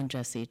mic on,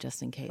 Jesse,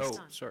 just in case. Oh,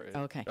 sorry.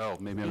 Okay. Oh,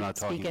 maybe I'm not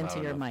talking Speak into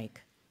loud your enough.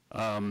 mic.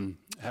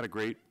 Had a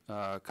great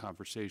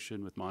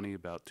conversation with Monty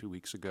about 2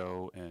 weeks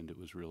ago, and it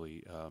was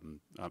really,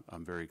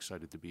 I'm very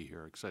excited to be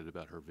here, excited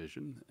about her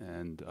vision.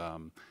 And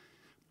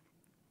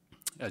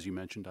as you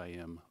mentioned, I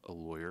am a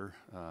lawyer,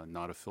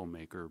 not a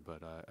filmmaker,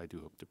 but I do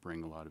hope to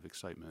bring a lot of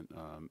excitement,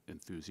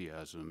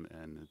 enthusiasm,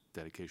 and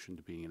dedication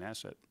to being an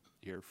asset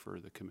here for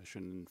the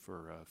commission and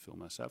for Film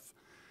SF.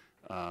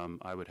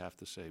 I would have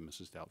to say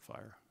Mrs.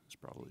 Doubtfire is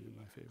probably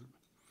my favorite.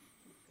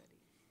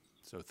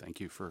 So thank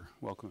you for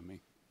welcoming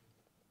me.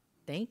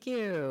 Thank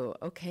you.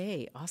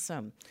 Okay,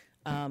 awesome.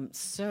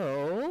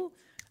 We'll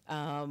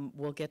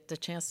get the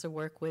chance to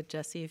work with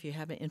Jesse. If you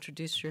haven't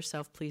introduced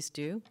yourself, please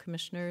do,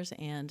 commissioners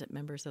and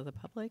members of the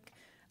public.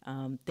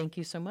 Thank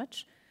you so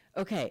much.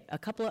 Okay, a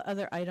couple of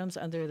other items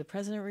under the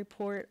president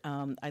report.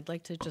 I'd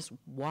like to just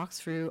walk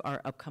through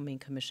our upcoming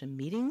commission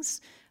meetings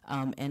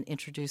and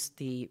introduce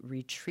the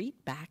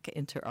retreat back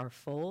into our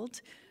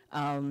fold.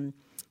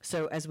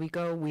 So as we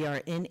go, we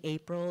are in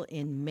April.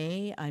 In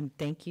May,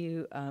 thank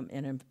you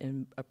and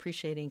I'm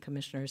appreciating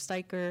Commissioner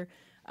Steiker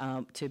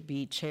to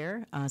be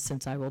chair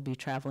since I will be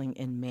traveling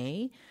in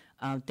May.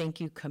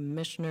 Thank you,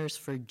 commissioners,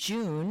 for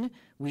June.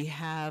 We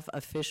have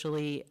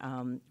officially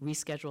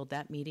rescheduled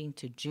that meeting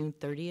to June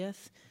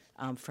 30th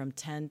from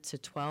 10 to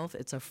 12.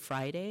 It's a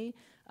Friday.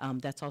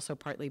 That's also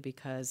partly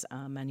because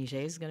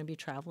Manijay is going to be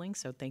traveling,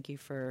 so thank you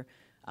for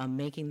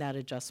making that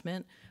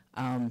adjustment.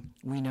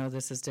 We know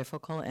this is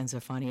difficult, and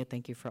Zafania,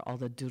 thank you for all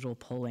the doodle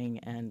polling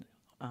and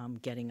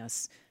getting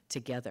us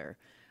together.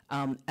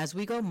 As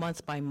we go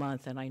month by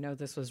month, and I know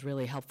this was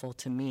really helpful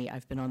to me,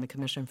 I've been on the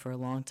commission for a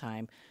long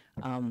time,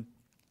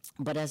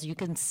 but as you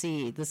can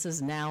see, this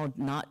is now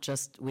not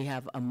just we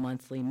have a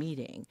monthly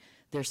meeting.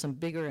 There's some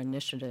bigger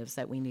initiatives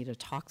that we need to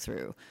talk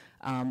through.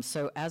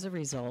 So as a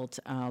result,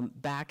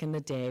 back in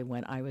the day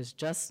when I was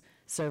just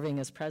serving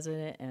as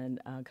president and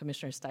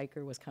Commissioner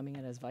Steiker was coming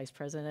in as vice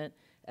president,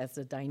 as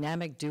a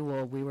dynamic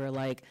duo, we were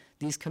like,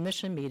 these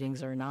commission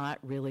meetings are not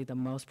really the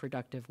most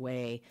productive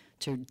way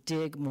to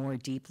dig more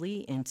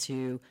deeply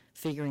into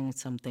figuring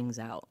some things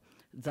out,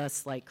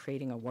 thus like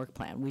creating a work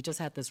plan. We just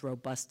had this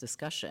robust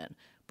discussion,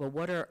 but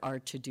what are our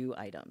to-do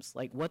items?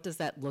 Like, what does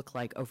that look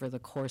like over the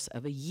course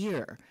of a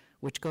year,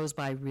 which goes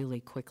by really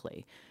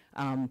quickly?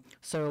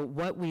 So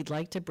what we'd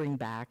like to bring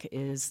back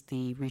is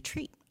the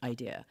retreat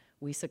idea.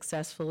 We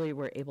successfully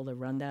were able to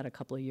run that a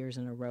couple of years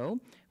in a row.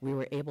 We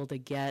were able to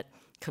get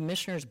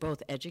commissioners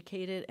both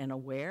educated and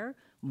aware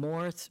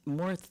more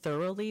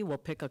thoroughly. We'll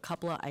pick a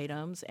couple of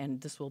items, and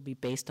this will be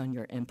based on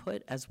your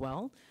input as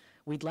well.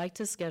 We'd like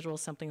to schedule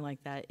something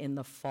like that in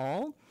the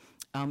fall.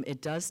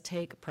 It does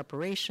take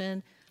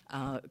preparation.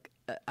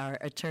 Our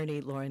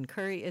attorney, Lauren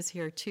Curry, is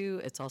here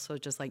too. It's also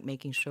just like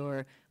making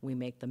sure we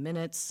make the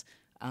minutes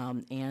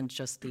and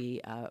just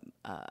the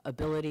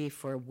ability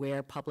for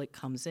where public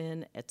comes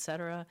in, et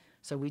cetera.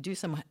 So we do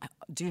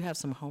have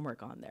some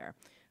homework on there.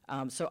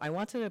 So I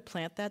wanted to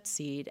plant that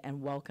seed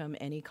and welcome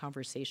any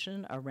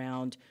conversation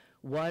around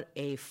what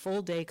a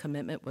full day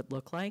commitment would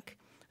look like,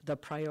 the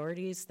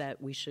priorities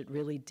that we should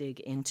really dig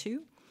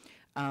into.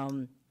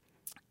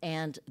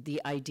 And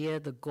the idea,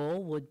 the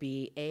goal would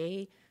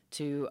be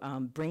to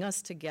bring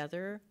us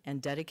together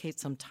and dedicate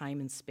some time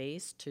and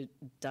space to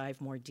dive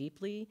more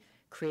deeply,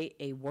 create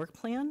a work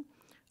plan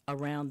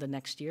around the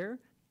next year,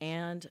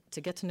 and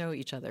to get to know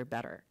each other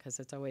better, because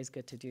it's always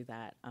good to do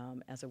that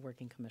as a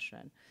working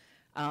commission.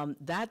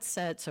 That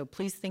said, so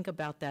please think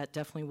about that.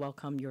 Definitely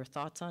welcome your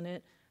thoughts on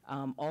it.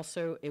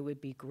 Also, it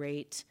would be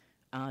great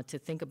to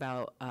think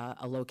about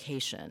a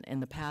location. In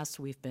the past,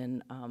 we've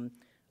been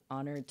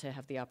honored to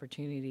have the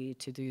opportunity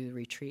to do the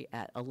retreat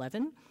at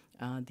 11,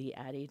 the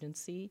ad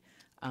agency.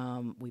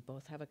 We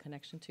both have a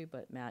connection to,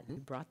 but Matt, you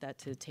brought that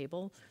to the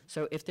table.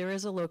 So if there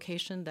is a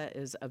location that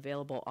is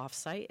available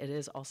off-site, it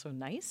is also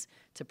nice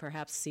to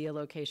perhaps see a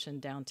location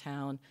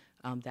downtown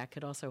that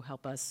could also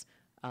help us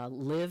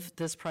live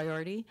this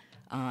priority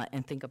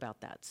and think about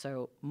that.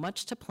 So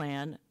much to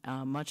plan,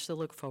 much to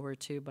look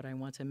forward to, but I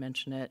want to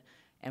mention it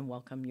and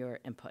welcome your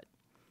input.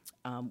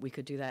 We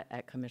could do that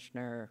at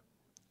Commissioner,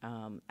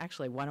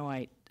 actually, why don't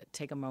I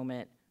take a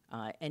moment,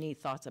 any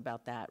thoughts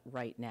about that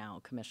right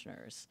now,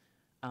 commissioners?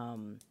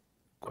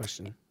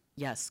 Question.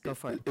 Yes, go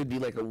for it. It'd be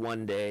like a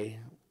one-day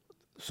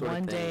sort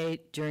One of thing.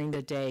 day during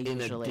the day In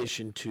usually.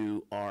 addition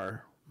to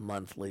our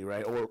monthly,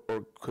 right? Or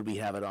could we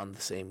have it on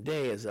the same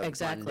day as a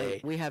Exactly.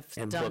 Monday? We have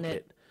and done book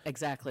it.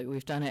 Exactly.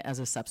 We've done it as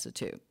a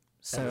substitute.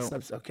 So,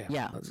 Okay.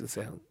 yeah. I was gonna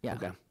say, Yeah.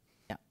 okay.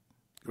 Yeah.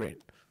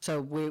 Great.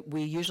 So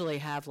we usually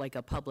have like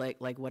a public,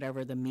 like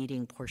whatever the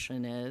meeting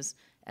portion is,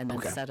 and then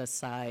Okay. set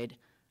aside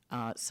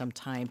some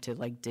time to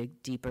like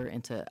dig deeper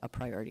into a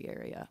priority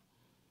area.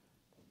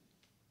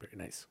 Very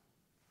nice.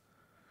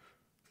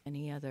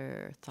 Any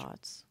other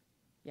thoughts?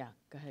 Yeah,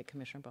 go ahead,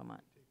 Commissioner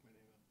Beaumont.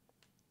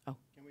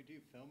 Can we do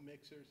film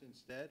mixers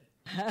instead?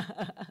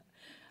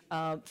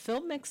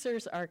 Film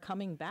mixers are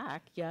coming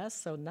back, yes,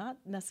 so not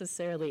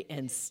necessarily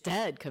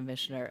instead,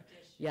 Commissioner.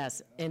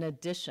 Yes, in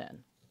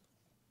addition.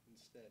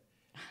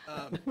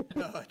 Instead.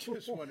 No, I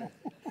just wonder.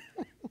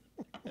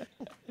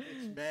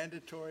 It's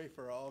mandatory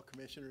for all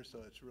commissioners, so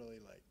it's really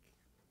like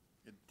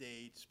a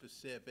date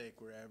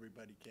specific where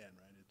everybody can,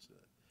 right? It's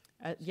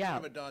Yeah,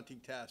 kind of a daunting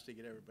task to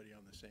get everybody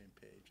on the same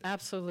page.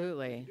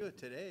 absolutely. Do it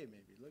today,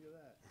 maybe. Look at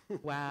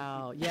that.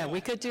 Wow, yeah,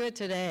 we could do it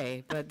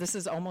today, but this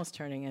is almost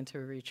turning into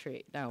a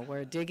retreat. No,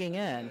 we're digging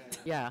in,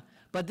 yeah.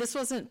 But this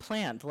wasn't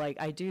planned. Like,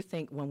 I do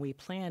think when we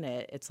plan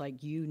it, it's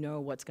like you know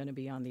what's going to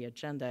be on the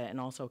agenda and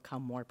also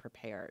come more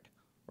prepared,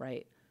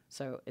 right?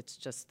 So it's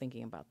just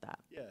thinking about that.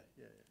 Yeah.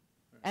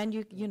 And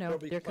you know, There'll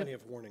be there could, plenty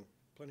of warning,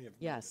 plenty of.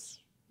 yes.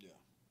 Yeah.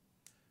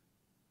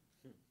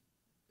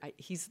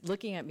 He's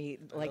looking at me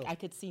like I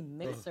could see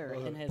mixer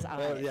in his eyes.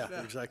 Oh, yeah,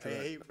 exactly I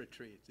right. hate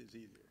retreats. It's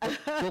easier.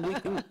 Well, we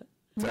can,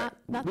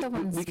 Not the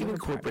ones we can you were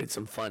part of. incorporate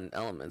some fun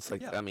elements.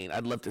 Like, Yeah. I mean,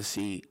 I'd love to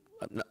see,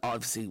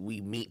 obviously, we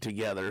meet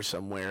together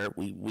somewhere,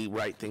 we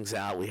write things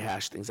out, we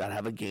hash things out,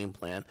 have a game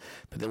plan,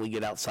 but then we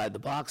get outside the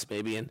box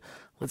maybe and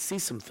let's see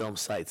some film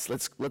sites.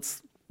 Let's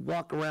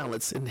walk around,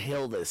 let's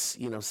inhale this,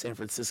 San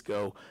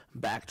Francisco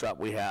backdrop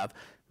we have.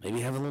 Maybe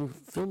have a little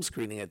film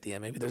screening at the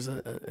end. Maybe there's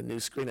a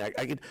new screen.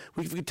 If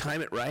we could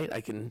time it right,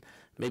 I can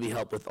maybe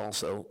help with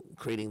also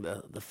creating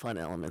the fun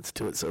elements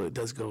to it so it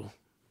does go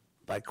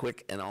by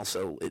quick and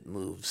also it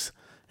moves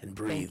and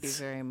breathes. Thank you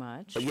very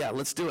much. But yeah,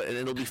 let's do it, and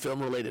it'll be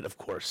film related, of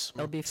course.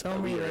 It'll be So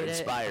film we are related.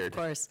 Inspired. Of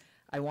course,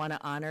 I want to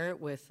honor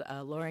with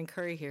Lauren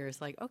Curry here is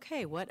like,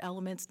 okay, what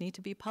elements need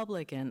to be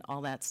public and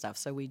all that stuff.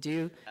 So we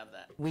do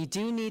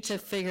need to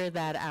figure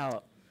that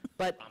out.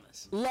 But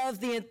love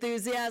the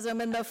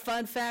enthusiasm and the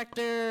fun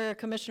factor,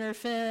 Commissioner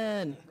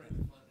Finn.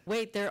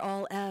 Wait, they're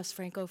all Fs,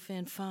 Franco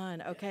Finn,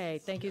 fun. Okay,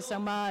 thank you so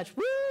much.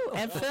 Woo,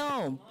 and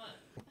film.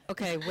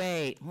 Okay,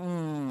 wait.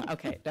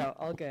 Okay, no,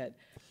 all good.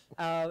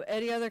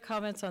 Any other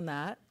comments on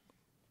that?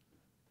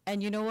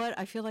 And you know what?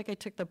 I feel like I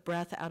took the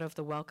breath out of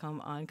the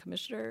welcome on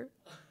Commissioner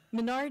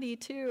Minardi,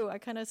 too. I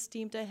kind of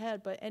steamed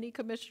ahead, but any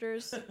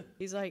commissioners?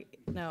 He's like,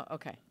 no,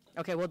 okay.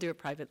 Okay, we'll do it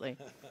privately.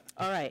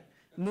 All right,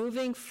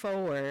 moving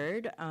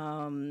forward,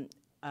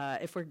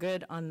 if we're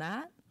good on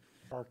that,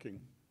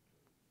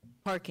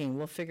 Parking,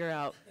 we'll figure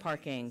out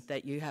parking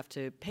that you have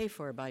to pay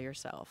for by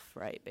yourself,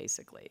 right,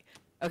 basically.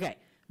 Okay,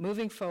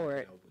 moving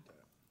forward.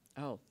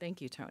 Oh,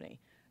 thank you, Tony.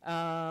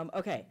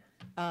 Okay,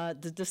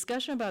 the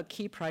discussion about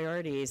key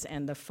priorities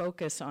and the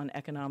focus on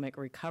economic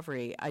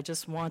recovery, I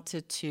just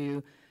wanted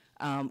to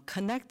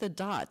connect the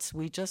dots.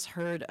 We just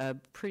heard a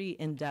pretty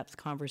in-depth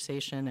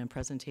conversation and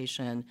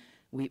presentation.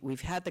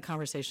 We've had the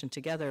conversation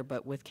together,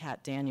 but with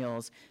Kat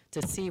Daniels,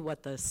 to see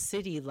what the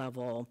city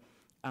level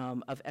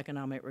of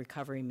economic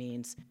recovery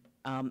means.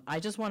 I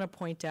just want to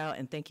point out,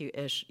 and thank you,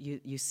 Ish,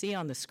 you see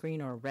on the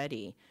screen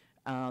already,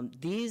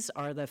 these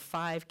are the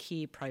 5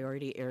 key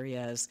priority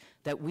areas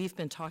that we've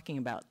been talking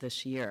about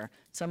this year.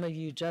 Some of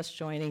you just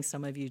joining,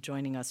 some of you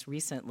joining us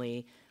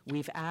recently.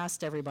 We've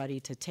asked everybody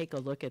to take a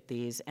look at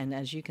these, and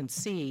as you can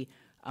see,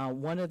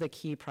 one of the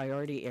key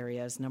priority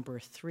areas, number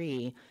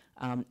 3,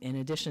 in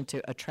addition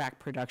to attract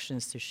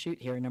productions to shoot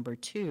here, number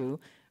 2,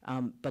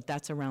 but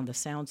that's around the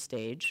sound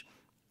stage.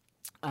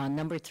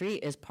 Number 3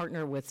 is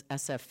partner with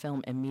SF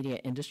Film and Media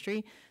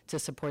Industry to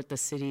support the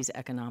city's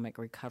economic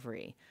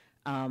recovery.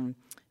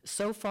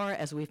 So far,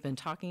 as we've been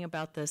talking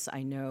about this,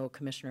 I know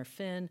Commissioner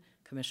Finn,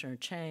 Commissioner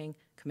Chang,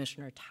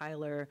 Commissioner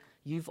Tyler,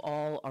 you've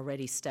all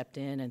already stepped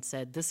in and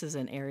said, this is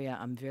an area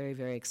I'm very,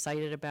 very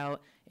excited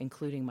about,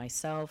 including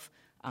myself.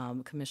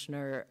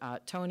 Commissioner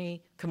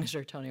Tony,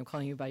 I'm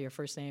calling you by your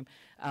first name.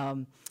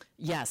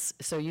 Yes,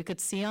 so you could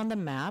see on the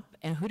map,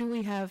 and who do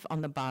we have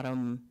on the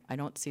bottom? I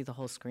don't see the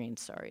whole screen,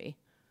 sorry.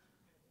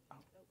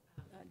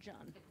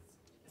 John.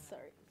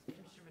 Sorry.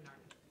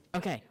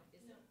 Okay.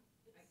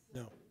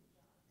 No.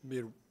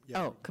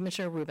 Oh,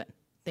 Commissioner Rubin,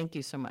 thank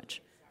you so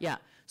much. Yeah,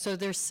 so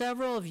there's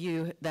several of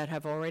you that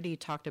have already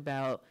talked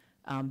about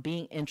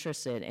being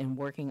interested in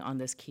working on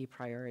this key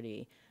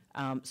priority.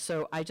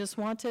 So I just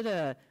wanted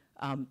to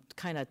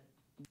kind of,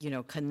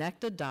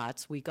 connect the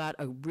dots. We got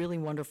a really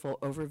wonderful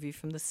overview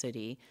from the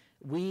city.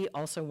 We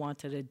also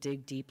wanted to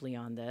dig deeply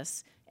on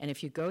this. And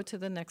if you go to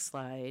the next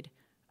slide,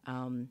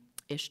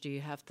 Ish, do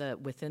you have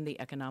within the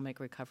economic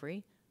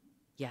recovery?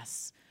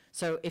 Yes.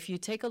 So if you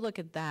take a look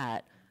at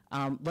that,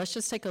 let's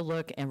just take a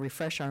look and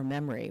refresh our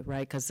memory,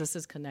 right? Because this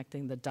is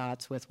connecting the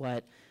dots with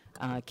what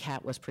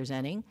Kat was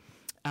presenting.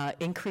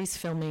 Increase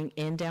filming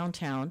in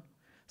downtown,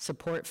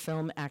 support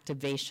film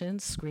activation,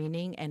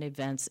 screening, and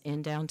events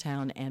in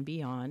downtown and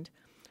beyond,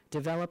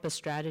 develop a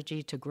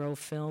strategy to grow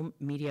film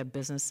media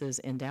businesses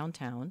in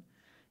downtown,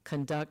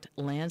 conduct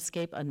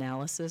landscape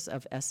analysis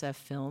of SF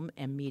film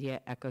and media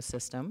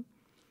ecosystem,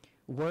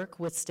 work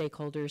with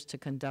stakeholders to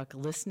conduct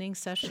listening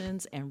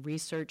sessions and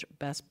research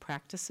best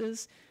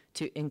practices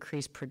to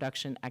increase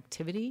production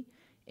activity,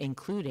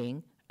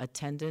 including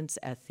attendance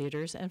at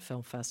theaters and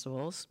film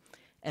festivals,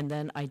 and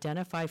then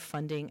identify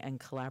funding and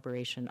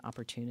collaboration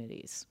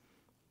opportunities.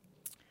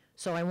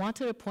 So I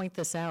wanted to point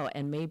this out,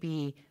 and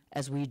maybe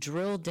as we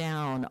drill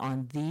down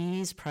on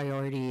these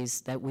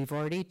priorities that we've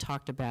already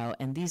talked about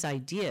and these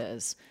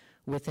ideas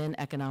within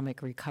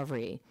economic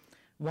recovery,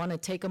 want to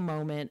take a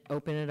moment,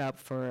 open it up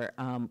for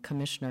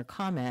commissioner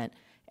comment,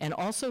 and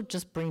also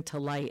just bring to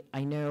light,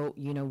 I know,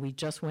 we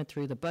just went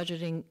through the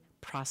budgeting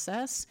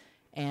process,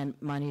 and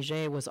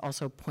Manijay was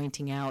also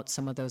pointing out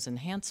some of those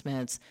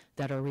enhancements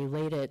that are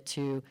related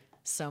to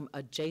some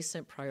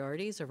adjacent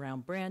priorities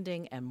around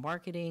branding and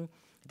marketing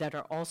that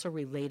are also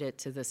related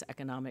to this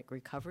economic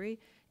recovery,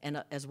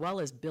 and as well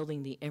as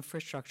building the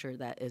infrastructure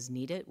that is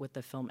needed with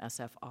the Film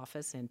SF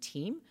office and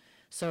team.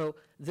 So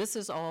this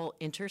is all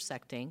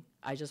intersecting.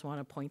 I just want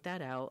to point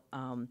that out.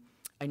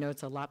 I know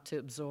it's a lot to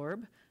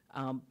absorb,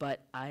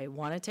 but I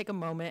want to take a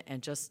moment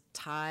and just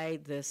tie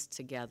this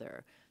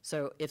together.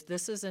 So if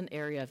this is an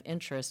area of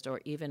interest, or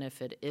even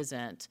if it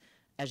isn't,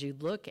 as you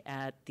look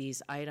at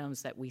these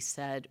items that we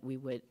said we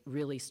would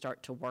really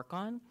start to work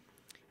on,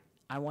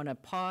 I want to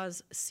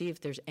pause, see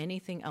if there's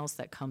anything else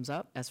that comes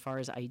up as far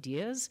as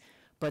ideas,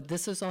 but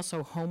this is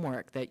also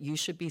homework that you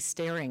should be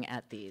staring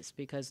at these,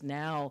 because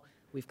now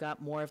we've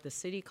got more of the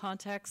city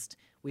context,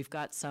 we've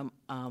got some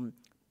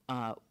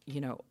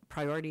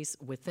priorities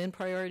within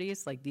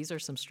priorities, like these are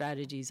some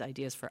strategies,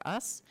 ideas for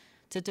us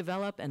to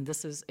develop, and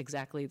this is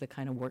exactly the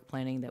kind of work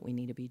planning that we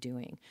need to be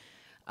doing.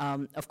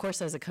 Of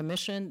course, as a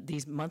commission,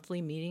 these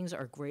monthly meetings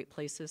are great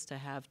places to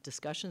have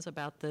discussions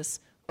about this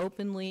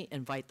openly,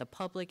 invite the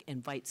public,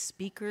 invite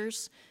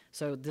speakers.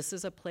 So this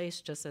is a place,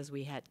 just as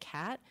we had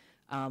Kat,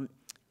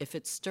 if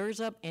it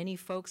stirs up any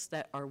folks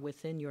that are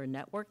within your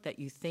network that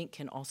you think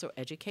can also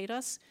educate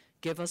us,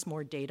 give us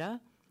more data,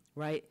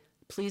 right?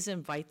 Please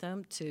invite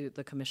them to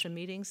the commission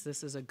meetings.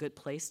 This is a good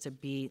place to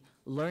be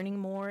learning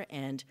more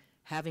and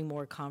having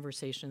more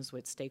conversations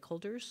with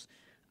stakeholders.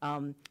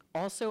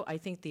 Also, I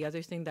think the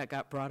other thing that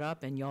got brought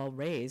up and y'all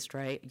raised,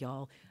 right,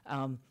 y'all,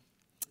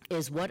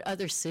 is what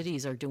other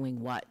cities are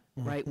doing what,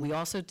 right? We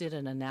also did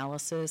an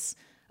analysis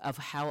of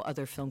how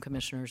other film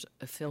commissions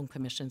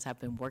have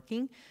been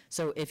working.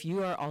 So if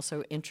you are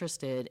also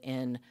interested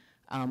in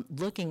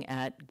looking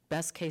at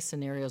best case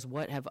scenarios,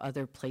 what have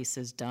other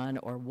places done,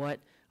 or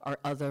what are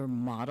other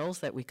models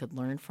that we could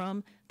learn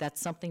from, that's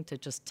something to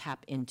just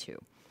tap into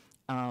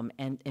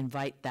and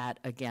invite that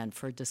again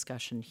for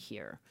discussion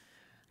here.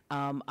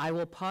 I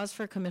will pause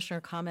for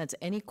commissioner comments.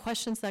 Any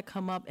questions that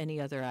come up,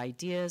 any other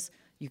ideas,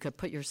 you could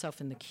put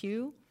yourself in the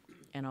queue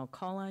and I'll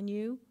call on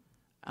you.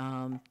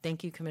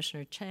 Thank you,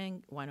 Commissioner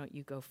Chang. Why don't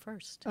you go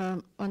first?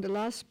 On the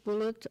last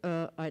bullet,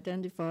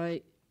 identify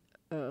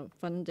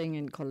funding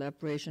and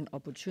collaboration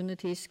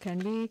opportunities. Can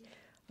we,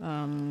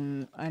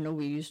 I know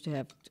we used to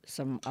have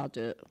some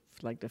other,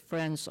 like the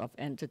friends of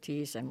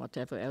entities and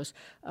whatever else.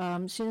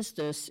 Since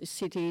the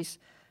city's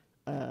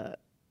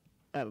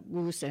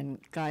rules and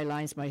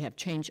guidelines might have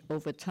changed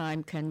over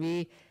time, can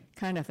we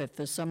kind of have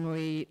a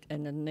summary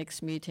in the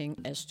next meeting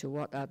as to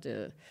what are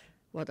the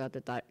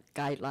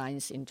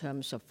guidelines in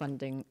terms of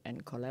funding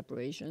and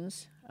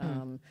collaborations?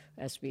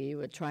 As we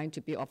were trying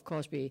to be, of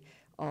course, we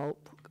all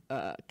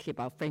keep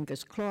our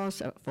fingers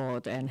crossed for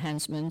the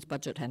enhancements,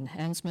 budget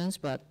enhancements,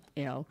 but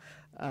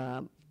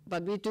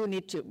but we do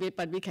need to.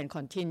 But we can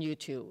continue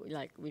to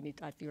I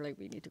feel like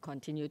we need to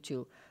continue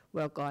to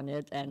work on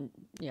it and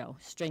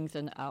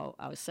strengthen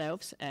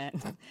ourselves.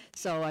 And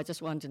so I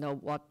just want to know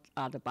what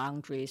are the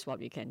boundaries, what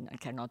we can and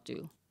cannot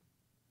do.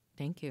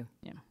 Thank you.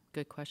 Yeah.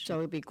 Good question. So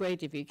it would be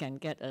great if we can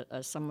get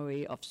a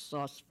summary of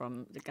sorts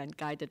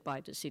guided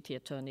by the city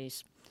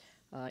attorneys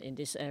in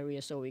this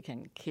area, so we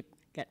can hit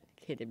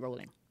it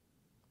rolling.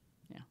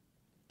 Yeah.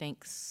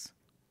 Thanks.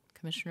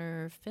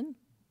 Commissioner Finn?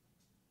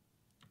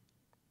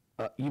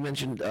 You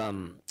mentioned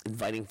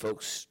inviting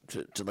folks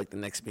to like the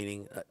next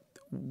meeting.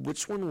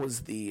 Which one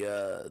was the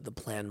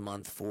planned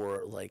month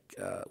for? Like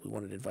we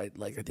wanted to invite,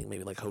 like I think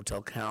maybe like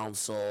Hotel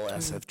Council,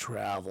 SF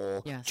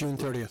Travel. Yes. June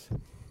 30th.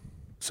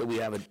 So we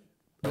have it.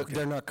 Okay.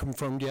 They're not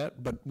confirmed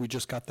yet, but we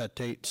just got that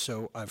date,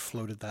 so I've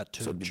floated that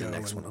to So it'd be Joe. the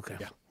next and- one, okay.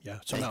 Yeah.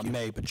 So Thank not you.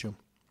 May, but June.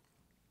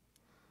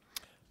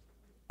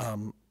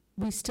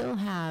 We still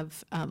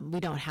have, we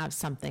don't have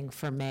something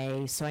for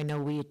May, so I know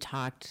we had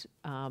talked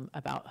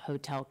about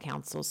Hotel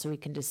Council, so we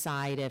can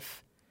decide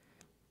if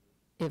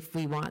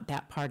we want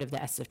that part of the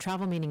SF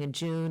Travel meeting in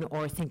June,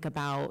 or think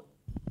about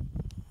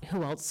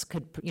who else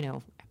could,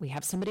 we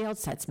have somebody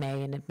else that's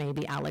May, and if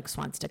maybe Alex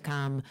wants to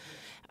come,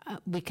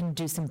 we can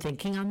do some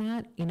thinking on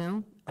that,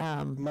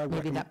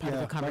 maybe that part of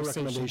the My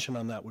conversation. recommendation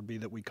on that would be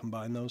that we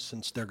combine those,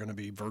 since they're going to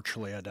be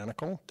virtually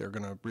identical. They're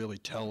going to really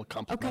tell a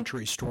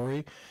complementary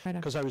story. Right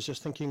on. Because I was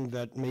just thinking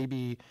that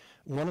maybe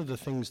one of the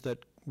things that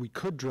we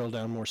could drill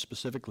down more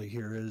specifically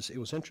here is, it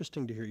was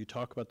interesting to hear you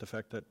talk about the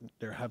fact that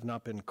there have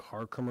not been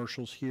car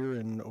commercials here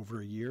in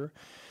over a year.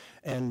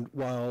 And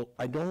while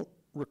I don't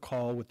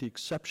recall, with the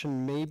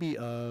exception maybe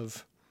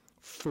of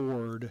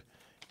Ford,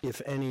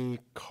 if any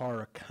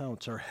car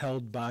accounts are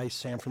held by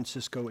San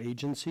Francisco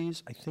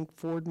agencies. I think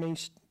Ford may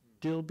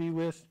still be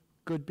with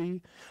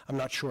Goodby. I'm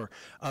not sure,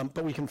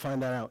 but we can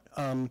find that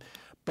out.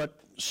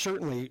 But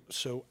certainly,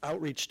 so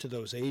outreach to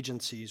those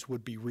agencies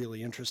would be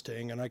really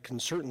interesting, and I can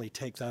certainly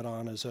take that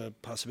on as a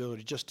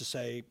possibility, just to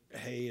say,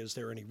 hey, is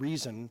there any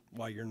reason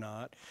why you're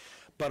not?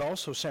 But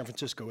also San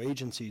Francisco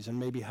agencies, and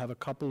maybe have a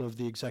couple of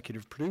the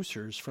executive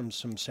producers from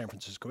some San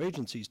Francisco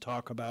agencies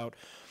talk about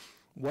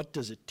what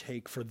does it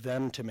take for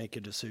them to make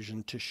a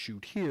decision to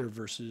shoot here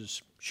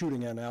versus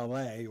shooting in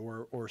LA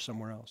or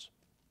somewhere else.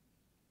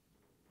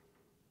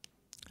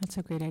 That's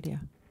a great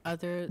idea.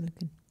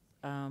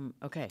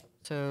 Okay,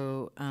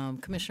 so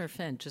Commissioner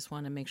Finn, just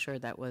want to make sure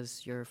that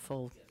was your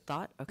full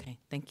thought. Okay,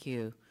 thank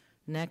you.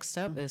 Next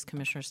up is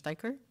Commissioner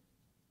Steicher.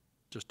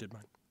 Just did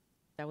mine.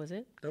 That was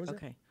it? That was it.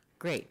 Okay,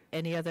 great.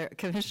 Any other,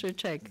 Commissioner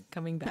Cheng,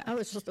 coming back? I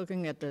was just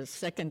looking at the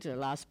second to the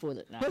last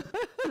bullet now.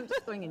 I'm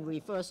just going in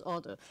reverse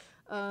order.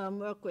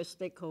 Work with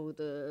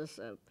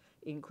stakeholders,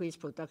 increase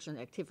production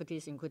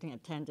activities, including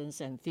attendance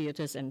and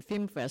theaters and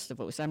film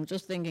festivals. I'm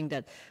just thinking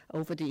that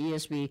over the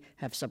years we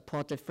have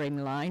supported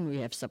Frameline, we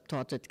have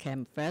supported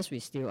CampFest, we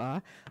still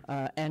are,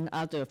 and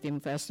other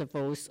film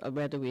festivals,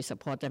 whether we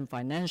support them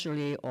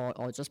financially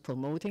or just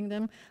promoting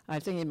them. I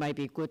think it might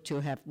be good to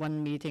have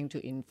one meeting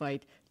to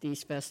invite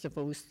these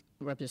festivals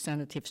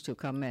representatives to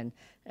come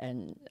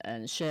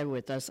and share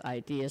with us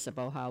ideas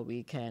about how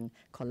we can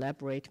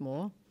collaborate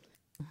more.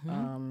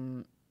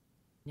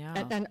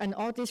 Yeah. And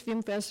all these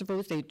film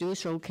festivals, they do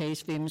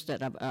showcase films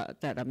that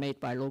are made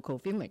by local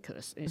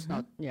filmmakers. It's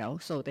not,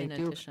 so they In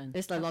do. addition.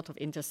 There's a lot of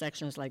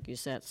intersections, like you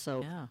said.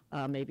 So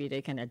Yeah. maybe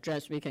they can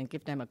address. We can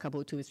give them a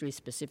couple, 2, 3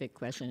 specific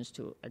questions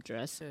to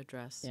address. To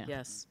address, Yeah.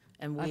 yes.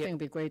 And I we, think it'd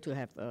be great to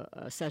have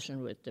a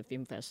session with the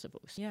film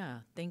festivals. yeah,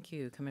 thank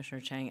you,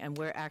 Commissioner Chang. And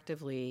we're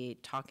actively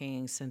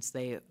talking, since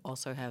they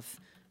also have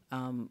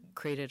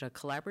created a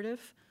collaborative.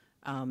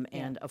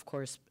 And of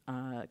course,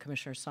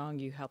 Commissioner Song,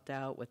 you helped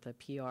out with the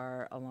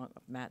PR along,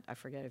 Matt, I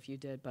forget if you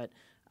did, but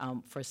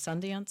for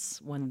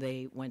Sundance, when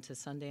they went to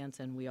Sundance,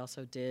 and we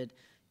also did,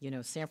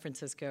 San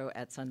Francisco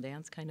at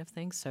Sundance kind of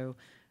thing. So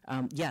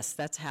yes,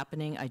 that's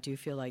happening. I do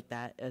feel like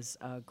that is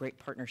a great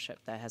partnership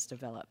that has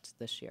developed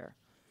this year.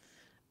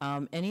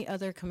 Any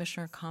other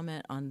commissioner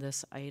comment on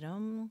this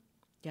item?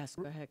 Yes,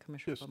 go ahead,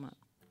 Commissioner Just- Beaumont.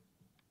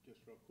 Just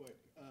real quick,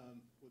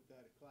 with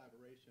that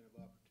collaboration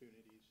of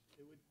opportunities, it would,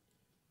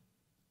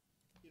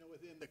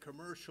 within the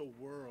commercial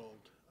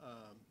world,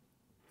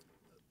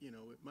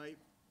 it might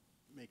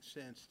make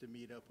sense to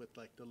meet up with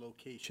like the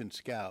location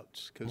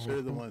scouts, because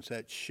they're the ones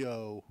that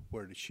show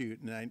where to shoot.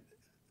 And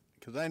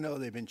because I know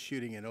they've been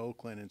shooting in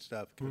Oakland and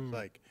stuff,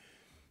 because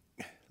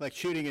like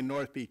shooting in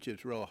North Beach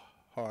is real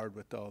hard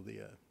with all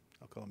the,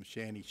 I'll call them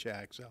shanty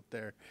shacks out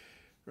there,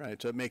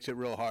 right? So it makes it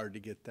real hard to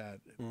get that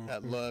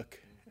look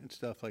and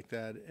stuff like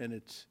that.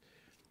 And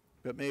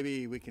but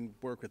maybe we can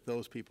work with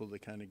those people to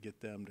kind of get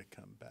them to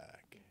come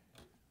back.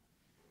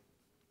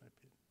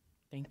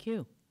 Thank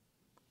you.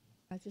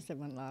 I just have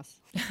one last.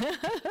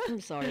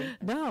 I'm sorry.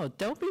 No,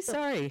 don't be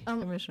sorry,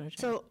 Commissioner Chang.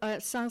 So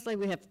it sounds like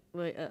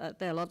there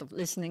are a lot of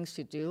listenings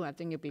to do. I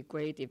think it'd be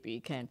great if we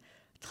can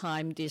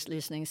time these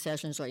listening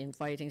sessions or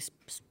inviting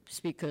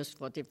speakers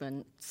for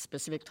different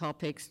specific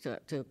topics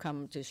to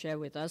come to share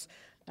with us,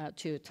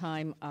 to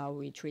time our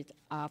retreat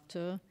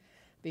after,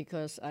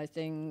 because I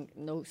think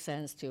no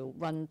sense to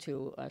run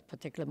to a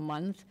particular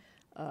month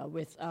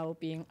without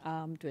being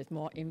armed with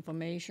more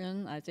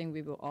information. I think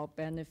we will all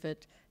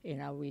benefit in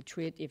our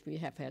retreat if we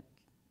have had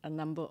a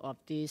number of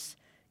these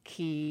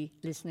key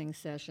listening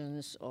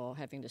sessions or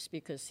having the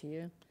speakers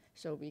here,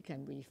 so we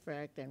can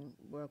reflect and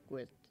work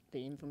with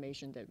the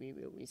information that we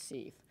will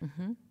receive.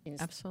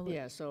 Absolutely.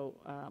 Yeah, so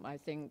I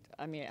think,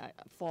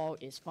 fall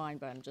is fine,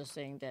 but I'm just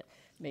saying that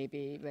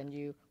maybe when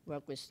you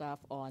work with staff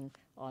on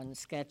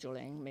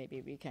scheduling,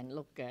 maybe we can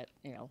look at,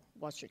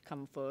 what should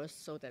come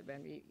first, so that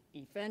when we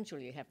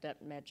eventually have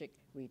that magic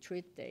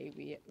retreat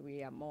day,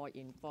 we are more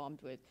informed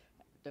with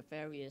the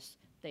various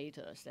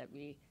data that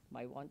we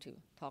might want to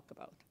talk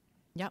about.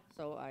 Yep.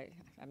 So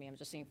I'm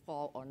just saying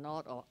fall or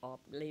not, or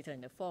later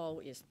in the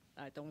fall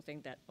I don't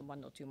think that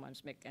 1 or 2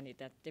 months make any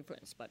that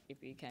difference. But if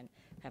we can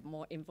have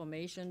more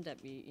information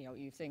that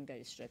you think that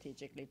is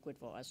strategically good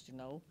for us to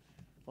know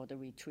for the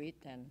retreat,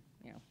 then,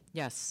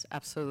 Yes,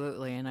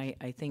 absolutely. And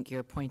I think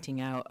you're pointing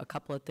out a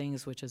couple of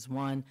things, which is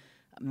one,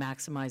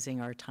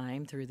 maximizing our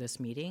time through this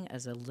meeting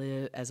as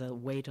a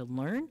way to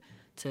learn,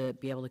 to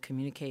be able to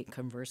communicate,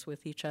 converse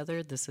with each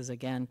other. This is,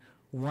 again,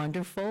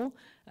 wonderful,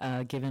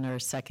 given our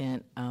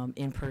second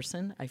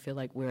in-person. I feel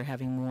like we're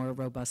having more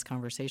robust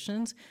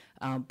conversations.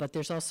 But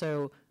there's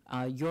also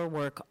your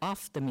work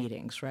off the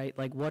meetings, right?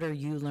 Like, what are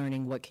you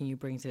learning? What can you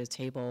bring to the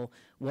table?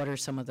 What are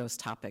some of those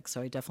topics?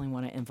 So I definitely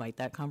want to invite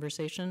that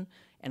conversation.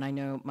 And I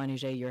know,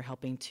 Manijay, you're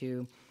helping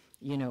to,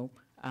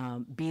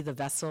 be the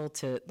vessel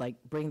to,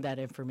 bring that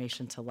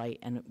information to light.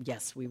 And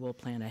yes, we will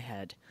plan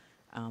ahead.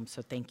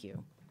 So thank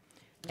you.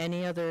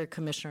 Any other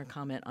commissioner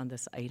comment on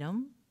this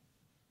item?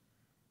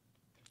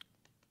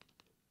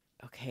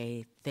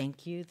 Okay,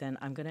 thank you. Then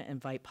I'm going to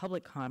invite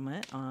public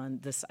comment on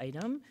this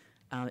item.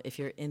 If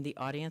you're in the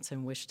audience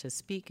and wish to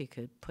speak, you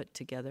could put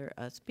together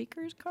a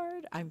speaker's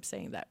card. I'm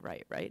saying that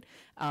right?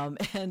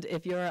 And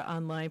if you're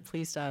online,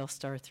 please dial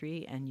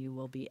 *3 and you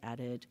will be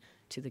added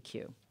to the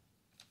queue.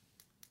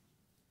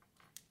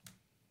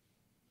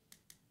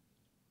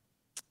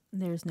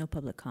 There's no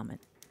public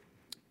comment.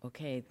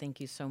 Okay, thank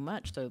you so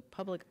much. So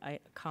public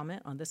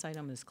comment on this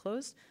item is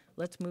closed.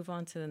 Let's move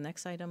on to the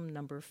next item,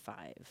 number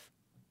 5.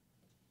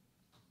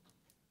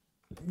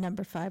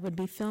 Number 5 would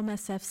be Film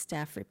SF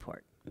staff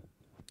report.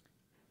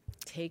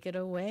 Take it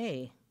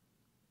away.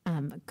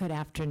 Good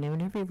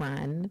afternoon,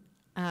 everyone.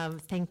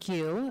 Thank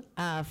you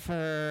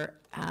for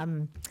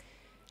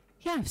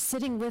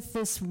sitting with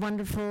this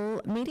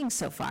wonderful meeting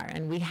so far.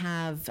 And we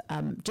have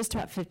just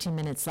about 15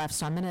 minutes left,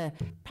 so I'm going to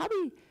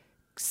probably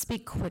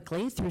speak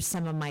quickly through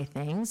some of my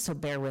things, so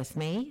bear with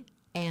me.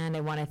 And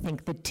I want to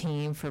thank the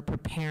team for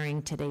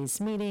preparing today's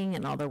meeting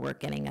and all the work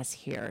getting us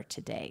here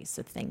today,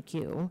 so thank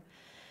you.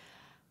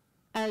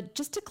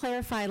 Just to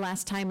clarify,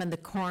 last time on the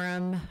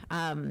quorum,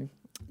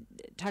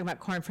 talking about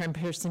quorum for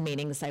in-person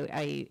meetings,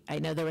 I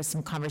know there was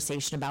some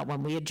conversation about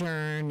when we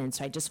adjourn, and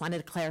so I just wanted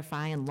to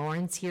clarify, and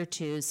Lauren's here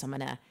too, so I'm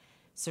going to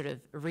sort of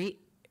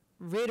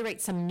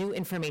reiterate some new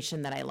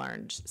information that I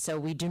learned. So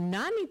we do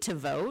not need to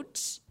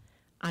vote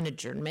on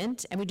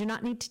adjournment, and we do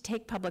not need to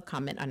take public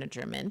comment on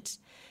adjournment.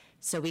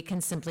 So we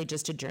can simply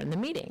just adjourn the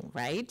meeting,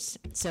 right?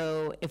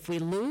 So if we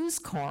lose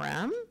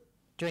quorum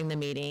during the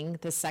meeting,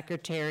 the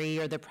secretary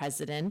or the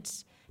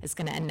president is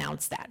going to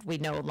announce that we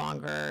no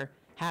longer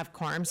have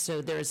quorum,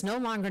 so there is no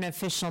longer an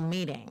official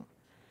meeting,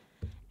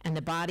 and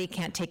the body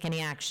can't take any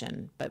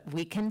action, but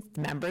we can,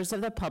 members of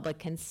the public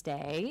can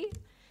stay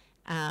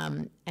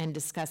and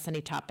discuss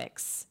any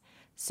topics.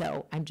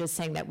 So I'm just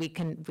saying that we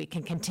can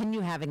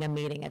continue having a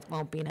meeting. It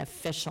won't be an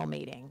official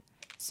meeting.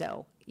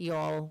 So you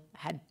all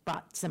had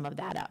brought some of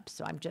that up.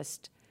 So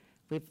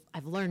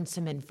I've learned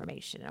some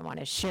information. I want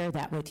to share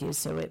that with you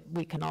so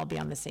we can all be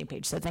on the same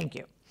page. So thank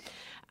you.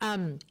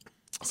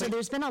 So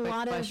there's been a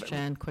lot of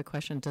Quick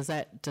question. Does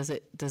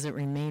it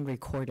remain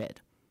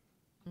recorded?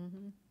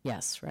 Mm-hmm.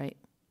 Yes, right?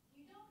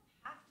 You don't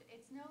have to,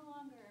 it's no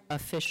longer,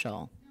 Official. no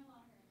longer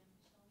an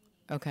official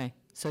meeting. Okay,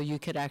 so you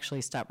could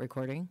actually stop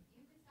recording?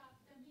 You could stop,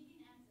 the meeting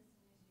ends as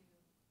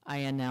soon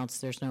as you. I announce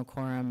there's no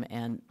quorum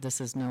and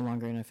this is no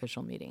longer an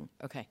official meeting.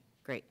 Okay,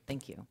 great,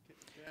 thank you. Can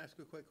I ask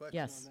a quick question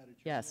Yes, on that?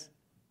 yes.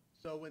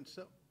 adjournment?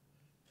 So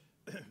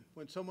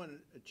when someone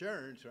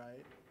adjourns,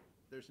 right,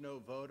 there's no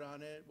vote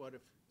on it?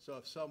 If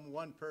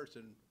one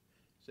person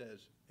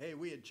says, hey,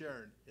 we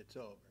adjourn, it's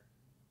over?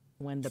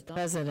 When the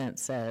president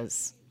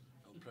says,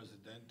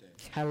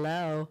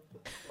 hello,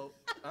 Well,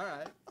 all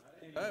right,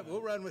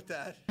 we'll run with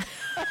that.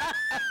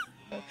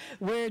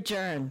 we're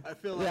adjourned. I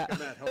feel like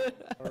I'm at home.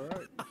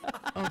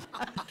 All right.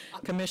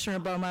 Commissioner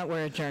Beaumont,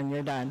 we're adjourned,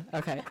 you're done.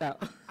 Okay, go.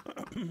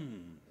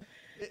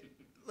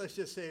 Let's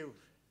just say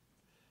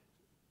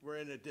we're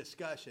in a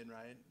discussion,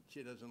 right?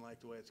 She doesn't like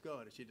the way it's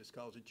going, and she just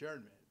calls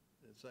adjournment.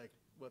 It's like,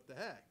 what the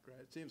heck, right?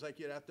 It seems like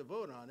you'd have to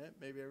vote on it.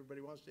 Maybe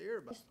everybody wants to hear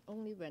about it. It's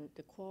only when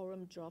the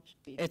quorum drops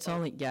before. It's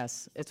only,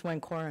 yes, it's when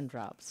quorum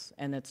drops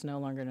and it's no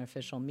longer an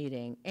official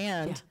meeting.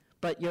 And, Yeah.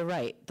 but you're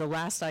right, the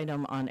last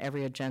item on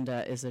every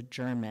agenda is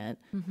adjournment.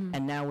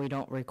 And now we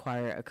don't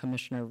require a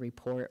commissioner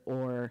report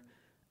or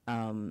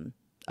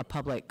a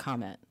public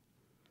comment.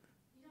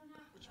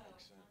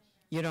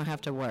 You don't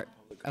have to work,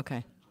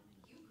 okay.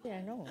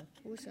 Yeah, no,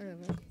 who's gonna,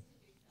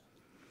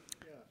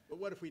 Yeah, but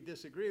what if we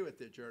disagree with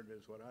the adjournment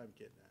is what I'm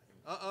getting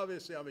at.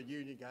 Obviously, I'm a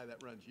union guy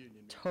that runs union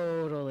meetings,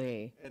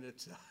 Totally. and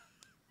it's,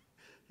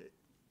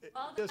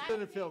 Well, just I didn't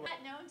made feel,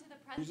 that known to the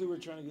president. Usually we're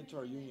trying to get to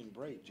our union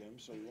break, Jim,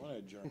 so you want to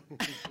adjourn.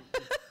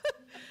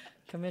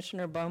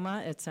 Commissioner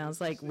Beaumont, it sounds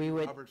like we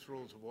would, Robert's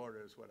Rules of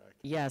Order is what I,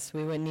 yes,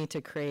 we would need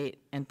to create,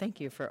 and thank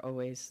you for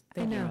always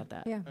thinking know, about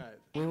that. yeah. all right.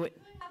 We would,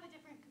 Could have a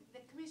different, the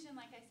commission,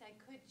 like I said,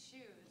 could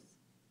choose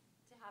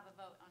to have a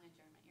vote on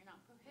adjournment. You're not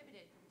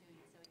prohibited from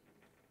doing so,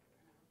 you're not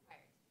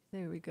required to.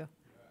 There we go.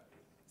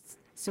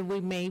 So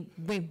we may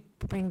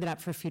bring that up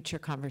for future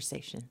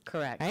conversation.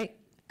 correct. Right?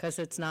 Because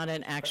it's not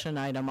an action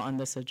item on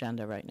this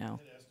agenda right now.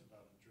 I had asked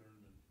about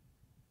adjournment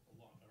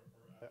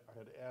I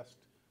had asked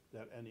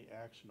that any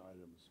action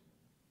items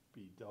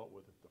be dealt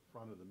with at the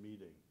front of the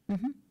meeting while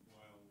we have a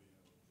quorum.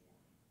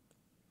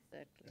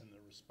 exactly. And the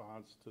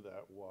response to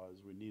that was,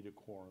 we need a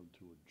quorum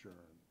to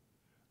adjourn,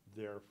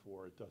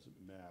 therefore it doesn't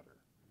matter.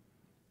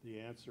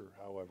 The answer,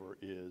 however,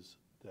 is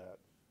that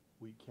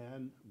we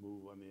can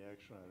move on the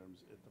action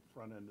items at the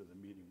front end of the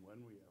meeting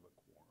when we have a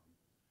quorum,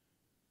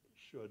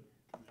 should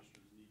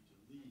commissioners need to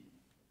leave,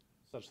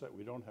 such that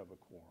we don't have a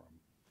quorum.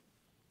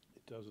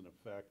 It doesn't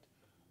affect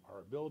our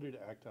ability to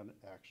act on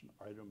action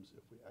items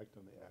if we act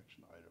on the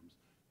action items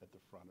at the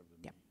front of the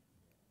Yep. meeting.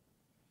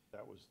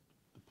 That was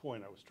the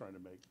point I was trying to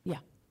make. Yeah.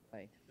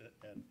 Right.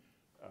 And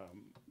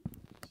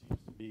it seems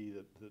to me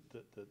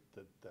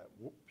that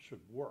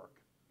should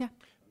work. Yeah.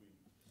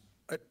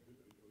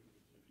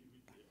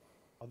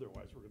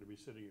 Otherwise, we're going to be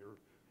sitting here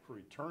for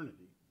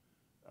eternity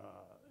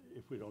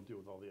if we don't deal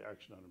with all the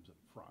action items in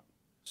front.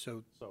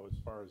 So, So as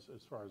far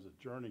as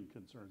adjourning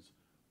concerns,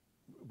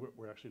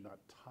 we're actually not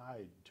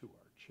tied to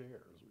our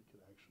chairs. We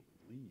could actually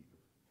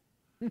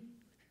leave.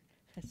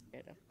 That's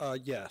better.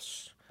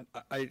 yes,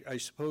 I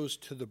suppose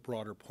to the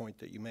broader point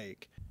that you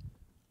make,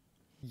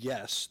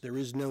 yes, there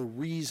is no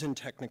reason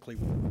technically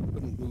we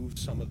couldn't move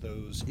some of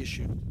those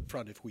issues in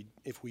front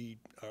if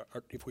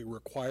we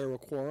require a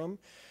quorum.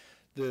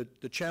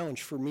 The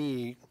challenge for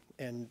me,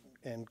 and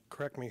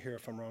correct me here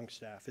if I'm wrong,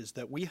 staff, is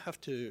that we have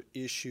to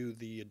issue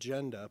the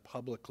agenda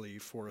publicly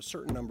for a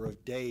certain number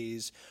of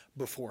days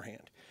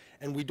beforehand.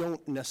 And we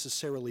don't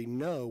necessarily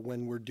know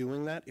when we're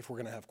doing that if we're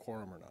going to have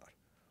quorum or not.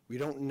 We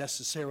don't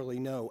necessarily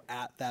know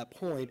at that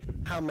point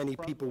how many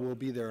people will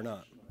be there or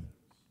not.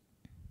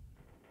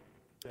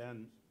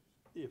 Then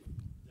you'll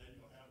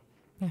have,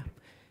 Yeah,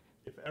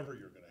 if ever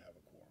you're going to have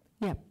a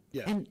quorum.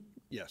 yeah. Yeah. And,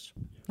 Yes.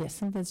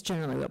 yes, and that's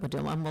generally what we're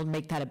doing, and we'll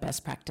make that a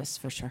best practice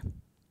for sure.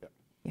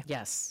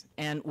 Yes,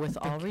 and with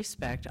all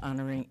respect,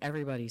 honoring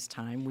everybody's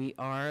time, we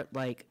are,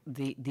 like,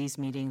 these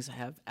meetings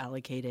have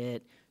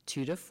allocated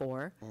 2 to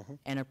 4,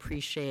 and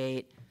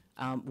appreciate,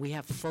 we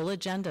have full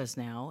agendas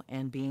now,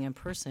 and being in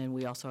person,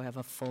 we also have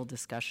a full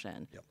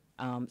discussion.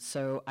 Yep.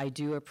 So I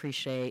do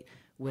appreciate,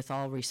 with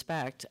all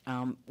respect,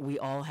 we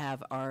all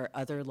have our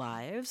other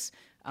lives,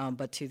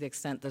 but to the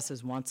extent this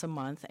is once a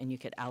month, and you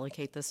could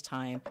allocate this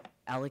time,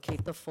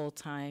 allocate the full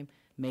time,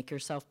 make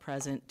yourself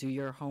present, do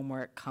your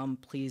homework, come,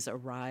 please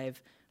arrive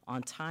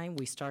on time.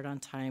 We start on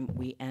time,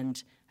 we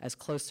end as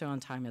close to on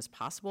time as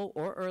possible,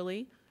 or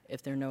early.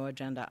 If there are no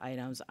agenda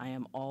items, I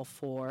am all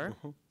for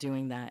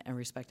doing that and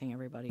respecting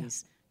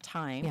everybody's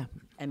time. Yeah.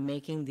 And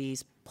making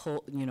these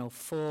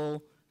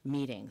full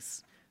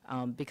meetings,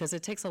 because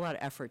it takes a lot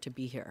of effort to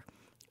be here.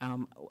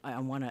 I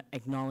want to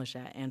acknowledge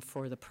that, and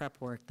for the prep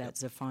work that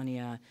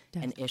Zephania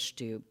and Ish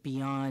do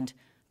beyond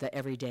the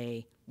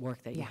everyday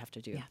work that you Yeah. have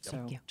to do. Yeah, So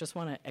thank you. just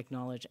want to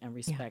acknowledge and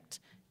respect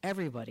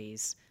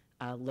everybody's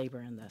labor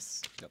in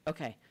this.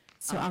 Okay.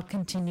 So I'll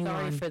continue on.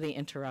 Sorry for the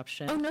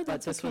interruption. Oh, no, but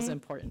that's this was okay.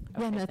 important.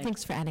 Yeah, Okay, no,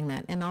 thanks for adding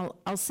that. And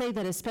I'll say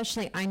that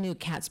especially I knew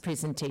Kat's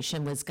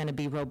presentation was going to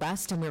be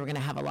robust, and we were going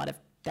to have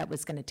that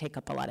was going to take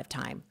up a lot of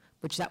time,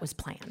 which that was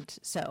planned.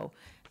 So,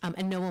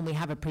 and know when we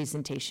have a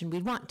presentation,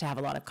 we want to have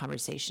a lot of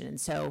conversation. And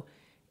so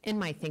in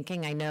my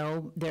thinking, I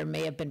know there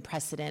may have been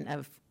precedent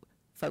of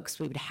folks,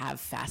 we would have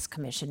fast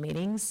commission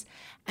meetings.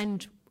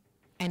 And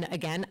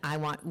again,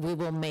 we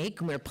will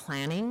make, we're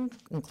planning,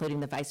 including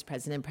the vice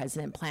president,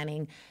 president,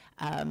 planning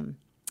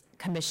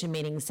commission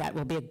meetings that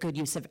will be a good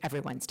use of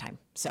everyone's time.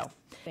 So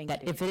Thank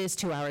that you. if it is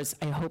 2 hours,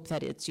 I hope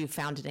that you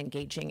found it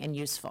engaging and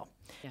useful.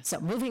 Yes. So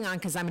moving on,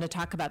 because I'm going to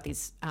talk about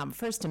these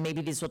first, and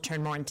maybe these will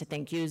turn more into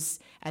thank yous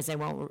as I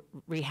won't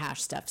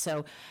rehash stuff.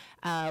 So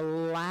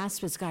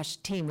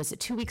team, was it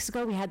 2 weeks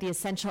ago? We had the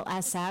Essential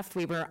SF.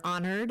 We were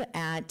honored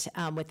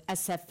with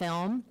SF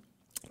Film.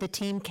 The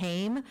team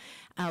came,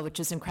 which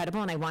was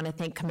incredible, and I want to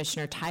thank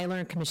Commissioner Tyler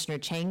and Commissioner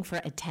Chang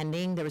for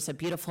attending. There was a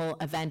beautiful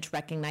event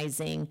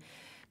recognizing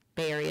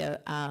Bay Area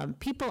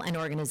people and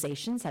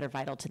organizations that are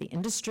vital to the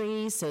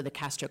industry. So the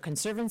Castro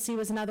Conservancy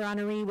was another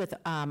honoree with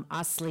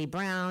Osley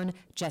Brown,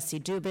 Jesse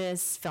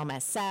Dubas, Film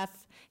SF,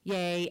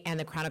 yay, and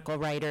the Chronicle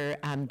writer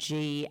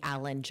G.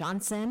 Allen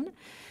Johnson.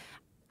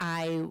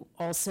 I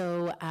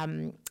also,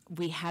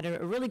 we had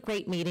a really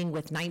great meeting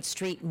with 9th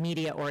Street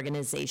Media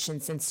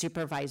Organizations and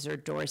Supervisor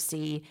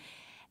Dorsey.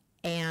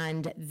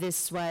 And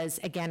this was,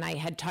 again, I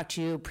had talked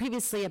to you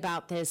previously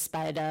about this,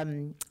 but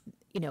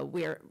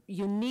we're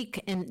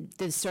unique in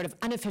this sort of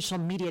unofficial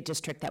media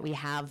district that we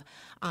have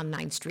on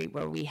 9th Street,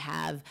 where we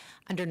have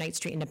under 9th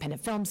Street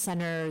Independent Film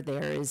Center,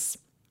 there's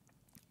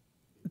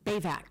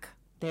BAVAC.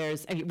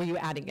 Were you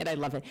adding it? I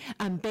love it.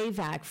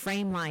 BAVAC,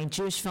 Frameline,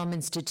 Jewish Film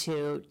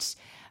Institute,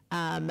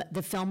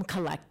 the Film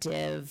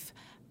Collective,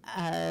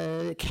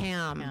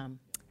 CAM.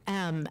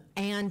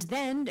 And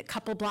then a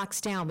couple blocks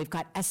down, we've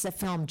got SF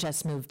Film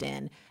just moved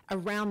in.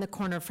 Around the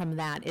corner from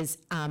that is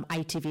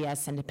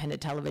ITVS,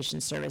 Independent Television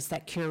Service,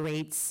 that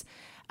curates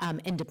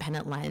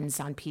Independent Lens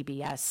on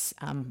PBS.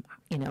 And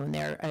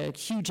they're a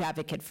huge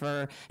advocate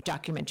for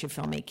documentary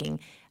filmmaking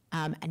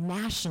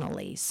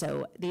nationally.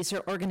 So these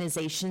are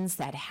organizations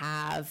that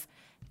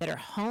are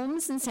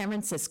homes in San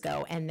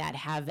Francisco and that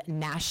have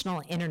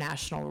national,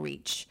 international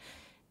reach,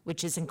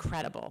 which is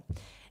incredible.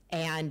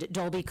 And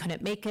Dolby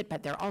couldn't make it,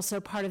 but they're also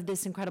part of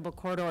this incredible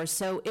corridor.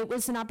 So it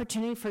was an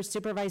opportunity for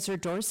Supervisor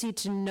Dorsey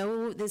to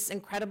know this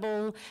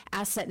incredible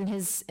asset in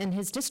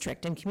his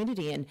district and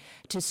community, and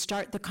to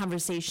start the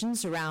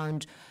conversations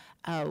around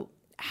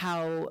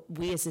how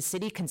we as a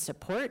city can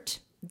support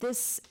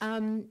this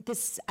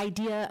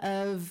idea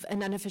of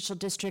an unofficial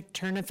district,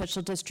 turn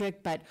official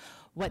district, but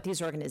what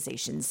these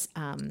organizations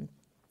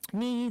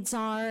needs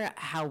are,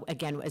 how,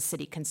 again, a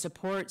city can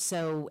support.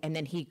 So, and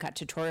then he got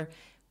to tour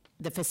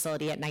the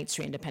facility at 9th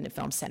Street Independent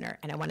Film Center.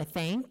 And I want to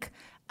thank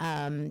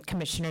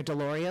Commissioner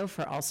Delorio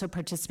for also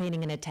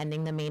participating and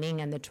attending the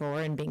meeting and the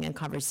tour and being in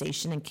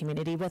conversation and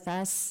community with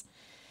us.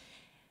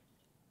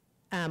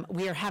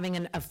 We are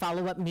having a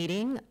follow-up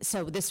meeting.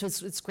 So this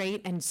was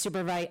great, and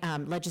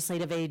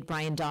Legislative Aide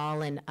Brian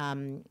Dahl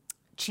and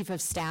Chief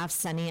of Staff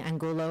Sunny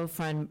Angulo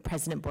from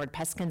President Board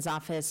Peskin's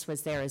office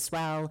was there as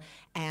well.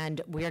 And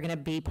we are going to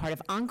be part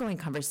of ongoing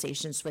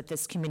conversations with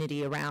this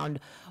community around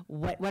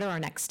what are our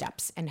next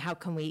steps and how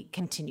can we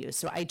continue.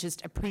 So I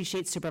just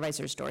appreciate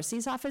Supervisor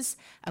Dorsey's office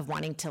of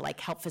wanting to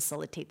help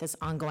facilitate this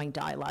ongoing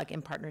dialogue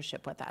in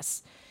partnership with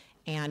us.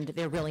 And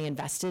they're really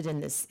invested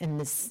in this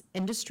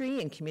industry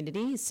and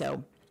community.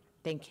 So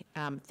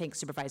thanks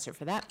Supervisor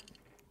for that.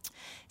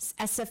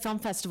 SF Film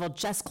Festival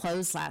just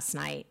closed last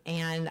night,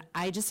 and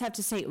I just have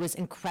to say it was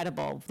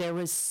incredible. There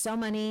was so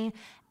many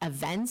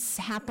events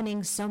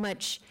happening, so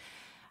much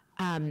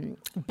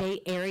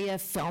Bay Area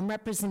film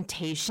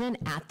representation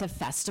at the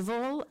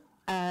festival.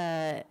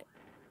 They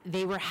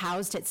were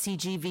housed at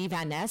CGV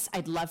Van Ness.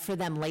 I'd love for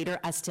them later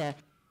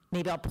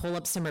maybe I'll pull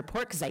up some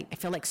report, because I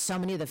feel like so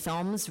many of the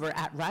films were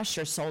at Rush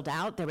or sold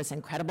out. There was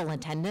incredible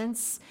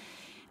attendance.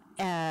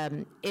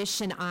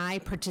 Ish and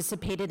I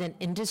participated in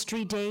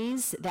industry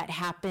days that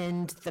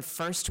happened the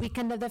first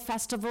weekend of the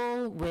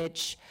festival,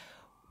 which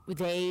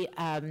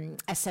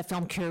SF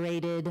Film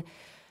curated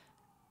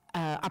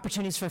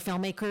opportunities for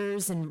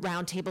filmmakers and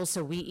roundtables.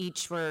 So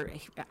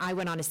I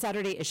went on a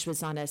Saturday, Ish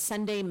was on a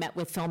Sunday, met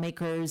with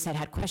filmmakers that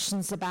had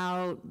questions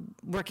about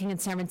working in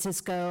San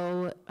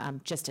Francisco,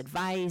 just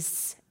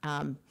advice,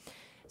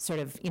 sort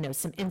of,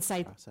 some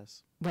insight.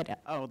 Process. What?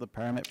 The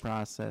permit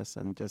process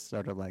and just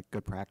sort of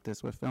good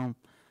practice with film.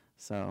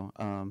 So,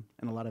 and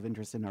a lot of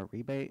interest in our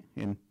rebate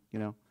and,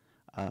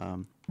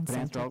 could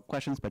answer all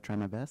questions, but try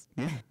my best.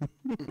 Yeah.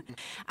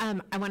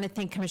 I want to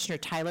thank Commissioner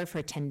Tyler for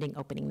attending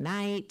opening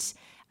night.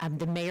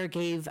 The mayor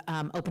gave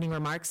opening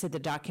remarks at the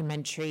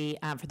documentary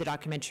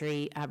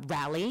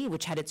Rally,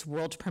 which had its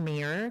world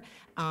premiere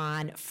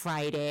on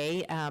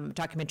Friday,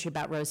 documentary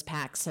about Rose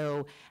Pak.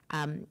 So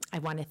I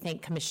want to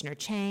thank Commissioner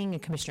Chang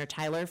and Commissioner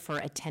Tyler for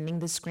attending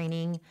the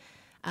screening.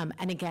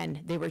 And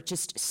again, there were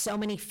just so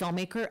many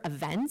filmmaker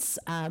events.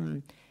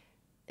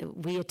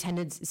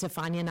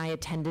 Zafania and I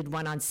attended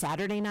one on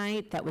Saturday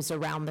night that was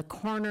around the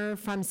corner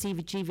from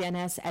CVG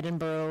VNS,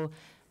 Edinburgh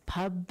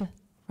Pub,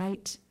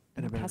 right?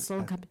 Edinburgh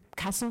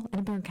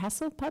Edinburgh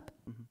Castle Pub,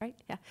 right?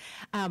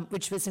 Yeah,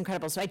 which was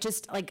incredible. So I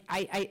just,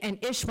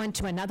 and Ish went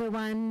to another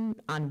one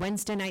on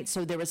Wednesday night,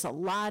 so there was a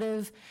lot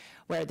of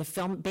where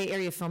the Bay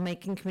Area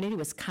filmmaking community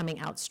was coming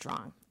out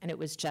strong, and it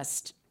was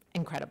just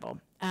incredible.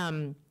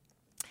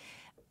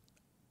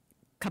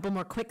 Couple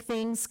more quick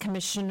things.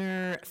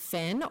 Commissioner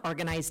Finn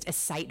organized a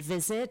site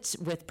visit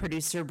with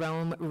producer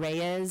Rome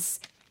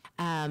Reyes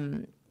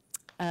of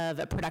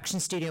a production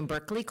studio in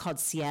Berkeley called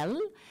Ciel.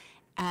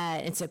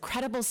 It's a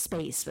credible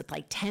space with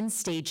 10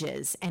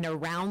 stages, and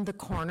around the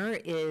corner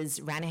is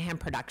Ranahan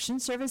Production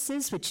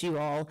Services, which you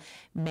all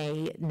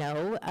may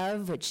know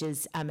of, which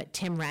is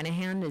Tim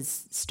Ranahan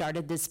has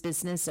started this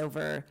business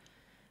over,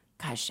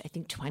 I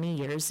think 20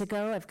 years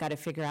ago. I've got to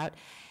figure out.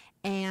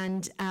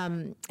 And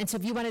so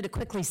if you wanted to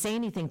quickly say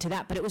anything to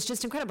that, but it was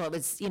just incredible. It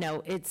was,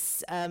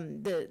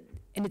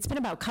 and it's been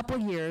about a couple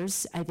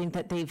years, I think,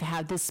 that they've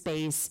had this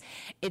space.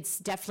 It's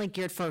definitely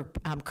geared for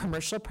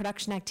commercial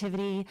production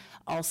activity.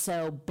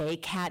 Also,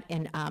 Baycat,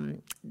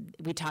 and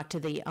we talked to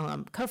the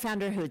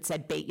co-founder who had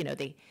said,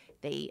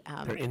 they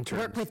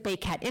work with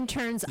Baycat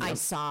interns. Yep. I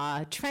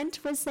saw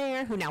Trent was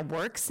there, who now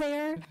works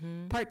there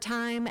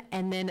part-time,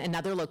 and then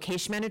another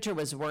location manager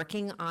was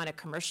working on a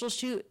commercial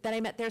shoot that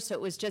I met there. So it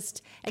was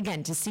just,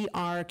 again, to see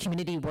our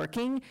community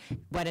working,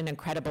 what an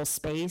incredible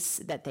space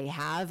that they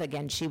have.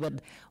 Again,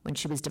 when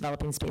she was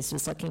developing space,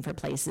 was looking for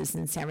places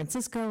in San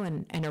Francisco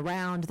and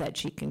around that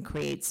she can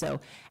create. So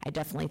I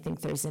definitely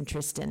think there's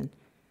interest in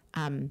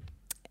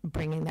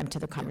bringing them to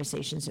the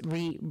conversations,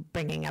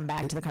 bringing them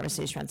back to the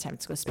conversation around San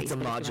Francisco space. It's a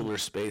modular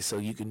space, so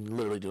you can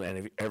literally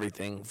do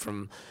everything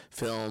from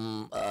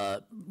film,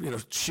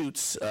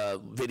 shoots,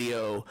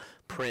 video,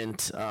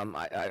 print.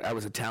 I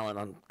was a talent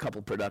on a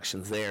couple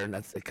productions there, and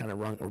it kind of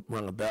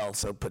rung a bell.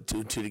 So put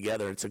two and two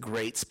together. It's a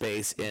great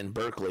space in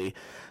Berkeley,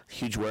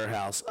 huge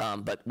warehouse.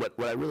 But what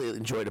I really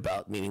enjoyed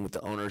about meeting with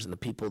the owners and the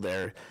people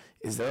there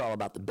is they're all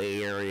about the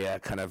Bay Area,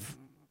 kind of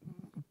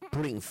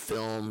putting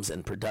films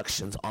and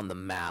productions on the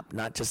map,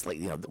 not just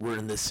we're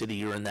in this city,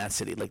 you're in that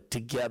city.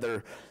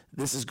 Together,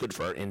 this is good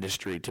for our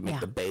industry to make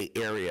the Bay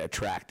Area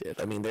attractive.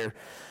 I mean, they're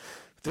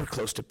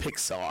close to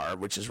Pixar,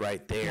 which is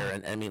right there,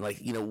 and I mean,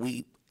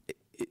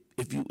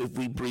 if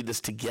we breed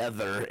this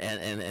together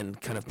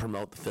and kind of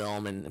promote the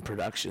film and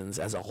productions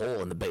as a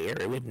whole in the Bay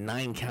Area, we have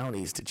 9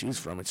 counties to choose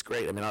from. It's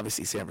great. I mean,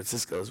 obviously San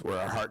Francisco is where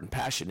our heart and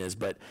passion is,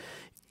 but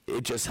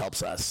it just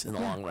helps us in the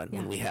long run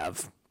when we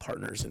have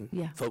partners and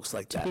folks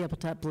like that. To be able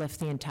to uplift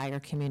the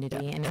entire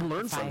community and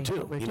learn from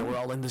too. We're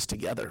all in this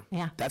together.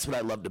 Yeah. That's what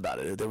I loved about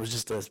it. There was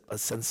just a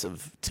sense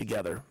of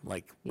together,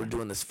 we're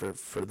doing this for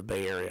the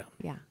Bay Area.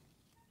 Yeah.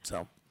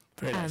 So,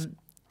 very nice.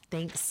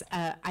 Thanks.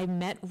 I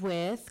met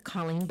with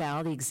Colleen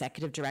Bell, the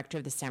executive director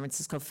of the San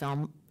Francisco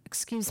Film,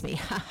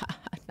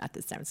 not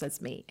the San Francisco,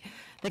 it's me,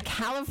 the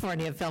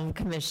California Film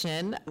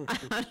Commission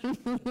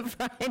on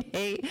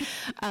Friday,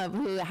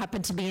 who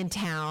happened to be in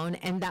town,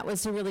 and that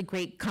was a really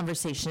great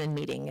conversation and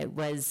meeting. It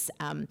was,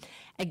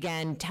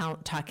 again,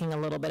 talking a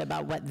little bit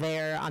about what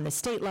they're on the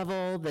state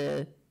level,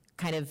 the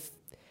kind of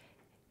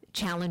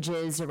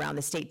challenges around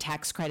the state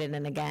tax credit,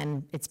 and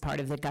again, it's part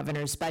of the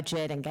governor's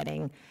budget and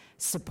getting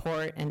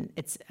support, and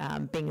it's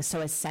being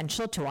so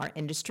essential to our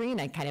industry, and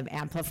I kind of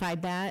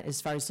amplified that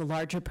as far as the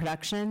larger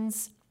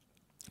productions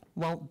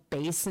won't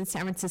base in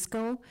San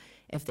Francisco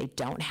if they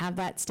don't have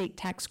that state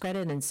tax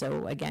credit, and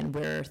so again,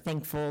 we're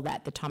thankful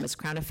that the Thomas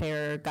Crown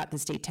Affair got the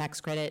state tax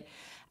credit.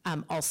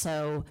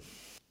 Also,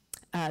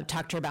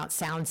 talked to her about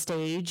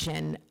Soundstage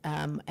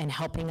and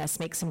helping us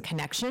make some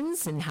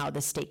connections and how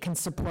the state can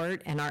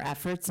support in our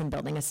efforts in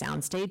building a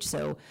soundstage.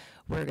 So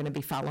we're going to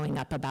be following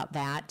up about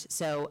that.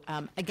 So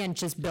again,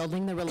 just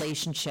building the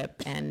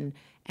relationship and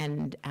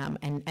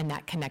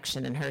that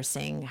connection, and her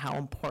saying how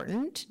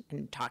important,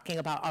 and talking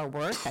about our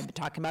work. I've been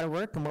talking about our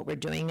work and what we're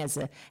doing as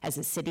a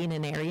city in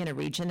an area, in a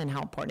region, and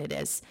how important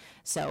it is.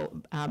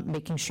 So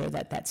making sure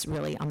that that's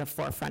really on the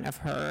forefront of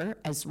her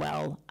as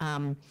well.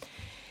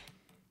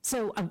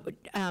 So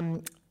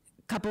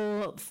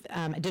couple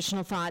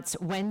additional thoughts.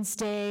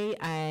 Wednesday,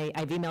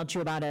 I've emailed you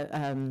about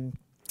a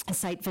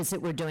site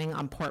visit we're doing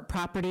on Port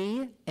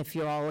property. If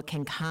you all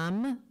can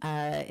come,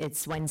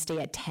 it's Wednesday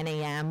at 10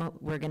 a.m.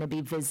 We're going to be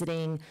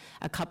visiting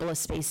a couple of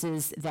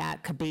spaces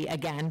that could be,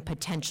 again,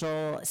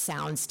 potential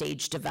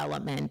soundstage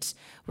development,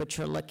 which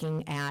we're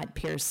looking at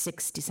Pier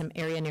 60, some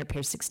area near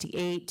Pier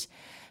 68,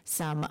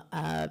 some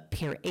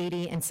Pier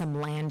 80, and some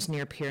land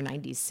near Pier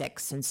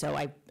 96. And so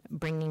I'm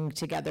bringing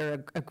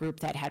together a group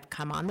that had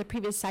come on the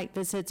previous site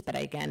visits, but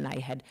again, I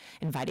had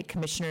invited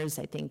commissioners.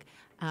 I think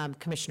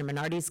Commissioner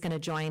Minardi is going to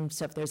join,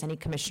 so if there's any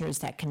commissioners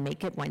that can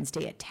make it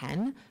Wednesday at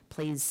 10,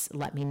 please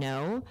let me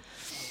know.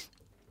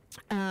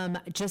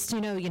 Just,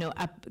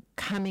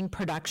 upcoming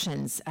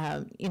productions,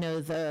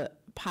 the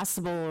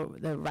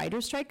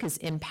writer strike is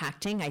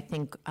impacting, I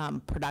think,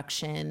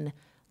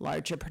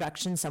 larger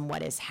productions and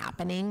what is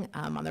happening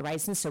on the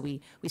horizon. So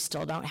we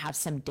still don't have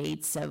some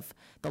dates of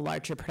the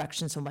larger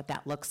productions and what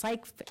that looks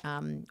like.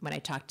 When I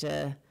talked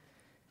to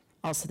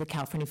also the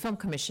California Film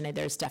Commission,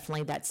 there's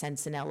definitely that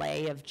sense in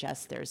LA of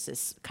just there's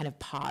this kind of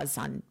pause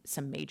on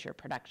some major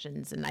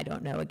productions. And I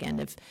don't know,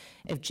 again,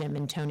 if Jim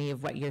and Tony,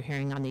 of what you're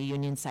hearing on the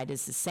union side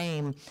is the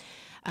same.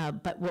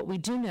 But what we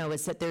do know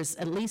is that there's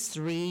at least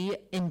 3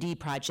 indie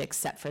projects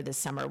set for this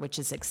summer, which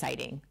is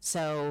exciting.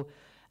 So,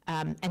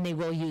 and they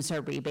will use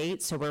our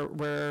rebate. So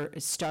we're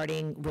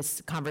starting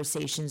with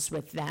conversations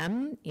with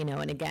them,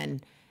 and again,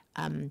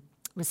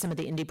 with some of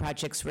the indie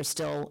projects, they're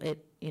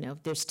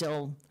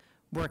still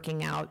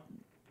working out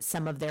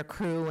some of their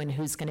crew and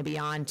who's going to be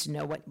on to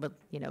know what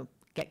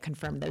get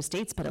confirmed those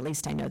dates, but at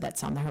least I know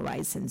that's on the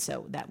horizon.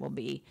 So that will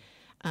be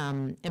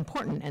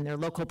important, and they're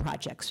local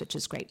projects, which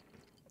is great.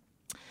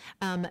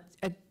 An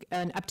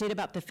update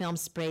about the Film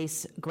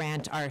Space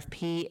Grant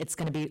RFP. It's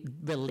going to be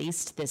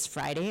released this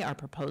Friday, our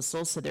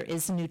proposal, so there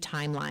is a new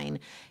timeline.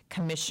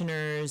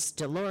 Commissioners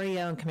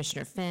DeLorio and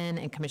Commissioner Finn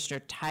and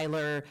Commissioner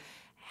Tyler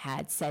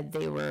had said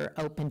they were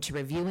open to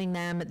reviewing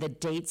them. The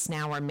dates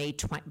now are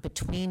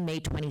between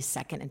May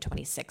 22nd and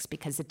 26th,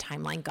 because the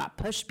timeline got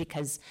pushed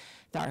because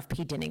the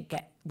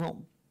RFP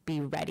won't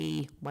be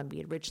ready when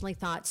we originally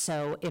thought.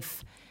 So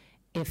if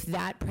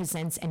that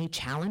presents any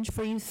challenge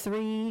for you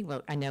 3,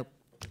 well, I know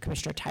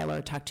Commissioner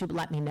Tyler talked to, but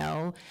let me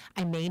know.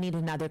 I may need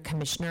another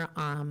commissioner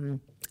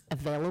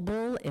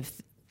available if,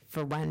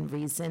 for one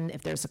reason,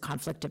 if there's a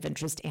conflict of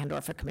interest and or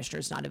if a commissioner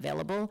is not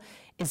available.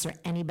 Is there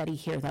anybody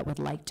here that would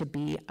like to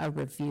be a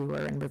reviewer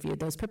and review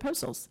those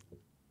proposals?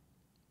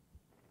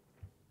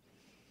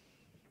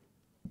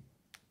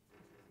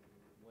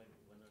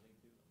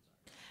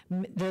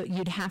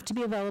 You'd have to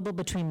be available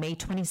between May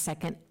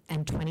 22nd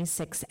and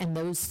 26th, and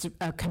those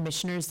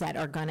commissioners that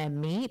are going to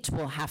meet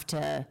will have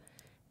to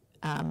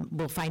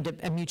we'll find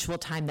a mutual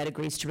time that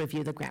agrees to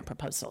review the grant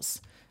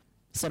proposals.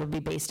 So it'll be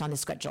based on the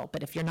schedule.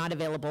 But if you're not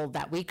available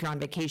that week or on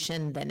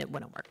vacation, then it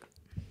wouldn't work.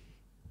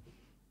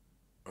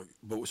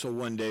 But so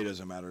one day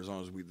doesn't matter as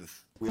long as we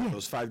have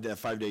those 5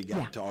 day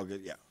gap to all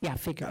get, Yeah,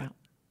 figure out.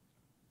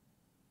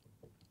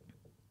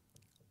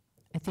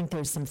 I think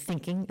there's some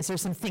thinking. Is there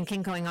some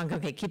thinking going on?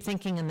 Okay, keep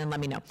thinking and then let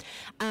me know.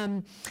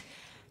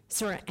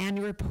 So our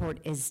annual report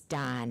is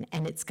done,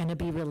 and it's going to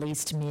be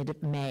released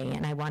mid-May,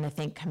 and I want to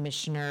thank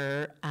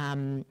Commissioner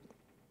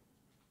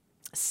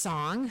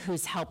Song,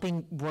 who's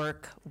helping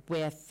work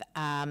with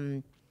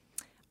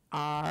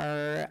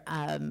our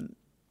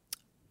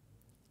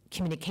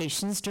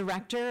communications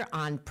director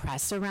on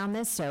press around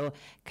this. So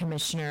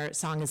Commissioner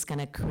Song is going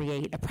to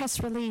create a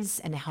press release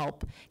and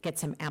help get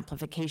some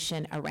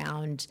amplification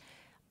around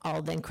all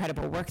the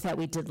incredible work that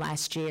we did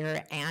last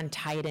year and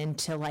tie it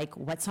into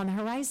what's on the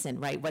horizon,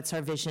 right? What's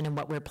our vision and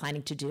what we're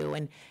planning to do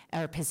and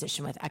our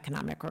position with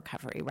economic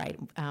recovery, right?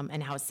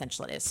 And how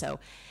essential it is.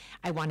 So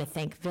I want to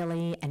thank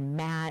Billy and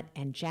Matt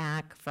and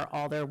Jack for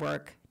all their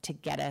work to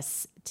get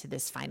us to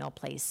this final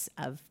place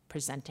of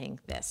presenting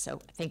this. So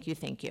thank you,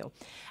 thank you.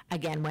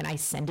 Again, when I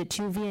send it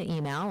to you via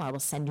email, I will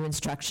send you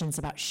instructions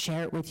about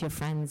share it with your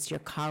friends, your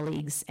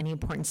colleagues, any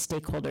important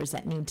stakeholders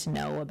that need to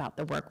know about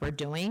the work we're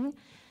doing.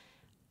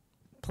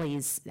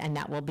 Please, and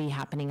that will be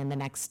happening in the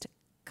next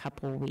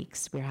couple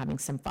weeks. We're having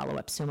some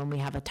follow-up soon, and we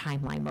have a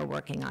timeline we're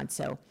working on.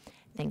 So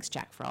thanks,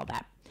 Jack, for all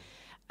that.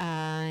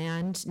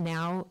 And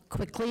now,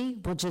 quickly,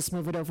 we'll just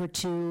move it over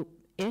to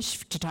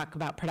Ish to talk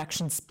about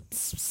production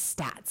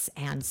stats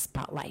and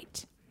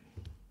Spotlight.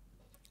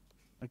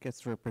 I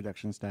guess for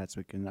production stats,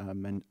 we can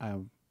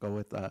go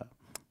with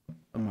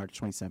March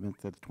 27th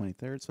to the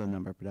 23rd. So the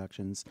number of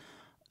productions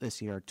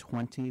this year are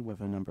 20,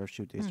 with a number of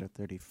shoot days are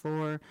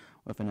 34,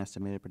 with an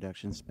estimated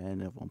production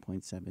spend of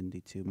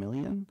 $1.72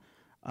 million.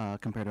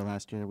 Compared to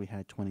last year, we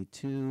had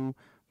 22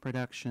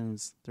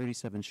 productions,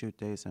 37 shoot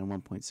days, and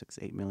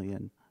 $1.68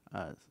 million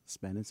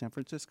spent in San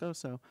Francisco.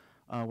 So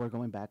we're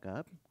going back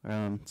up.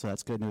 So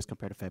that's good news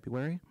compared to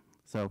February.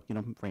 So,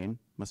 rain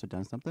must have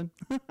done something.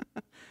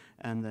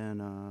 And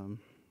then,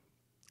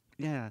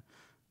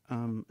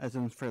 as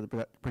in for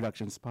the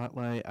production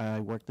Spotlight, I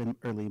worked in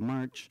early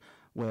March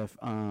with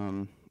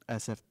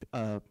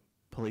SF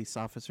Police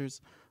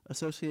Officers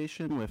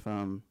Association with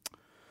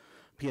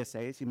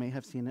PSAs. You may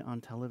have seen it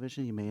on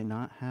television. You may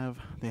not have.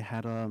 They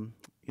had,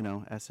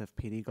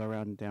 SFPD go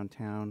around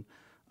downtown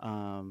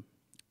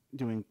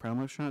doing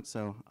promo shots.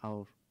 So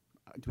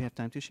do we have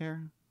time to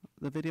share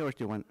the video, or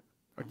do you want,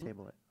 or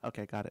table it?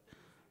 Okay, got it.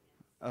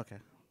 Okay.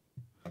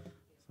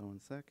 So 1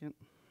 second.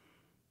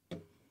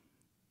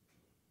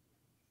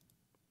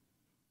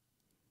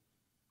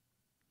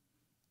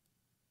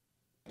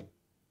 Do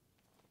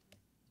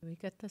we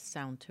get the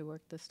sound to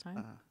work this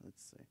time?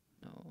 Let's see.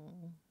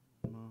 No.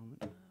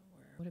 Moment.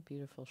 What a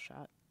beautiful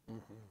shot.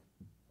 No.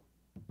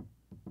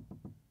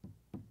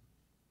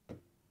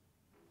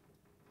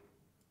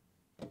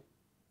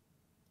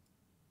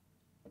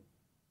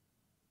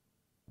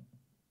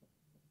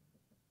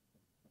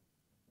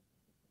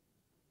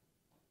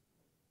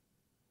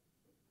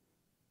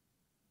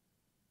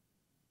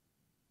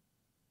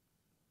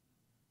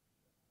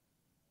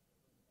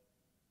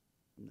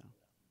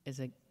 Is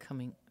it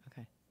coming?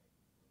 Okay.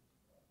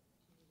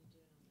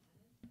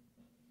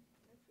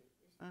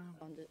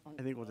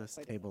 I think we'll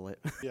just table it.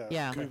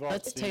 Yeah, we've all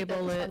let's seen it.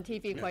 table On it.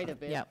 TV quite a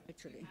bit, Yep.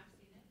 actually.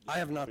 I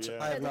have not,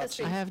 Yeah. I have not That's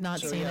seen. I have not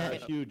So, seen yeah, A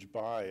it. huge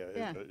buy.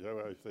 Yeah.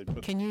 If they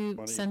put Can you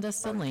money send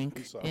us the parts link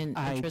inside. in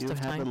I interest do of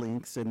have the time?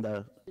 links in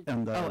the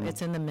Oh,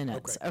 it's in the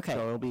minutes. So Okay.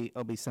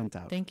 it'll be sent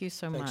out. Thank you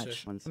so Thanks, much,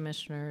 Ish.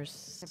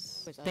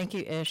 commissioners. Thank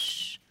you,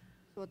 Ish.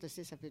 What does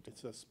this have to do?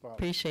 It's a spot.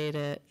 Appreciate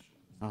it.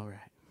 All right.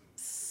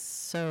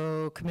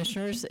 So,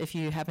 commissioners, if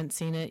you haven't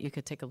seen it, you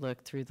could take a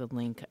look through the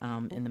link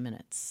in the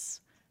minutes,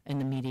 in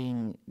the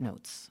meeting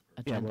notes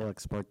Yeah, agenda. we'll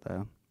export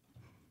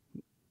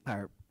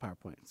our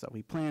PowerPoint. So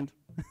we planned,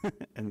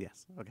 and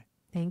yes, okay.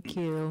 Thank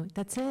you.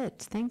 That's it.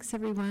 Thanks,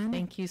 everyone.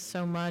 Thank you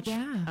so much.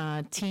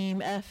 Yeah.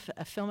 Team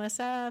Film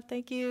SF,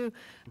 thank you.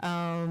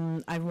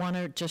 I want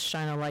to just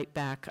shine a light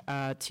back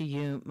to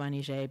you,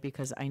 Manijay,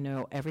 because I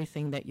know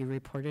everything that you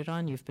reported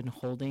on, you've been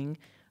holding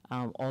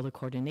all the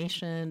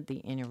coordination,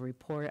 the annual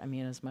report. I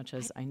mean, as much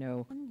as I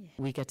know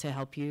we get to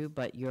help you,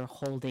 but you're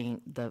holding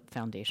the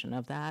foundation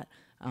of that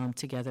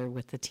together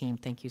with the team.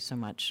 Thank you so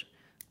much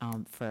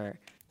for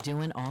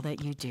doing all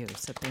that you do.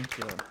 So thank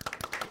you.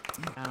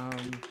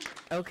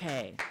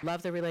 Okay,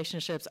 love the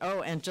relationships.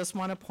 Oh, and just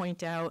want to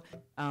point out,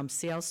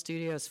 CL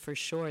Studios, for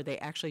sure, they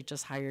actually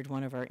just hired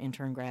one of our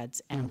intern grads,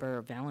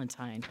 Amber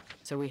Valentine.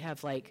 So we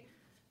have like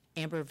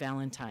Amber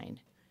Valentine.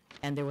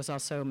 And there was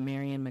also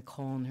Marion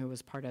McCone, who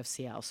was part of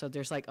CL. So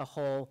there's like a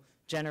whole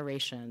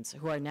generations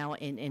who are now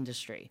in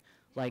industry.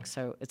 Like,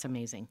 so it's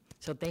amazing.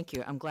 So thank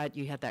you. I'm glad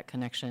you had that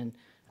connection,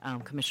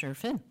 Commissioner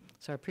Finn.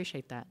 So I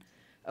appreciate that.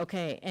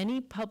 Okay,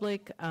 any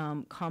public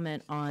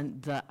comment on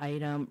the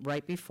item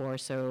right before?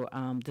 So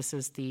this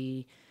is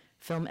the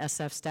Film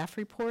SF staff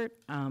report.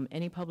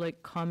 Any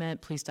public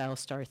comment, please dial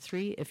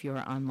 *3 if you're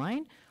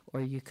online,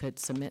 or you could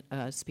submit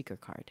a speaker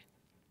card.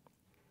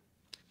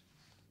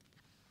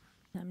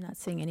 I'm not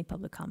seeing any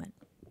public comment.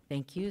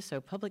 Thank you.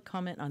 So public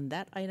comment on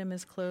that item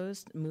is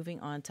closed. Moving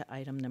on to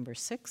item number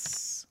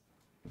 6.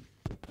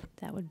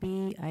 That would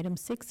be item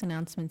 6,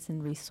 announcements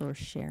and resource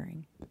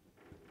sharing.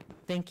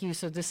 Thank you.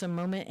 So this a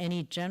moment,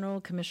 any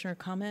general commissioner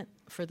comment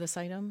for this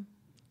item?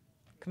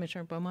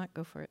 Commissioner Beaumont,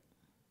 go for it.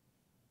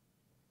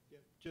 Yeah,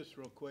 just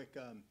real quick,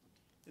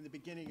 in the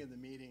beginning of the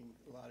meeting,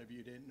 a lot of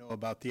you didn't know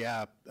about the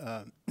app,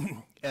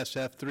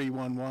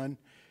 SF311.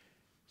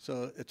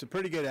 So it's a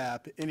pretty good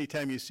app.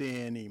 Anytime you see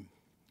any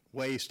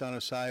waste on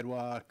a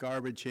sidewalk,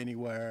 garbage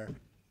anywhere,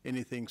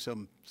 anything,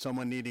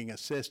 someone needing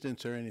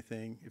assistance or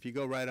anything, if you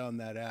go right on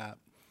that app,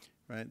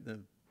 right, the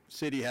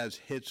city has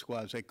hit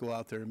squads that go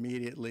out there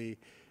immediately.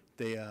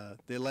 They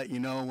let you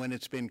know when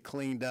it's been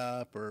cleaned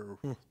up or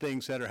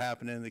things that are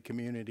happening in the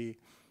community.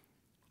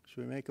 Should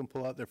we make them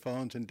pull out their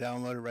phones and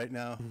download it right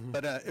now?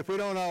 But if we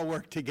don't all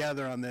work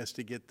together on this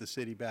to get the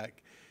city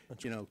back,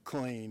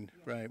 clean,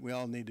 right? We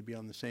all need to be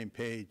on the same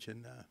page,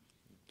 and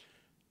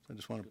I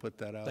just want to put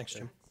that out Thanks,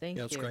 there. Jim. Thank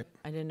Yeah, you. that's great.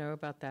 I didn't know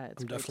about that.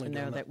 It's I'm great to definitely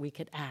know doing that that. we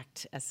could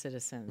act as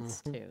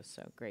citizens too,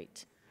 so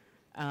great.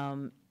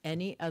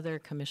 Any other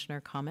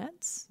commissioner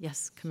comments?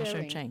 Yes, Commissioner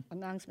Sharing Chang.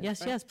 announcement, Yes,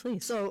 right? yes,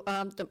 please. So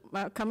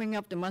coming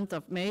up, the month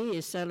of May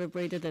is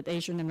celebrated as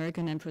Asian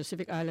American and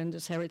Pacific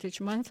Islanders Heritage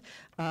Month.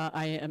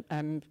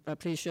 I'm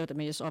pretty sure the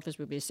mayor's office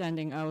will be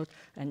sending out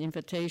an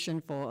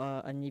invitation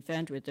for an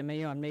event with the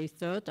mayor on May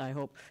 3rd. I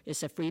hope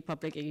it's a free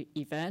public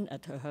event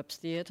at the Herbst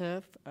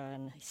Theater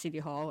and City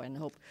Hall, and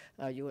hope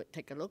you would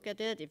take a look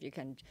at it if you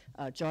can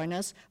join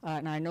us.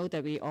 And I know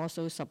that we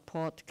also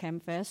support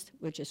ChemFest,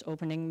 which is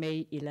opening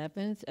May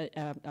 11th.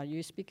 Are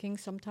you speaking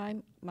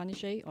sometime,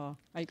 Manisha, or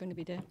are you going to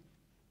be there?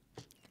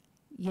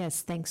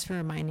 Yes, thanks for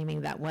reminding me.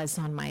 That was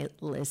on my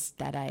list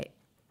that I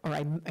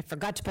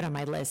forgot to put on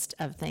my list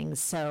of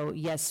things. So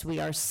yes, we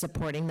are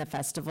supporting the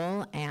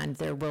festival, and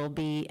there will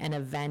be an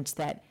event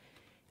a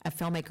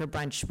filmmaker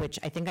brunch, which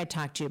I think I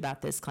talked to you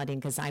about this,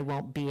 Claudine, because I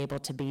won't be able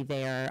to be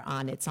there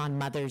it's on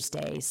Mother's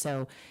Day.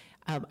 So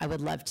I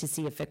would love to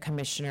see if a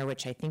commissioner,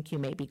 which I think you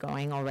may be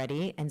going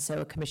already, and so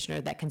a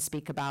commissioner that can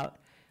speak about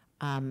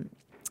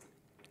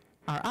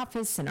our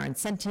office and our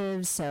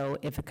incentives. So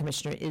if a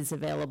commissioner is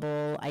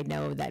available, I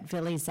know that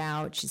Villy's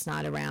out, she's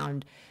not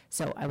around.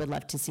 So I would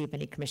love to see if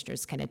any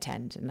commissioners can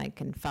attend, and I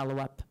can follow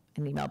up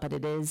an email. But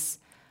it is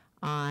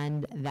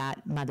on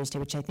that Mother's Day,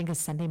 which I think is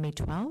Sunday, May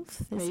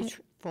 12th, is May it?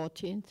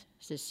 14th.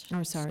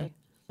 Oh, sorry.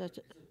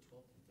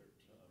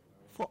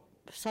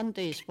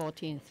 Sunday is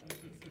 14th.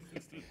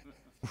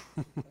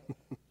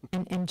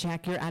 And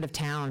Jack, you're out of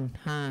town,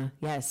 huh?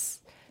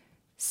 Yes.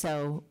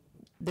 So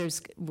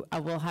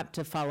we'll have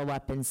to follow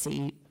up and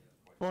see.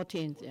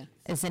 14th, yeah.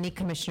 Is any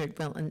commissioner,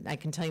 well, and I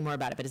can tell you more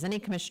about it, but is any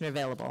commissioner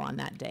available on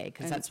that day?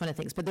 Because that's one of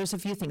the things. But there's a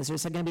few things.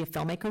 There's going to be a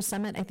filmmaker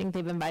summit I think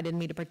they've invited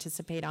me to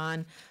participate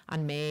on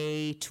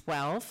May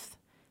 12th.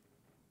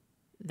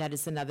 That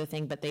is another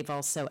thing. But they've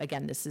also,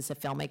 again, this is a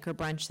filmmaker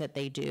brunch that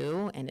they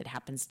do, and it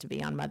happens to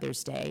be on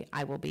Mother's Day.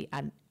 I will be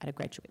at a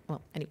graduate.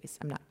 Well, anyways,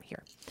 I'm not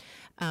here.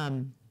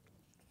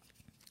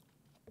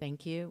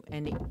 Thank you.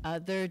 Any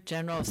other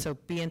general, so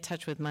be in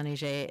touch with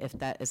Manisha if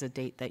that is a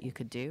date that you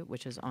could do,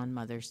 which is on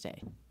Mother's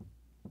Day.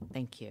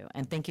 Thank you.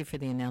 And thank you for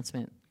the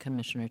announcement,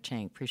 Commissioner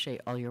Chang. Appreciate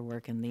all your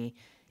work in the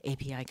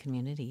AAPI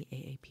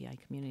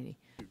community.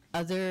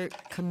 Other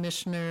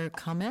commissioner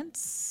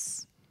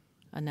comments,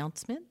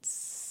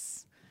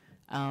 announcements?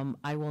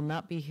 I will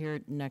not be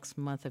here next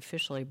month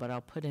officially, but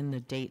I'll put in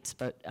the dates.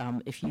 But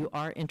if you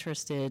are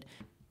interested,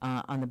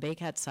 on the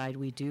BayCat side,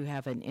 we do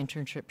have an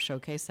internship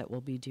showcase that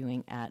we'll be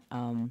doing at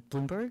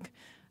Bloomberg.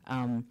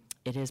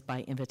 It is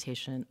by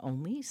invitation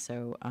only,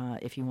 so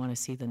if you want to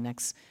see the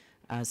next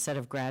set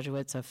of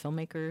graduates of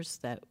filmmakers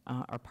that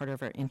are part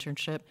of our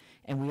internship,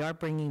 and we are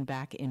bringing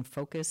back In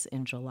Focus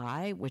in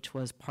July, which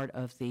was part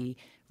of the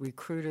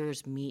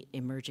Recruiters Meet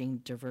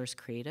Emerging Diverse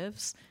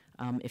Creatives.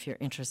 If you're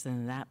interested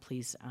in that,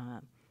 please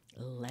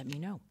let me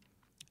know.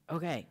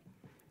 Okay,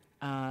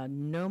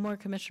 no more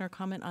commissioner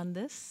comment on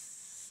this.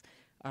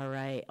 All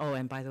right. Oh,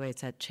 and by the way,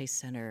 it's at Chase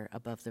Center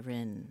above the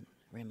rim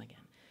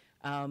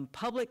again.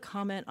 Public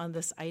comment on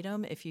this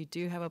item. If you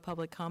do have a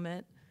public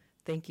comment,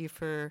 thank you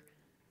for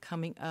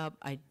coming up.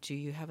 Do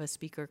you have a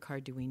speaker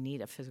card? Do we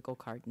need a physical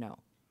card? No.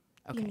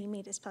 Okay. You need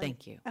me to spell it?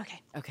 Thank you. Okay.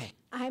 Okay.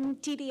 I'm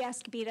Dee Dee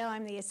Escobedo.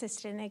 I'm the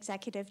Assistant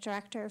Executive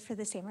Director for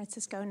the San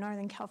Francisco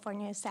Northern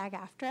California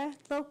SAG-AFTRA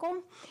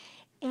local.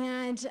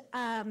 And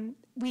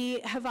we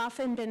have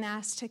often been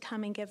asked to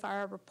come and give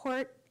our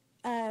report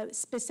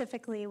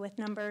specifically with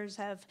numbers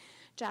of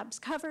jobs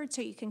covered,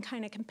 so you can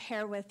kind of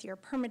compare with your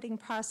permitting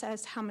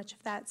process, how much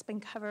of that's been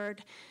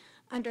covered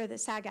under the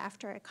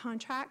SAG-AFTRA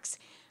contracts.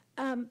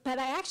 But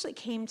I actually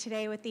came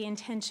today with the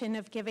intention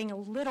of giving a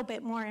little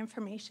bit more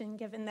information,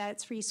 given that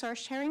it's resource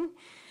sharing,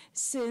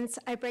 since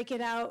I break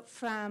it out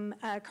from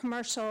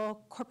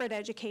commercial, corporate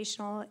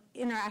educational,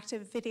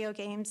 interactive video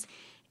games,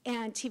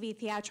 and TV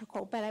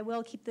theatrical, but I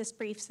will keep this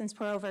brief since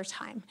we're over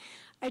time.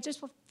 I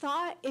just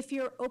thought if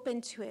you're open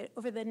to it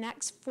over the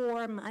next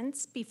 4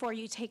 months before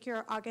you take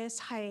your August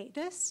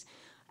hiatus,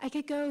 I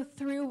could go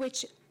through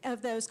which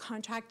of those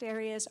contract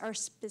areas are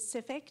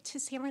specific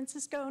to San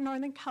Francisco,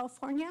 Northern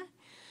California,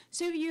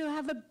 so you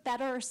have a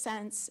better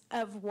sense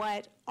of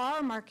what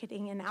our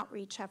marketing and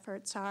outreach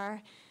efforts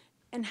are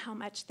and how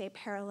much they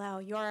parallel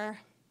your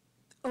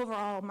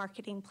overall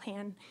marketing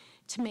plan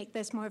to make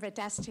this more of a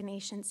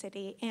destination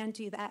city and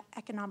do that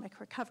economic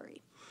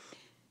recovery.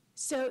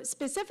 So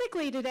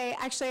specifically today,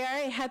 actually, I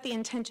already had the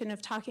intention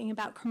of talking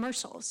about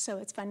commercials, so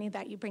it's funny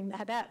that you bring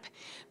that up,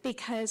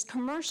 because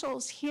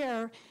commercials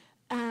here,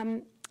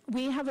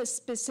 we have a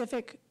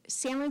specific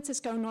San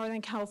Francisco,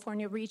 Northern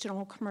California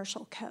regional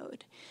commercial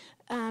code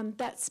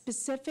that's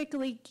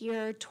specifically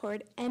geared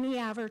toward any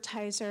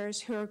advertisers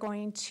who are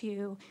going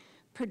to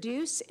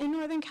produce in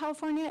Northern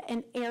California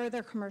and air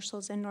their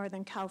commercials in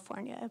Northern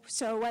California.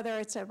 So whether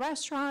it's a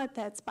restaurant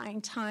that's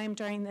buying time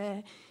during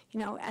the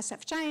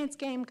SF Giants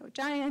game, go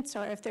Giants,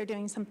 or if they're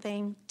doing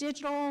something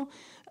digital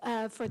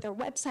for their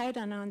website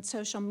and on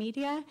social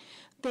media,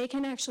 they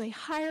can actually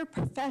hire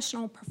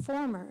professional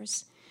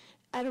performers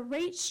at a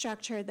rate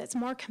structure that's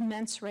more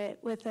commensurate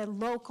with a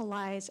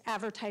localized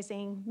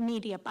advertising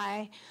media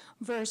buy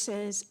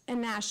versus a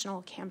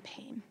national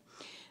campaign.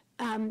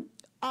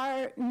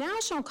 Our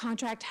national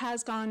contract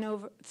has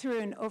gone through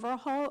an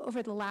overhaul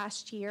over the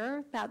last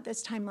year. About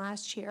this time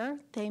last year,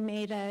 they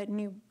made a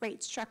new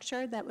rate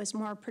structure that was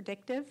more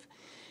predictive,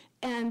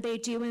 and they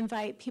do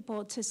invite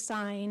people to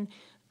sign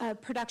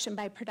production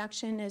by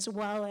production as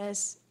well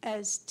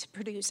as to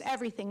produce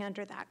everything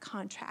under that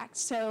contract.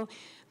 So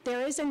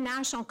there is a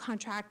national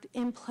contract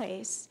in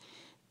place,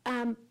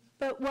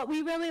 but what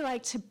we really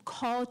like to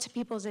call to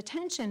people's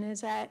attention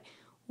is that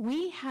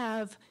we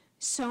have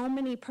so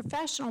many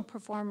professional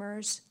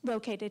performers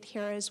located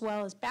here as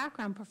well as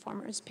background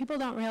performers. People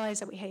don't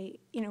realize that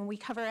we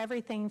cover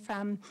everything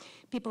from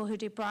people who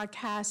do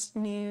broadcast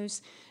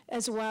news,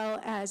 as well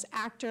as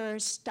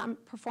actors,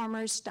 stunt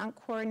performers, stunt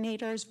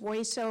coordinators,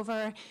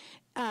 voiceover,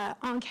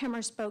 on-camera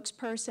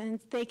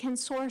spokespersons. They can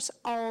source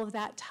all of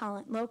that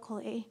talent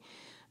locally.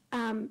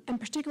 And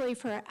particularly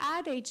for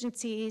ad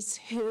agencies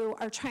who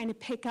are trying to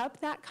pick up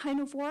that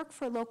kind of work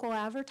for local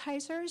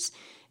advertisers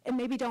and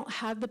maybe don't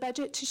have the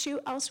budget to shoot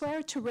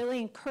elsewhere, to really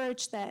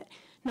encourage that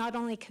not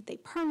only could they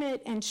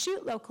permit and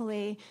shoot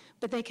locally,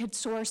 but they could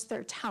source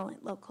their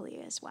talent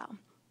locally as well.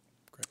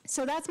 Great.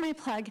 So that's my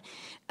plug.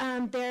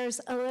 There's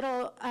a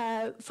little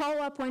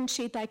follow-up one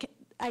sheet that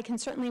I can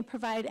certainly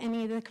provide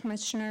any of the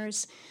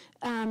commissioners.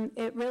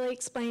 It really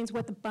explains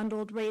what the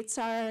bundled rates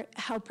are,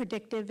 how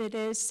predictive it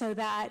is, so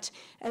that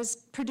as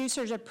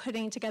producers are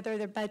putting together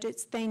their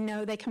budgets, they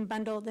know they can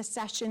bundle the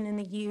session and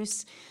the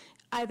use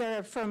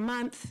either for a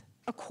month,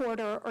 a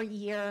quarter, or a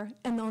year,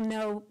 and they'll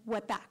know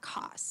what that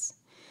costs.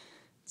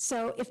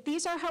 So if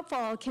these are helpful,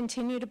 I'll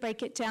continue to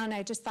break it down.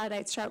 I just thought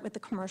I'd start with the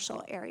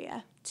commercial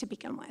area to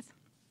begin with.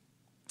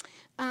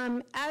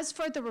 As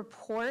for the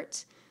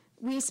report,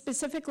 we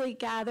specifically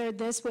gathered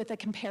this with a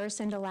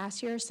comparison to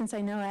last year, since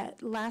I know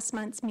at last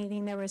month's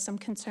meeting there was some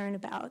concern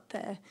about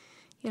a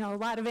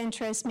lot of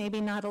interest,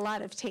 maybe not a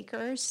lot of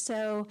takers.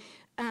 So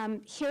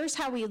here's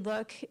how we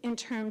look in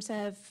terms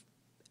of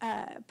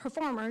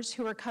performers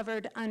who were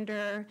covered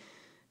under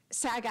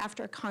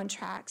SAG-AFTRA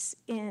contracts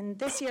in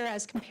this year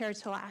as compared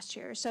to last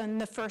year, so in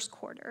the first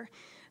quarter.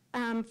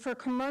 For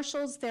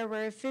commercials, there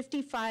were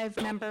 55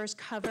 members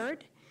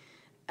covered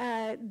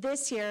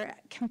this year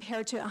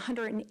compared to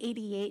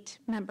 188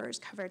 members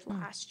covered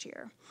last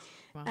year.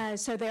 Wow.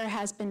 So there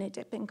has been a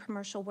dip in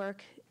commercial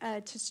work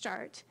to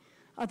start,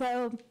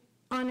 although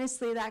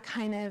honestly that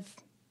kind of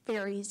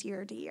varies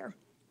year to year.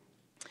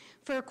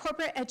 For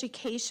corporate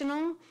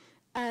educational,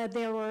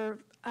 there were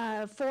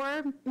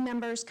 4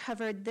 members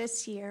covered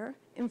this year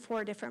in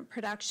 4 different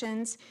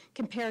productions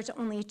compared to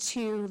only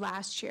 2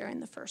 last year in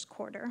the first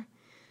quarter,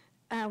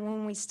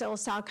 when we still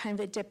saw kind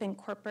of a dip in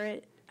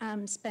corporate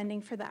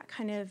spending for that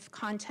kind of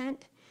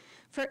content.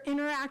 For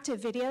interactive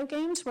video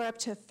games, we're up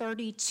to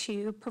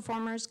 32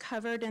 performers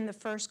covered in the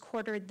first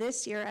quarter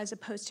this year as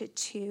opposed to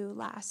 2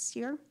 last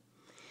year.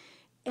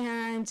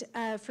 And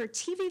for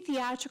TV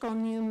theatrical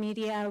new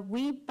media,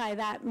 we by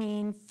that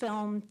mean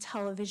film,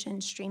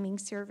 television, streaming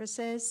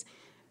services,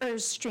 or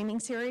streaming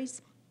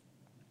series.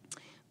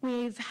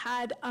 We've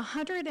had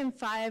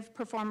 105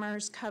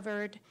 performers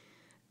covered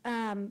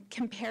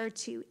compared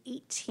to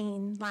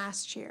 18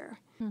 last year.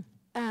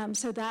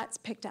 So that's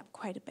picked up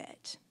quite a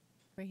bit.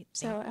 Great.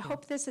 So I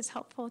hope this is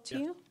helpful to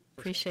you.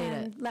 Appreciate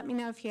and it. Let me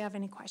know if you have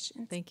any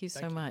questions. Thank you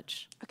so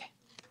much. Okay.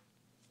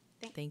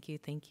 Thank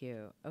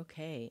you.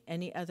 Okay,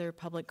 any other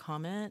public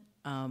comment?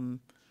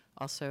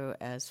 Also,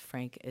 as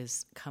Frank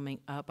is coming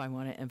up, I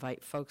want to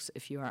invite folks,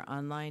 if you are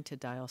online, to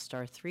dial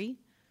 *3.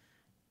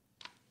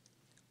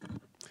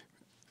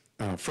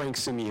 Frank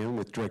Simeon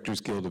with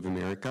Directors Guild of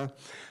America.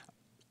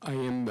 I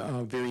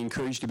am very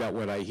encouraged about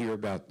what I hear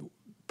about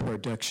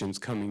productions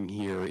coming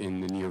here in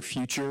the near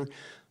future.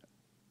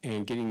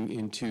 And getting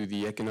into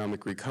the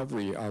economic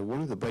recovery,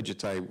 one of the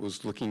budgets I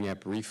was looking at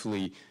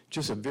briefly,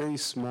 just a very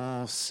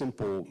small,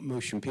 simple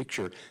motion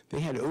picture, they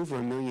had over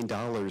 $1 million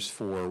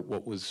for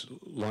what was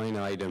line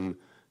item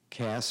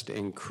cast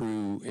and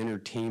crew,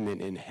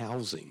 entertainment, and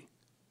housing,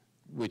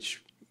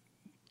 which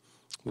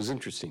was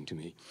interesting to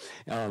me.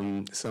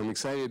 So I'm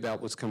excited about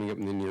what's coming up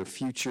in the near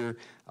future.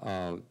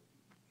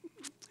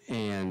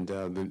 And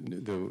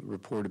the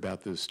report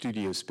about the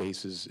studio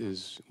spaces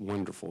is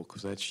wonderful,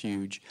 because that's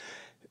huge.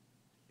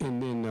 And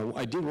then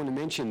I did want to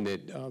mention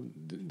that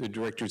the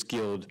Directors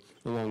Guild,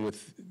 along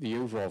with the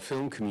overall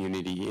film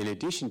community, in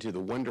addition to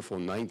the wonderful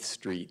 9th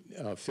Street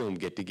film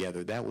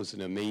get-together, that was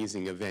an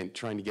amazing event,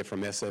 trying to get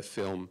from SF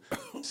Film,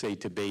 say,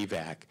 to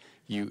BAVAC.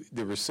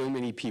 There were so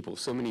many people,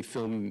 so many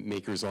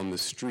filmmakers on the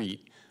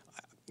street.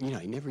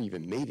 I never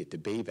even made it to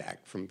BAVAC.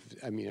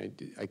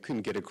 I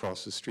couldn't get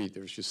across the street.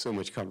 There was just so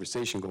much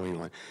conversation going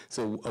on.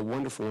 So a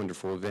wonderful,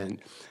 wonderful event.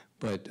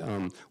 But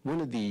one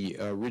of the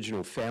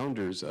original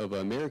founders of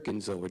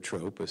American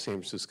Zoetrope, a San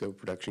Francisco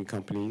production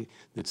company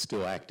that's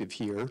still active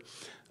here,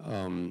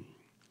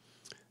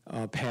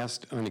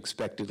 passed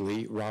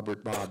unexpectedly.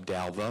 Robert Bob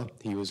Dalva.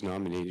 He was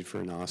nominated for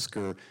an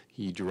Oscar.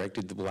 He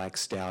directed The Black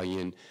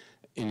Stallion.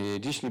 in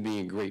addition to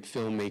being a great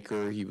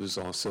filmmaker, he was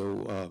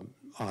also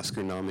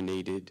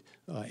Oscar-nominated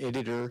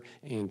editor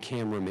and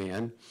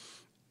cameraman,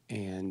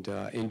 and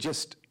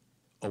just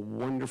a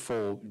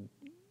wonderful,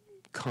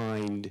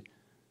 kind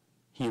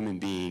human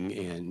being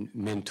and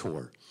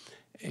mentor.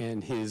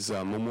 And his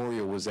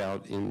memorial was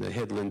out in the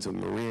headlands of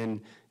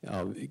Marin,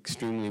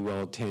 extremely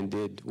well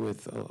attended,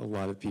 with a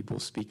lot of people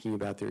speaking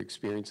about their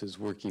experiences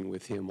working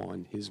with him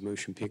on his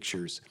motion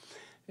pictures.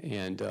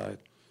 And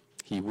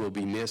he will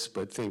be missed,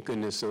 but thank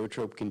goodness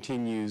Zoetrope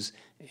continues,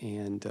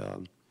 and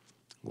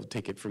we'll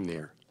take it from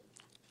there.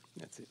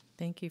 That's it.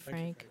 Thank you,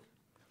 Frank.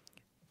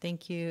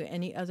 Thank you.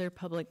 Any other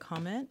public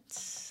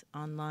comments,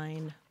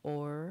 online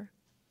or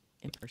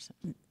in person?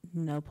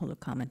 No public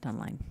comment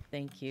online.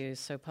 Thank you.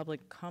 So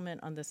public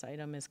comment on this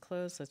item is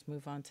closed. Let's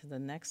move on to the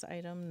next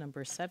item,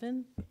 number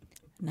 7.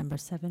 Number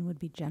 7 would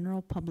be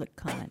general public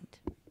comment.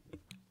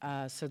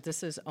 So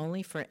this is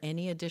only for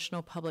any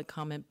additional public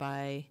comment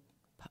by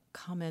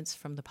comments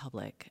from the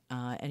public.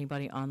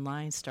 Anybody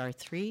online,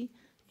 *3,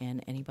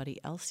 and anybody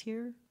else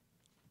here?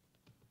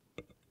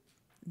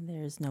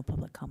 There's no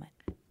public comment.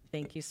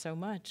 Thank you so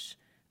much.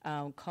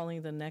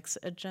 Calling the next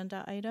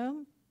agenda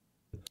item.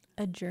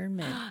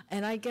 Adjournment.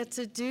 And I get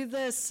to do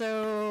this,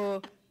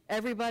 so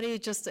everybody,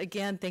 just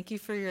again, thank you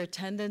for your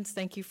attendance.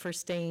 Thank you for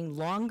staying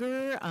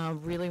longer.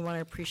 Really want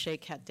to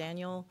appreciate Kat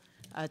Daniel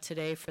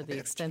today for the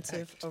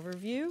extensive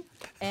overview.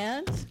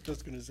 And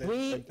Just going to say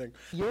the same thing.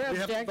 You're We have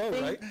to objecting?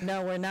 vote, right?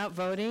 No, we're not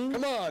voting.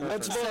 Come on,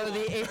 let's vote. So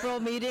the April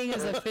meeting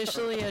is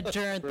officially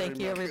adjourned. Thank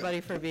you,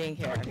 everybody, for being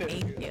here.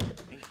 Thank you.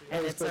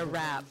 And it's a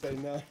wrap. Say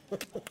no.